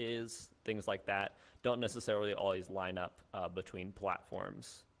point is, things like that. Don't necessarily always line up between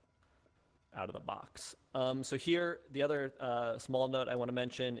platforms out of the box. So here, the other small note I want to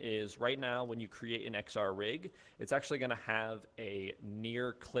mention is right now when you create an XR rig, it's actually going to have a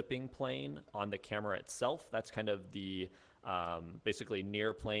near clipping plane on the camera itself. That's kind of the basically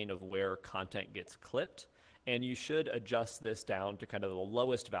near plane of where content gets clipped. And you should adjust this down to kind of the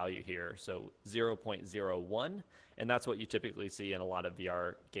lowest value here, so 0.01. And that's what you typically see in a lot of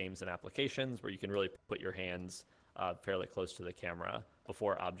VR games and applications where you can really put your hands fairly close to the camera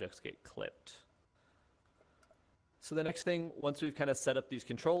before objects get clipped. So the next thing, once we've kind of set up these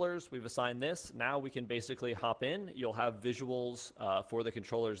controllers, we've assigned this, now we can basically hop in. You'll have visuals for the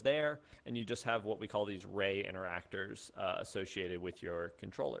controllers there, and you just have what we call these ray interactors associated with your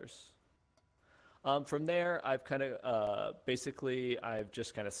controllers. From there, I've kind of I've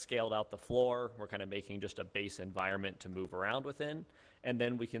just kind of scaled out the floor. We're kind of making just a base environment to move around within. And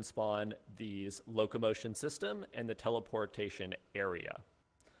then we can spawn these locomotion system and the teleportation area.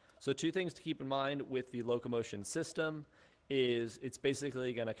 So two things to keep in mind with the locomotion system is it's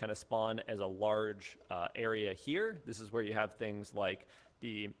basically going to kind of spawn as a large area here. This is where you have things like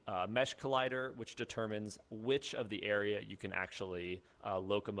the mesh collider, which determines which of the area you can actually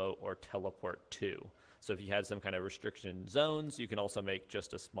locomote or teleport to. So if you had some kind of restriction zones, you can also make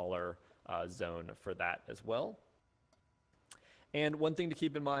just a smaller zone for that as well. And one thing to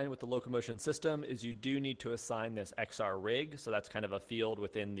keep in mind with the locomotion system is you do need to assign this XR rig. So that's kind of a field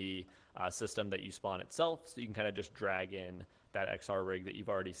within the system that you spawn itself. So you can kind of just drag in that XR rig that you've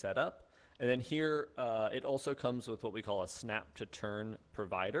already set up. And then here, it also comes with what we call a snap to turn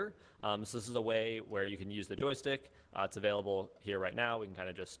provider. So this is a way where you can use the joystick. It's available here right now. We can kind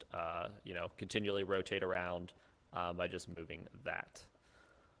of just, you know, continually rotate around by just moving that.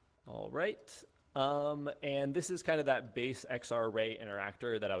 All right. And this is kind of that base XR ray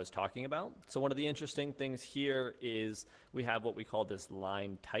interactor that I was talking about. So one of the interesting things here is we have what we call this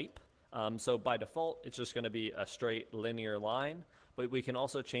line type. So by default, it's just going to be a straight linear line, but we can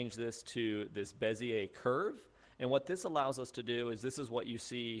also change this to this Bezier curve. And what this allows us to do is this is what you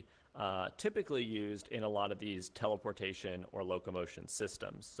see typically used in a lot of these teleportation or locomotion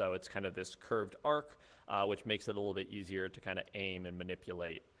systems. So it's kind of this curved arc, which makes it a little bit easier to kind of aim and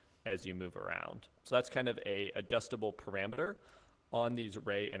manipulate as you move around. So that's kind of a adjustable parameter on these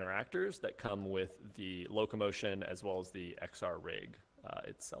array interactors that come with the locomotion as well as the XR rig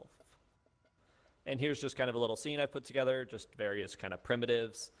itself. And here's just kind of a little scene I put together, just various kind of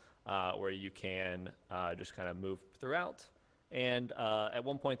primitives where you can just kind of move throughout. And at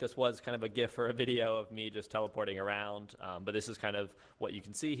one point, this was kind of a GIF or a video of me just teleporting around, but this is kind of what you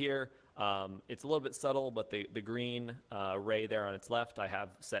can see here. It's a little bit subtle, but the green ray there on its left, I have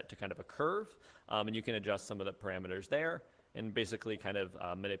set to kind of a curve, and you can adjust some of the parameters there, and basically kind of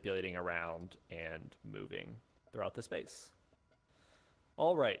manipulating around and moving throughout the space.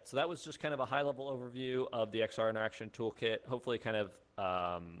 All right, so that was just kind of a high-level overview of the XR Interaction Toolkit. Hopefully kind of,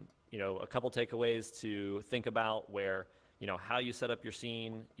 a couple takeaways to think about where, how you set up your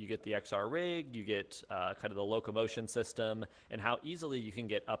scene, you get the XR rig, you get kind of the locomotion system, and how easily you can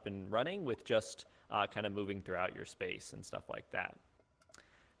get up and running with just kind of moving throughout your space and stuff like that.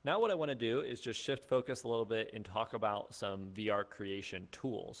 Now what I want to do is just shift focus a little bit and talk about some VR creation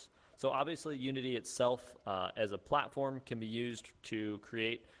tools. So obviously Unity itself as a platform can be used to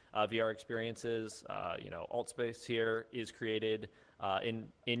create VR experiences. AltSpace here is created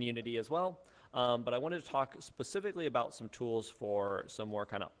in Unity as well. But I wanted to talk specifically about some tools for some more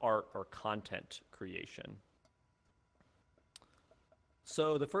kind of art or content creation.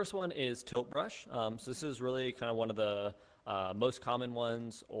 So the first one is Tilt Brush. So this is really kind of one of the most common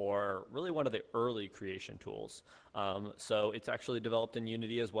ones, or really one of the early creation tools. So it's actually developed in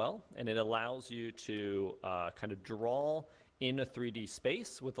Unity as well, and it allows you to kind of draw in a 3D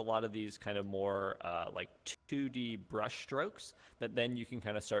space with a lot of these kind of more like 2D brush strokes that then you can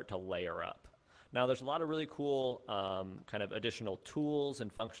kind of start to layer up. Now there's a lot of really cool kind of additional tools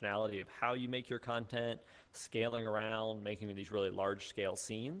and functionality of how you make your content, scaling around, making these really large scale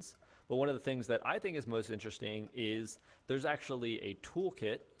scenes. But one of the things that I think is most interesting is there's actually a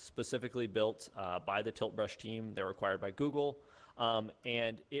toolkit specifically built by the Tilt Brush team. They're acquired by Google.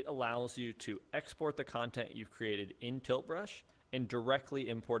 And it allows you to export the content you've created in Tilt Brush and directly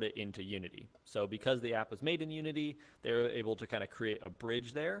import it into Unity. So because the app was made in Unity, they're able to kind of create a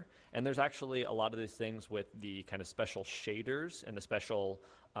bridge there. And there's actually a lot of these things with the kind of special shaders and the special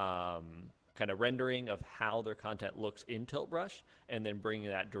kind of rendering of how their content looks in Tilt Brush, and then bringing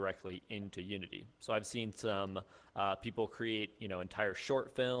that directly into Unity. So I've seen some people create, entire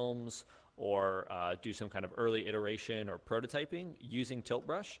short films or do some kind of early iteration or prototyping using Tilt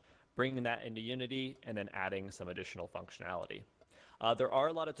Brush, bringing that into Unity, and then adding some additional functionality. There are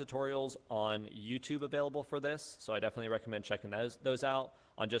a lot of tutorials on YouTube available for this, so I definitely recommend checking those out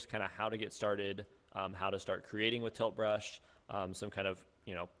on just kind of how to get started, how to start creating with Tilt Brush, some kind of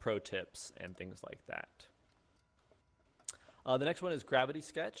pro tips and things like that. The next one is Gravity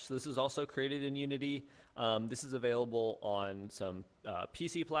Sketch. So this is also created in Unity. This is available on some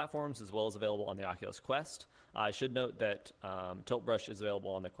PC platforms as well as available on the Oculus Quest. I should note that Tilt Brush is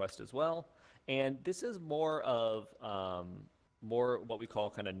available on the Quest as well. And this is more of what we call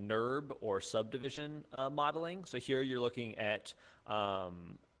kind of NURB or subdivision modeling. So here you're looking at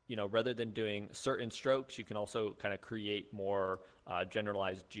rather than doing certain strokes, you can also kind of create more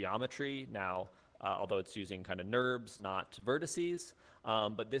generalized geometry. Now, although it's using kind of NURBs, not vertices,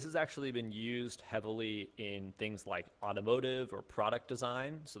 but this has actually been used heavily in things like automotive or product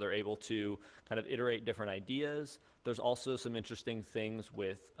design. So they're able to kind of iterate different ideas. There's also some interesting things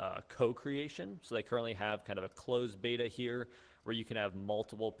with co-creation. So they currently have kind of a closed beta here where you can have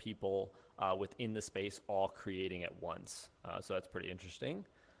multiple people within the space all creating at once. So that's pretty interesting.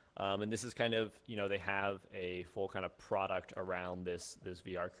 And this is kind of, they have a full kind of product around this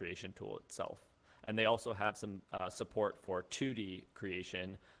VR creation tool itself. And they also have some support for 2D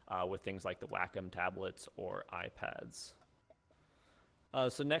creation with things like the Wacom tablets or iPads.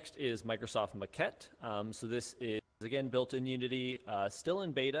 So next is Microsoft Maquette. So this is, again, built in Unity, still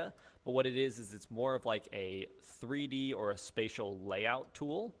in beta, but what it is it's more of like a 3D or a spatial layout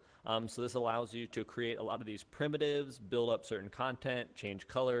tool. So this allows you to create a lot of these primitives, build up certain content, change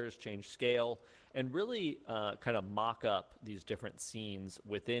colors, change scale, and really kind of mock up these different scenes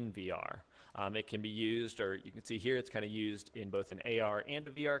within VR. It can be used, or you can see here, it's kind of used in both an AR and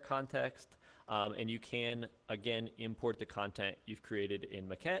a VR context. And you can, again, import the content you've created in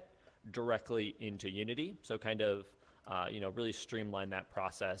Maquette directly into Unity. So kind of, really streamline that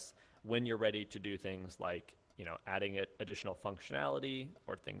process when you're ready to do things like, adding additional functionality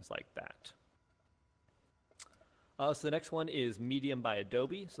or things like that. So the next one is Medium by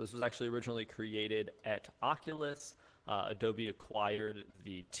Adobe. So this was actually originally created at Oculus, Adobe acquired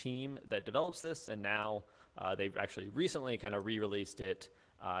the team that develops this, and now they've actually recently kind of re-released it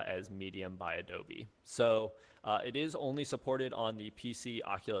as Medium by Adobe. So it is only supported on the PC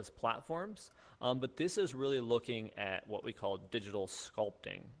Oculus platforms, but this is really looking at what we call digital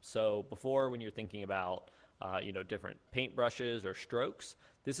sculpting. So before, when you're thinking about different paint brushes or strokes,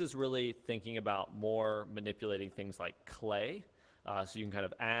 this is really thinking about more manipulating things like clay. So you can kind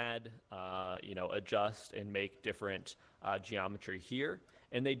of add, adjust and make different geometry here.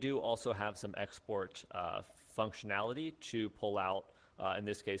 And they do also have some export functionality to pull out, in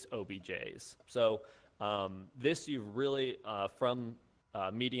this case, OBJs. So this you've really, from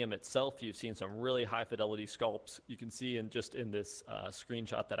Medium itself, you've seen some really high fidelity sculpts. You can see in this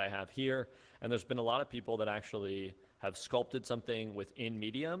screenshot that I have here. And there's been a lot of people that actually have sculpted something within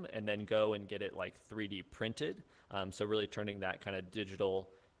Medium and then go and get it like 3D printed. So really turning that kind of digital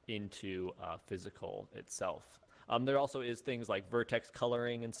into physical itself. There also is things like vertex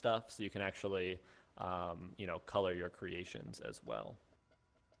coloring and stuff, so you can actually, color your creations as well.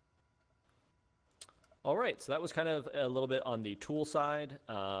 All right, so that was kind of a little bit on the tool side,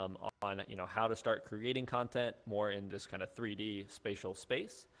 on how to start creating content more in this kind of 3D spatial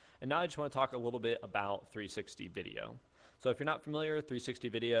space. And now I just want to talk a little bit about 360 video. So if you're not familiar, 360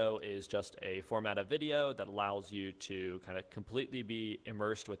 video is just a format of video that allows you to kind of completely be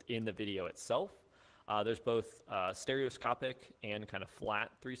immersed within the video itself. There's both stereoscopic and kind of flat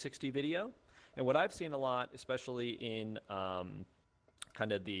 360 video. And what I've seen a lot, especially in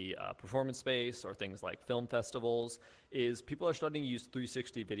kind of the performance space or things like film festivals, is people are starting to use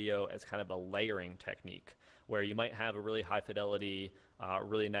 360 video as kind of a layering technique, where you might have a really high fidelity,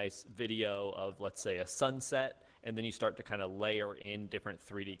 really nice video of, let's say, a sunset, and then you start to kind of layer in different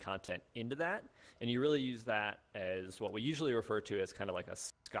 3D content into that. And you really use that as what we usually refer to as kind of like a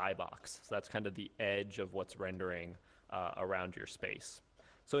skybox. So that's kind of the edge of what's rendering around your space.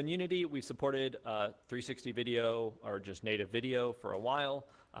 So in Unity, we've supported 360 video, or just native video, for a while,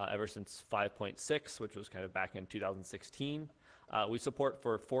 ever since 5.6, which was kind of back in 2016. We support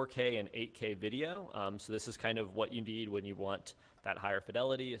for 4K and 8K video. So this is kind of what you need when you want that higher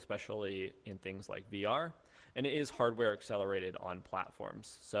fidelity, especially in things like VR. And it is hardware accelerated on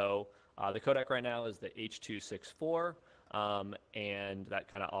platforms. So the codec right now is the H.264, and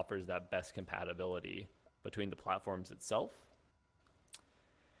that kind of offers that best compatibility between the platforms itself.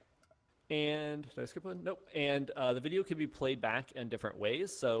 And did I skip one? Nope. And the video can be played back in different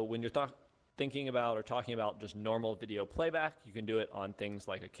ways. So when you're thinking about or talking about just normal video playback, you can do it on things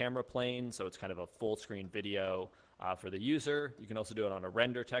like a camera plane. So it's kind of a full screen video for the user. You can also do it on a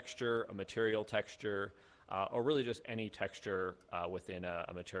render texture, a material texture, or really just any texture within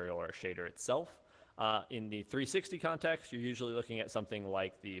a material or a shader itself. In the 360 context, you're usually looking at something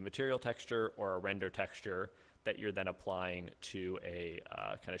like the material texture or a render texture that you're then applying to a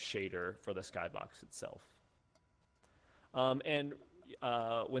kind of shader for the skybox itself. And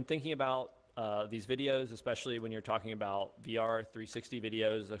when thinking about these videos, especially when you're talking about VR 360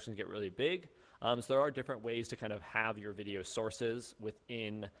 videos, those can get really big. So there are different ways to kind of have your video sources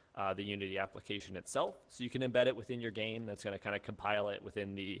within the Unity application itself. So you can embed it within your game. That's going to kind of compile it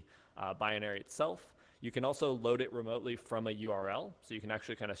within the binary itself. You can also load it remotely from a URL. So you can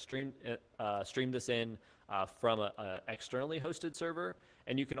actually kind of stream this in from an externally hosted server.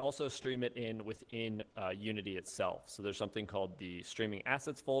 And you can also stream it in within Unity itself. So there's something called the streaming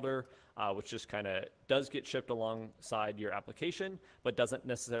assets folder, which just kind of does get shipped alongside your application, but doesn't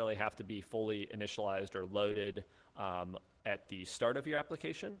necessarily have to be fully initialized or loaded at the start of your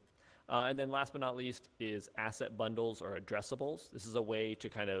application. And then last but not least is asset bundles or addressables. This is a way to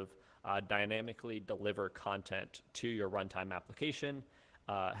kind of dynamically deliver content to your runtime application.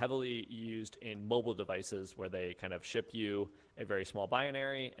 Heavily used in mobile devices, where they kind of ship you a very small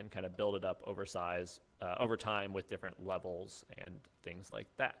binary and kind of build it up over time with different levels and things like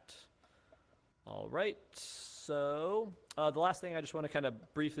that. All right, so the last thing I just want to kind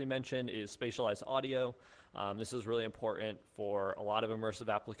of briefly mention is spatialized audio. This is really important for a lot of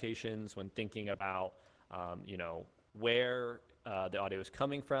immersive applications when thinking about, where the audio is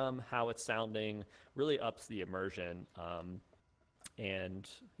coming from, how it's sounding, really ups the immersion. And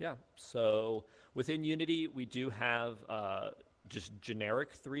yeah, so within Unity, we do have just generic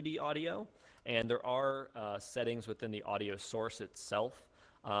 3D audio, and there are settings within the audio source itself.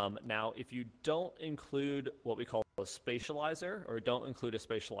 Now, if you don't include what we call a spatializer, or don't include a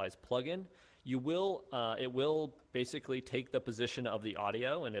spatialized plugin, it will basically take the position of the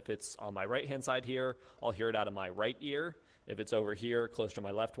audio, and if it's on my right-hand side here, I'll hear it out of my right ear. If it's over here, close to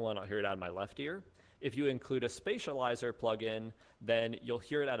my left one, I'll hear it out of my left ear. If you include a spatializer plugin, then you'll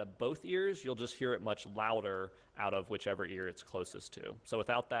hear it out of both ears. You'll just hear it much louder out of whichever ear it's closest to. So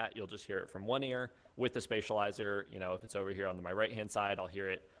without that, you'll just hear it from one ear. With the spatializer, if it's over here on my right-hand side, I'll hear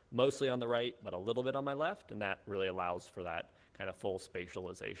it mostly on the right, but a little bit on my left, and that really allows for that kind of full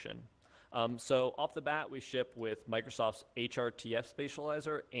spatialization. So off the bat, we ship with Microsoft's HRTF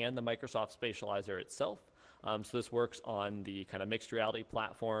spatializer and the Microsoft spatializer itself. So this works on the kind of mixed reality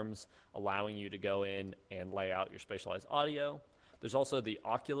platforms, allowing you to go in and lay out your spatialized audio. There's also the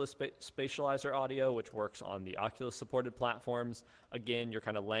Oculus spatializer audio, which works on the Oculus supported platforms. Again, you're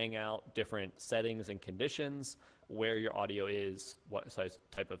kind of laying out different settings and conditions, where your audio is, what size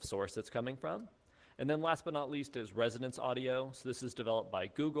type of source it's coming from. And then last but not least is Resonance Audio. So this is developed by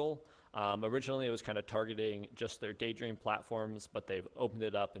Google. Originally, it was kind of targeting just their Daydream platforms, but they've opened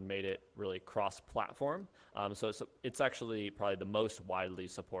it up and made it really cross-platform. So it's actually probably the most widely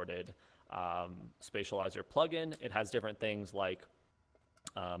supported spatializer plugin. It has different things like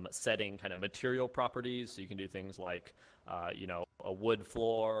setting kind of material properties. So you can do things like, a wood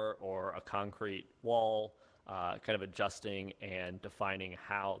floor or a concrete wall, kind of adjusting and defining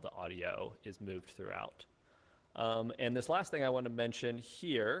how the audio is moved throughout. And this last thing I want to mention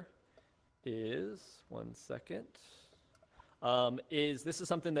here is, one second, this is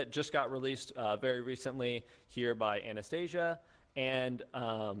something that just got released very recently here by Anastasia, and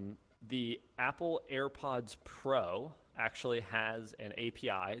the Apple AirPods Pro actually has an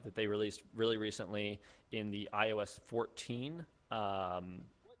API that they released really recently in the iOS 14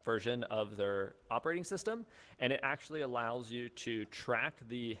 version of their operating system, and it actually allows you to track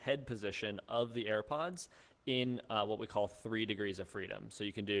the head position of the AirPods in what we call 3 degrees of freedom. So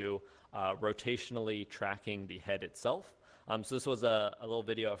you can do rotationally tracking the head itself. So this was a little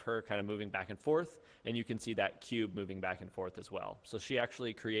video of her kind of moving back and forth, and you can see that cube moving back and forth as well. So she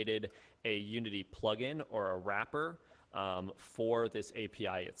actually created a Unity plugin or a wrapper for this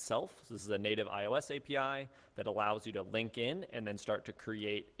API itself. So this is a native iOS API that allows you to link in and then start to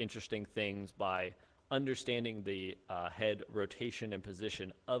create interesting things by understanding the head rotation and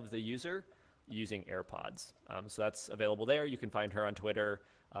position of the user using AirPods. So that's available there. You can find her on Twitter,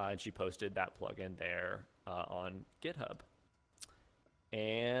 and she posted that plugin there on GitHub.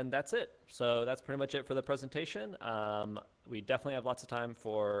 And that's it. So that's pretty much it for the presentation. We definitely have lots of time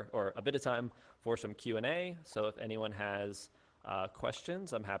or a bit of time for some Q&A. So if anyone has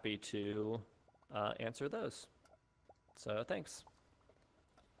questions, I'm happy to answer those. So thanks.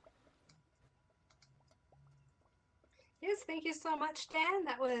 Yes, thank you so much, Dan.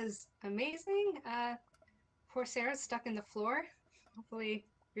 That was amazing. Poor Sarah's stuck in the floor. Hopefully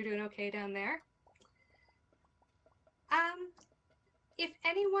you're doing okay down there. If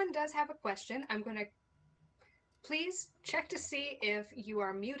anyone does have a question, I'm going to please check to see if you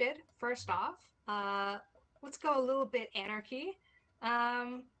are muted first off. Let's go a little bit anarchy.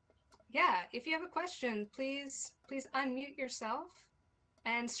 Yeah, if you have a question, please unmute yourself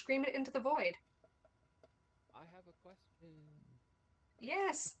and scream it into the void. I have a question.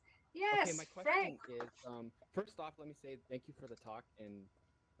 Yes, Okay, my question Frank. is, first off, let me say thank you for the talk. And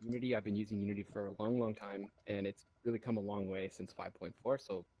Unity, I've been using Unity for a long, long time, and it's really come a long way since 5.4,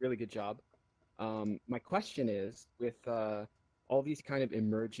 so really good job. My question is, with all these kind of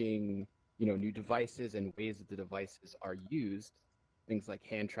emerging, new devices and ways that the devices are used, things like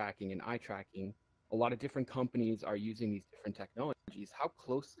hand tracking and eye tracking, a lot of different companies are using these different technologies. How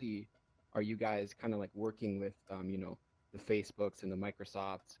closely are you guys kind of like working with, the Facebooks and the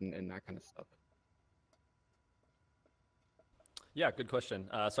Microsofts and that kind of stuff? Yeah, good question.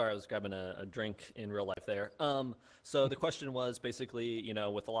 Sorry, I was grabbing a drink in real life there. So the question was basically,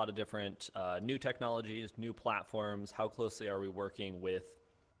 with a lot of different new technologies, new platforms, how closely are we working with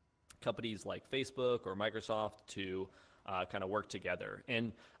companies like Facebook or Microsoft to kind of work together?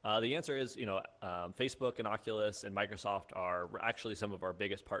 And the answer is, Facebook and Oculus and Microsoft are actually some of our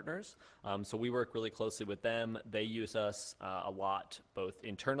biggest partners. So we work really closely with them. They use us a lot, both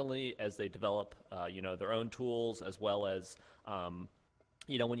internally as they develop, their own tools, as well as,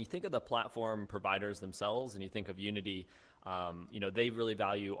 when you think of the platform providers themselves and you think of Unity, they really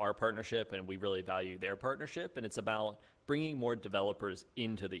value our partnership and we really value their partnership. And it's about bringing more developers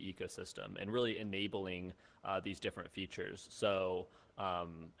into the ecosystem and really enabling these different features. So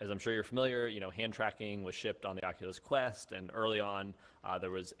as I'm sure you're familiar, hand tracking was shipped on the Oculus Quest, and early on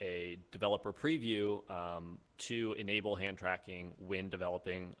there was a developer preview to enable hand tracking when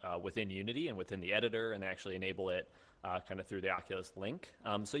developing within Unity and within the editor, and they actually enable it kind of through the Oculus link.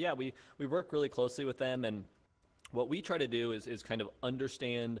 So yeah, we work really closely with them, and what we try to do is kind of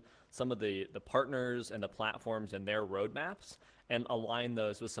understand some of the partners and the platforms and their roadmaps and align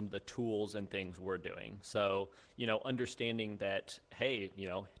those with some of the tools and things we're doing. So, understanding that, hey,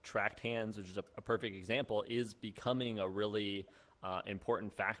 tracked hands, which is a perfect example, is becoming a really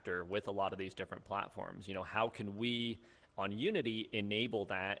important factor with a lot of these different platforms. How can we on Unity enable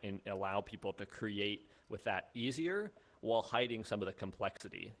that and allow people to create with that easier while hiding some of the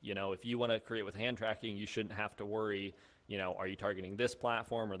complexity? If you want to create with hand tracking, you shouldn't have to worry, are you targeting this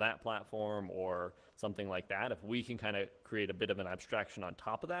platform or that platform or something like that? If we can kind of create a bit of an abstraction on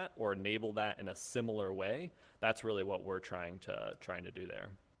top of that or enable that in a similar way, that's really what we're trying to do there.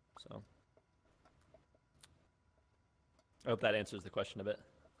 So I hope that answers the question a bit.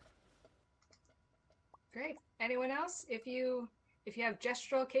 Great. Anyone else? If you have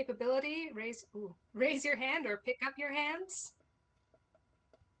gestural capability, raise your hand or pick up your hands.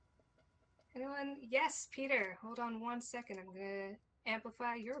 Anyone? Yes, Peter. Hold on 1 second. I'm gonna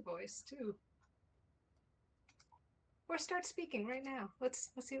amplify your voice too. Or start speaking right now. Let's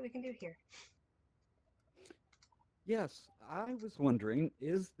see what we can do here. Yes, I was wondering,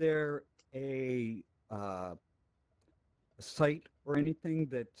 is there a site or anything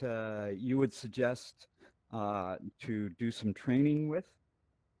that you would suggest to do some training with?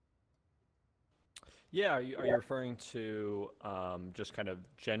 Yeah, are you referring to just kind of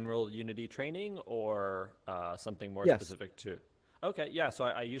general Unity training or something more specific to? Okay, yeah, so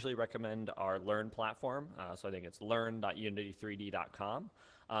I usually recommend our Learn platform. So I think it's learn.unity3d.com.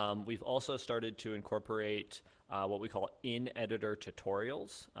 We've also started to incorporate what we call in-editor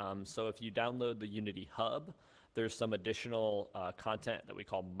tutorials. So if you download the Unity Hub, there's some additional content that we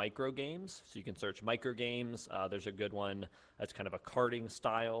call microgames. So you can search microgames. There's a good one that's kind of a karting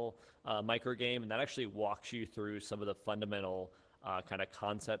style microgame, and that actually walks you through some of the fundamental kind of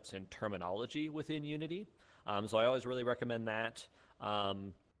concepts and terminology within Unity. So I always really recommend that. I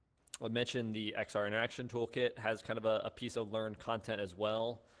mentioned the XR Interaction Toolkit has kind of a piece of learned content as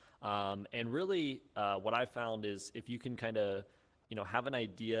well. And really what I found is if you can kind of have an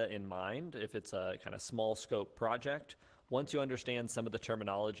idea in mind, if it's a kind of small scope project, once you understand some of the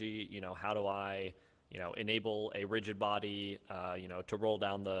terminology, how do I, enable a rigid body, to roll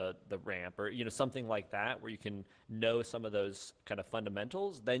down the ramp or, something like that, where you can know some of those kind of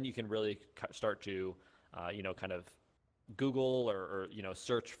fundamentals, then you can really start to, kind of Google or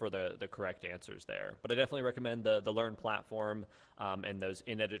search for the correct answers there. But I definitely recommend the Learn platform and those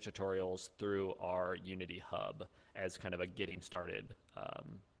in-edit tutorials through our Unity Hub as kind of a getting started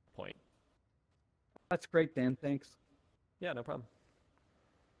point. That's great, Dan. Thanks. Yeah, no problem.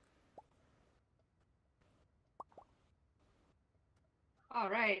 All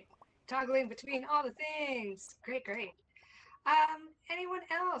right, toggling between all the things. Great. Anyone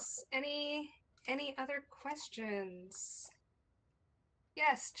else? Any other questions?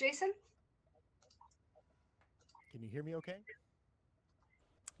 Yes, Jason? Can you hear me okay?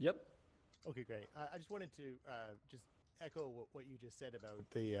 Yep. Okay, great. I just wanted to just echo what you just said about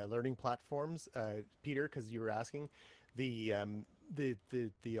the learning platforms, Peter, because you were asking the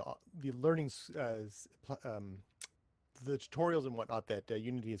learning the tutorials and whatnot that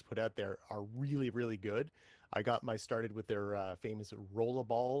Unity has put out there are really, really good. I got started with their famous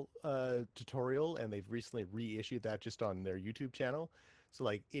Rollerball tutorial, and they've recently reissued that just on their YouTube channel. So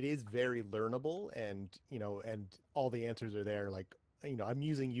like it is very learnable, and and all the answers are there. Like I'm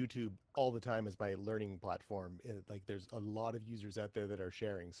using YouTube all the time as my learning platform. Like there's a lot of users out there that are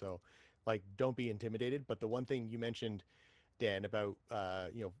sharing. So like don't be intimidated. But the one thing you mentioned, Dan, about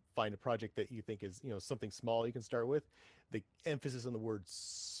find a project that you think is something small you can start with. The emphasis on the word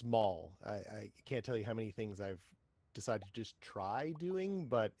small. I can't tell you how many things I've decided to just try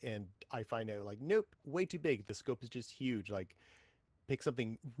doing, and I find out like nope, way too big. The scope is just huge. Like pick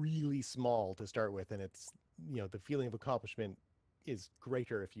something really small to start with, and it's the feeling of accomplishment is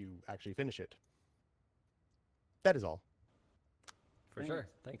greater if you actually finish it. That is all. For sure.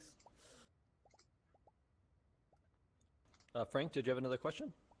 Thanks. Frank, did you have another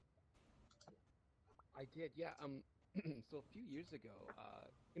question? I did, yeah. So a few years ago,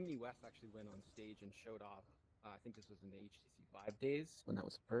 Kimmy West actually went on stage and showed off. I think this was in the HTC Vive days when that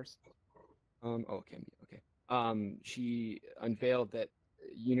was first. Kimmy, okay. She unveiled that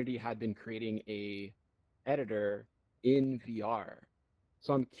Unity had been creating a editor in VR.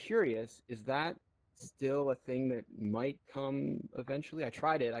 So I'm curious, is that still a thing that might come eventually? I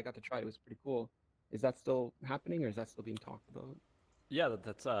tried it. I got to try it. It was pretty cool. Is that still happening, or is that still being talked about? Yeah,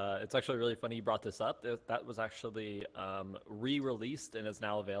 that's it's actually really funny you brought this up. That was actually re-released and is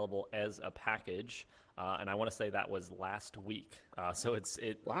now available as a package. And I want to say that was last week. So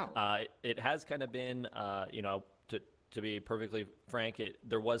it has kind of been to be perfectly frank,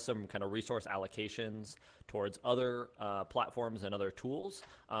 there was some kind of resource allocations towards other platforms and other tools,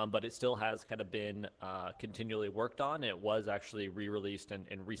 but it still has kind of been continually worked on. It was actually re-released and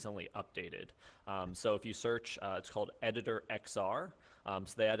recently updated. So if you search, it's called Editor XR.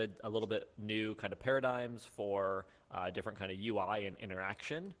 So they added a little bit new kind of paradigms for different kind of UI and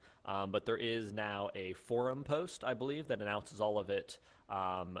interaction. But there is now a forum post, I believe, that announces all of it.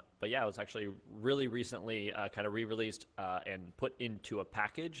 But yeah, it was actually really recently kind of re-released and put into a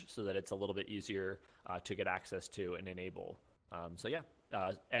package so that it's a little bit easier to get access to and enable. So yeah,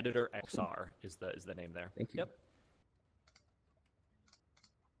 Editor XR is the name there. Thank you. Yep.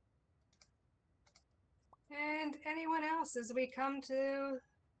 And anyone else as we come to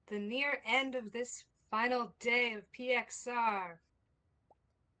the near end of this final day of PXR?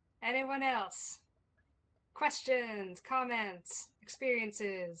 Anyone else? Questions, comments,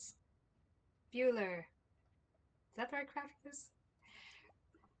 experiences? Bueller. Is that the right crowd for this?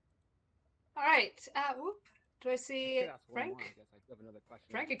 All right. Whoop. Do I see Frank?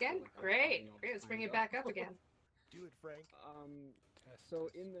 Frank again? Great. Great. Let's bring it back up again. Do it, Frank. So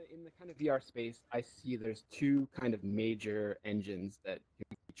in the kind of VR space, I see there's two kind of major engines that can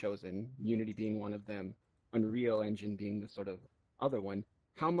be chosen, Unity being one of them, Unreal Engine being the sort of other one.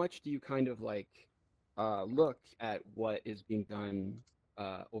 How much do you kind of like look at what is being done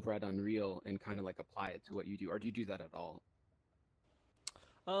over at Unreal and kind of like apply it to what you do, or do you do that at all?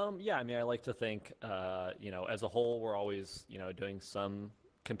 Yeah, I mean, I like to think, as a whole, we're always, doing some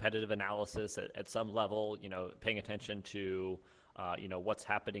competitive analysis at some level, paying attention to, what's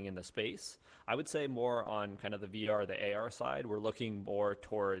happening in the space. I would say more on kind of the VR, the AR side, we're looking more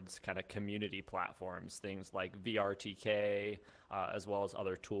towards kind of community platforms, things like VRTK, as well as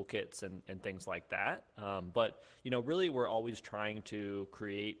other toolkits and things like that. But, really we're always trying to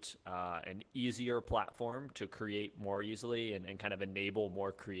create an easier platform to create more easily and kind of enable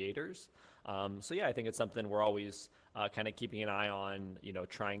more creators. So yeah, I think it's something we're always kind of keeping an eye on,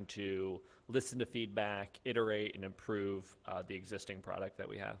 trying to listen to feedback, iterate, and improve the existing product that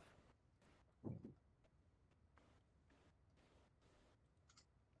we have.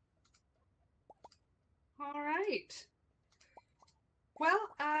 All right. Well,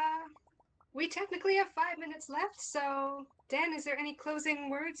 we technically have 5 minutes left, so Dan, is there any closing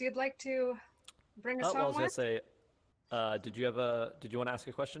words you'd like to bring us Well, I home was gonna with? say, did you want to ask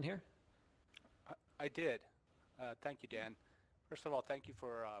a question here? I did. Thank you, Dan. First of all, thank you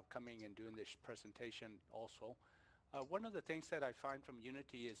for coming and doing this presentation also. One of the things that I find from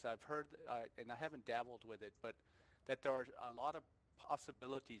Unity is I've heard, and I haven't dabbled with it, but that there are a lot of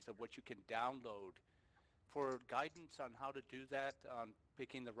possibilities of what you can download. For guidance on how to do that, on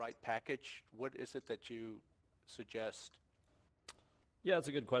picking the right package, what is it that you suggest? Yeah, that's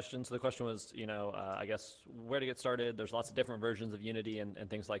a good question. So the question was, I guess where to get started. There's lots of different versions of Unity and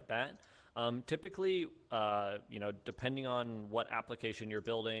things like that. Typically, depending on what application you're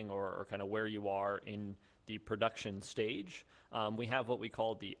building or kind of where you are in the production stage, we have what we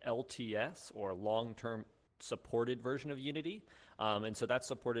call the LTS, or long-term supported version of Unity. And so that's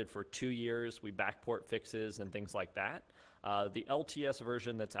supported for 2 years. We backport fixes and things like that. The LTS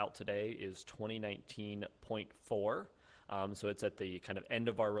version that's out today is 2019.4. So it's at the kind of end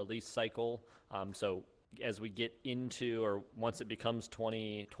of our release cycle. So as we get into, or once it becomes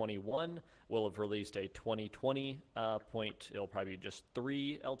 2021, we'll have released a 2020 it'll probably be just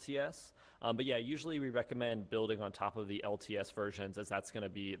 3 LTS. But yeah, usually we recommend building on top of the LTS versions, as that's going to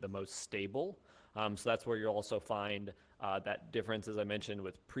be the most stable. So that's where you'll also find that difference, as I mentioned,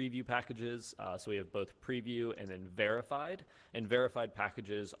 with preview packages. So we have both preview and then verified. And verified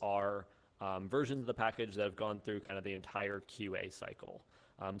packages are versions of the package that have gone through kind of the entire QA cycle.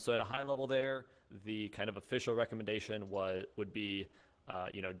 So at a high level there, the kind of official recommendation would be,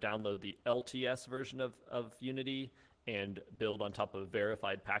 download the LTS version of Unity and build on top of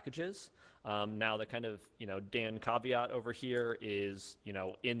verified packages. Now the kind of, Dan caveat over here is,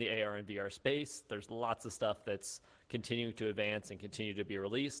 in the AR and VR space, there's lots of stuff that's continuing to advance and continue to be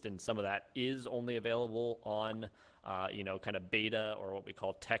released. And some of that is only available on, kind of beta or what we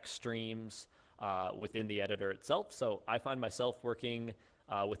call text streams within the editor itself. So I find myself working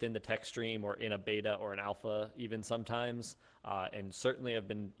within the text stream or in a beta or an alpha even sometimes. And certainly I've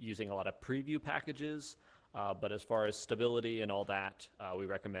been using a lot of preview packages. But as far as stability and all that, we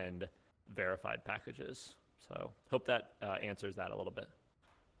recommend verified packages. So hope that answers that a little bit.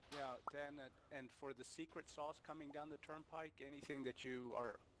 Yeah, Dan, and for the secret sauce coming down the turnpike, anything that you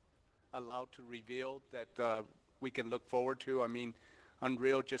are allowed to reveal that we can look forward to? I mean,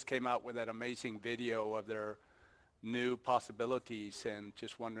 Unreal just came out with that amazing video of their new possibilities, and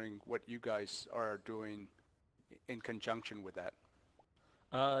just wondering what you guys are doing in conjunction with that?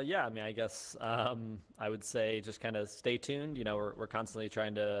 Yeah, I mean, I guess I would say just kind of stay tuned. You know, we're constantly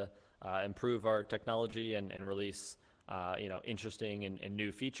trying to improve our technology and release, you know, interesting and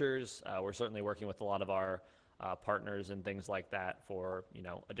new features. We're certainly working with a lot of our partners and things like that for, you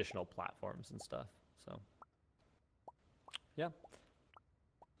know, additional platforms and stuff. So, yeah.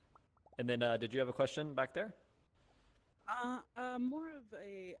 And then, did you have a question back there? More of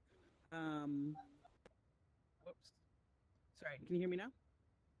a, whoops. Sorry, can you hear me now?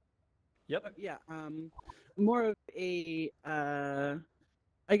 Yep. Yeah. More of a,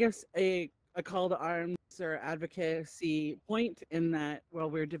 I guess a call to arms or advocacy point in that while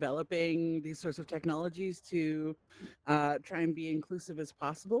we're developing these sorts of technologies to try and be inclusive as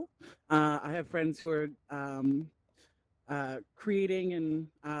possible. I have friends who are creating and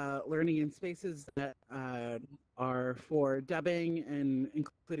learning in spaces that are for dubbing and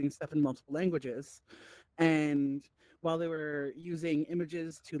including stuff in multiple languages. And while they were using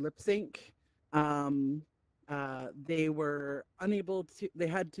images to lip sync, they were unable to, they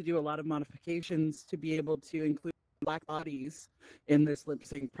had to do a lot of modifications to be able to include Black bodies in this lip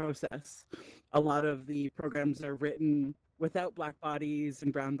sync process. A lot of the programs are written without Black bodies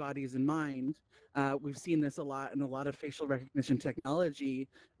and brown bodies in mind. We've seen this a lot in a lot of facial recognition technology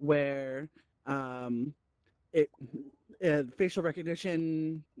where facial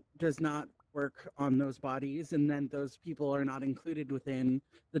recognition does not work on those bodies, and then those people are not included within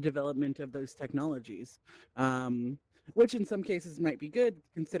the development of those technologies, which in some cases might be good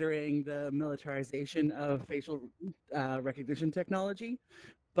considering the militarization of facial recognition technology.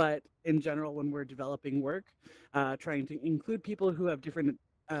 But in general, when we're developing work, trying to include people who have different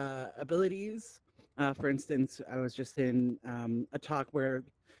abilities. For instance, I was just in a talk where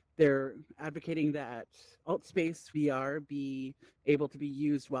they're advocating that AltSpace VR be able to be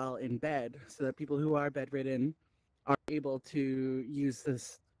used while in bed, so that people who are bedridden are able to use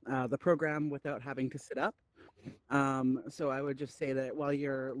the program without having to sit up. So I would just say that while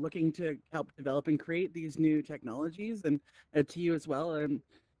you're looking to help develop and create these new technologies, and to you as well, and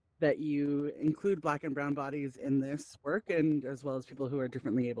that you include Black and brown bodies in this work, and as well as people who are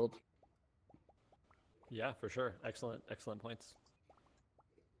differently abled. Yeah, for sure. Excellent points.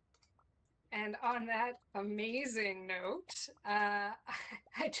 And on that amazing note, I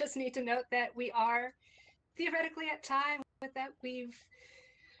just need to note that we are theoretically at time with that. We've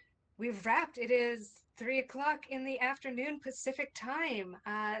wrapped. It is 3 o'clock in the afternoon Pacific time.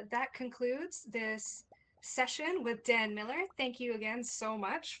 That concludes this session with Dan Miller. Thank you again so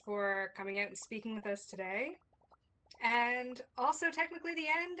much for coming out and speaking with us today. And also technically the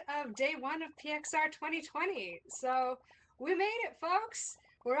end of day 1 of PXR 2020. So we made it, folks.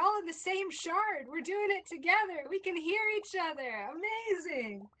 We're all in the same shard. We're doing it together. We can hear each other.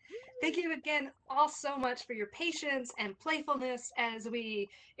 Amazing. Thank you again all so much for your patience and playfulness as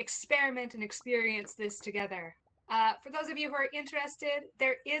we experiment and experience this together. For those of you who are interested,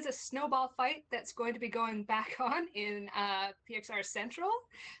 there is a snowball fight that's going to be going back on in PXR Central.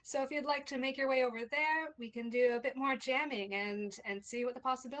 So if you'd like to make your way over there, we can do a bit more jamming and see what the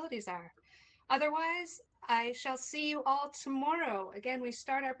possibilities are. Otherwise, I shall see you all tomorrow. Again, we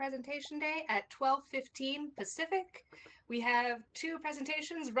start our presentation day at 12:15 Pacific. We have 2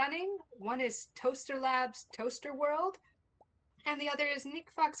 presentations running. One is Toasterlab's Toaster World, and the other is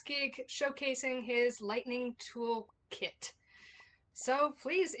Nick Foxgeek showcasing his lightning tool kit. So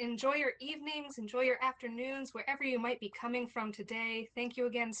please enjoy your evenings, enjoy your afternoons, wherever you might be coming from today. Thank you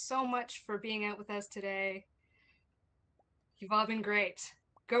again so much for being out with us today. You've all been great.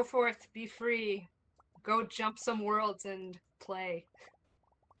 Go forth, be free, go jump some worlds and play.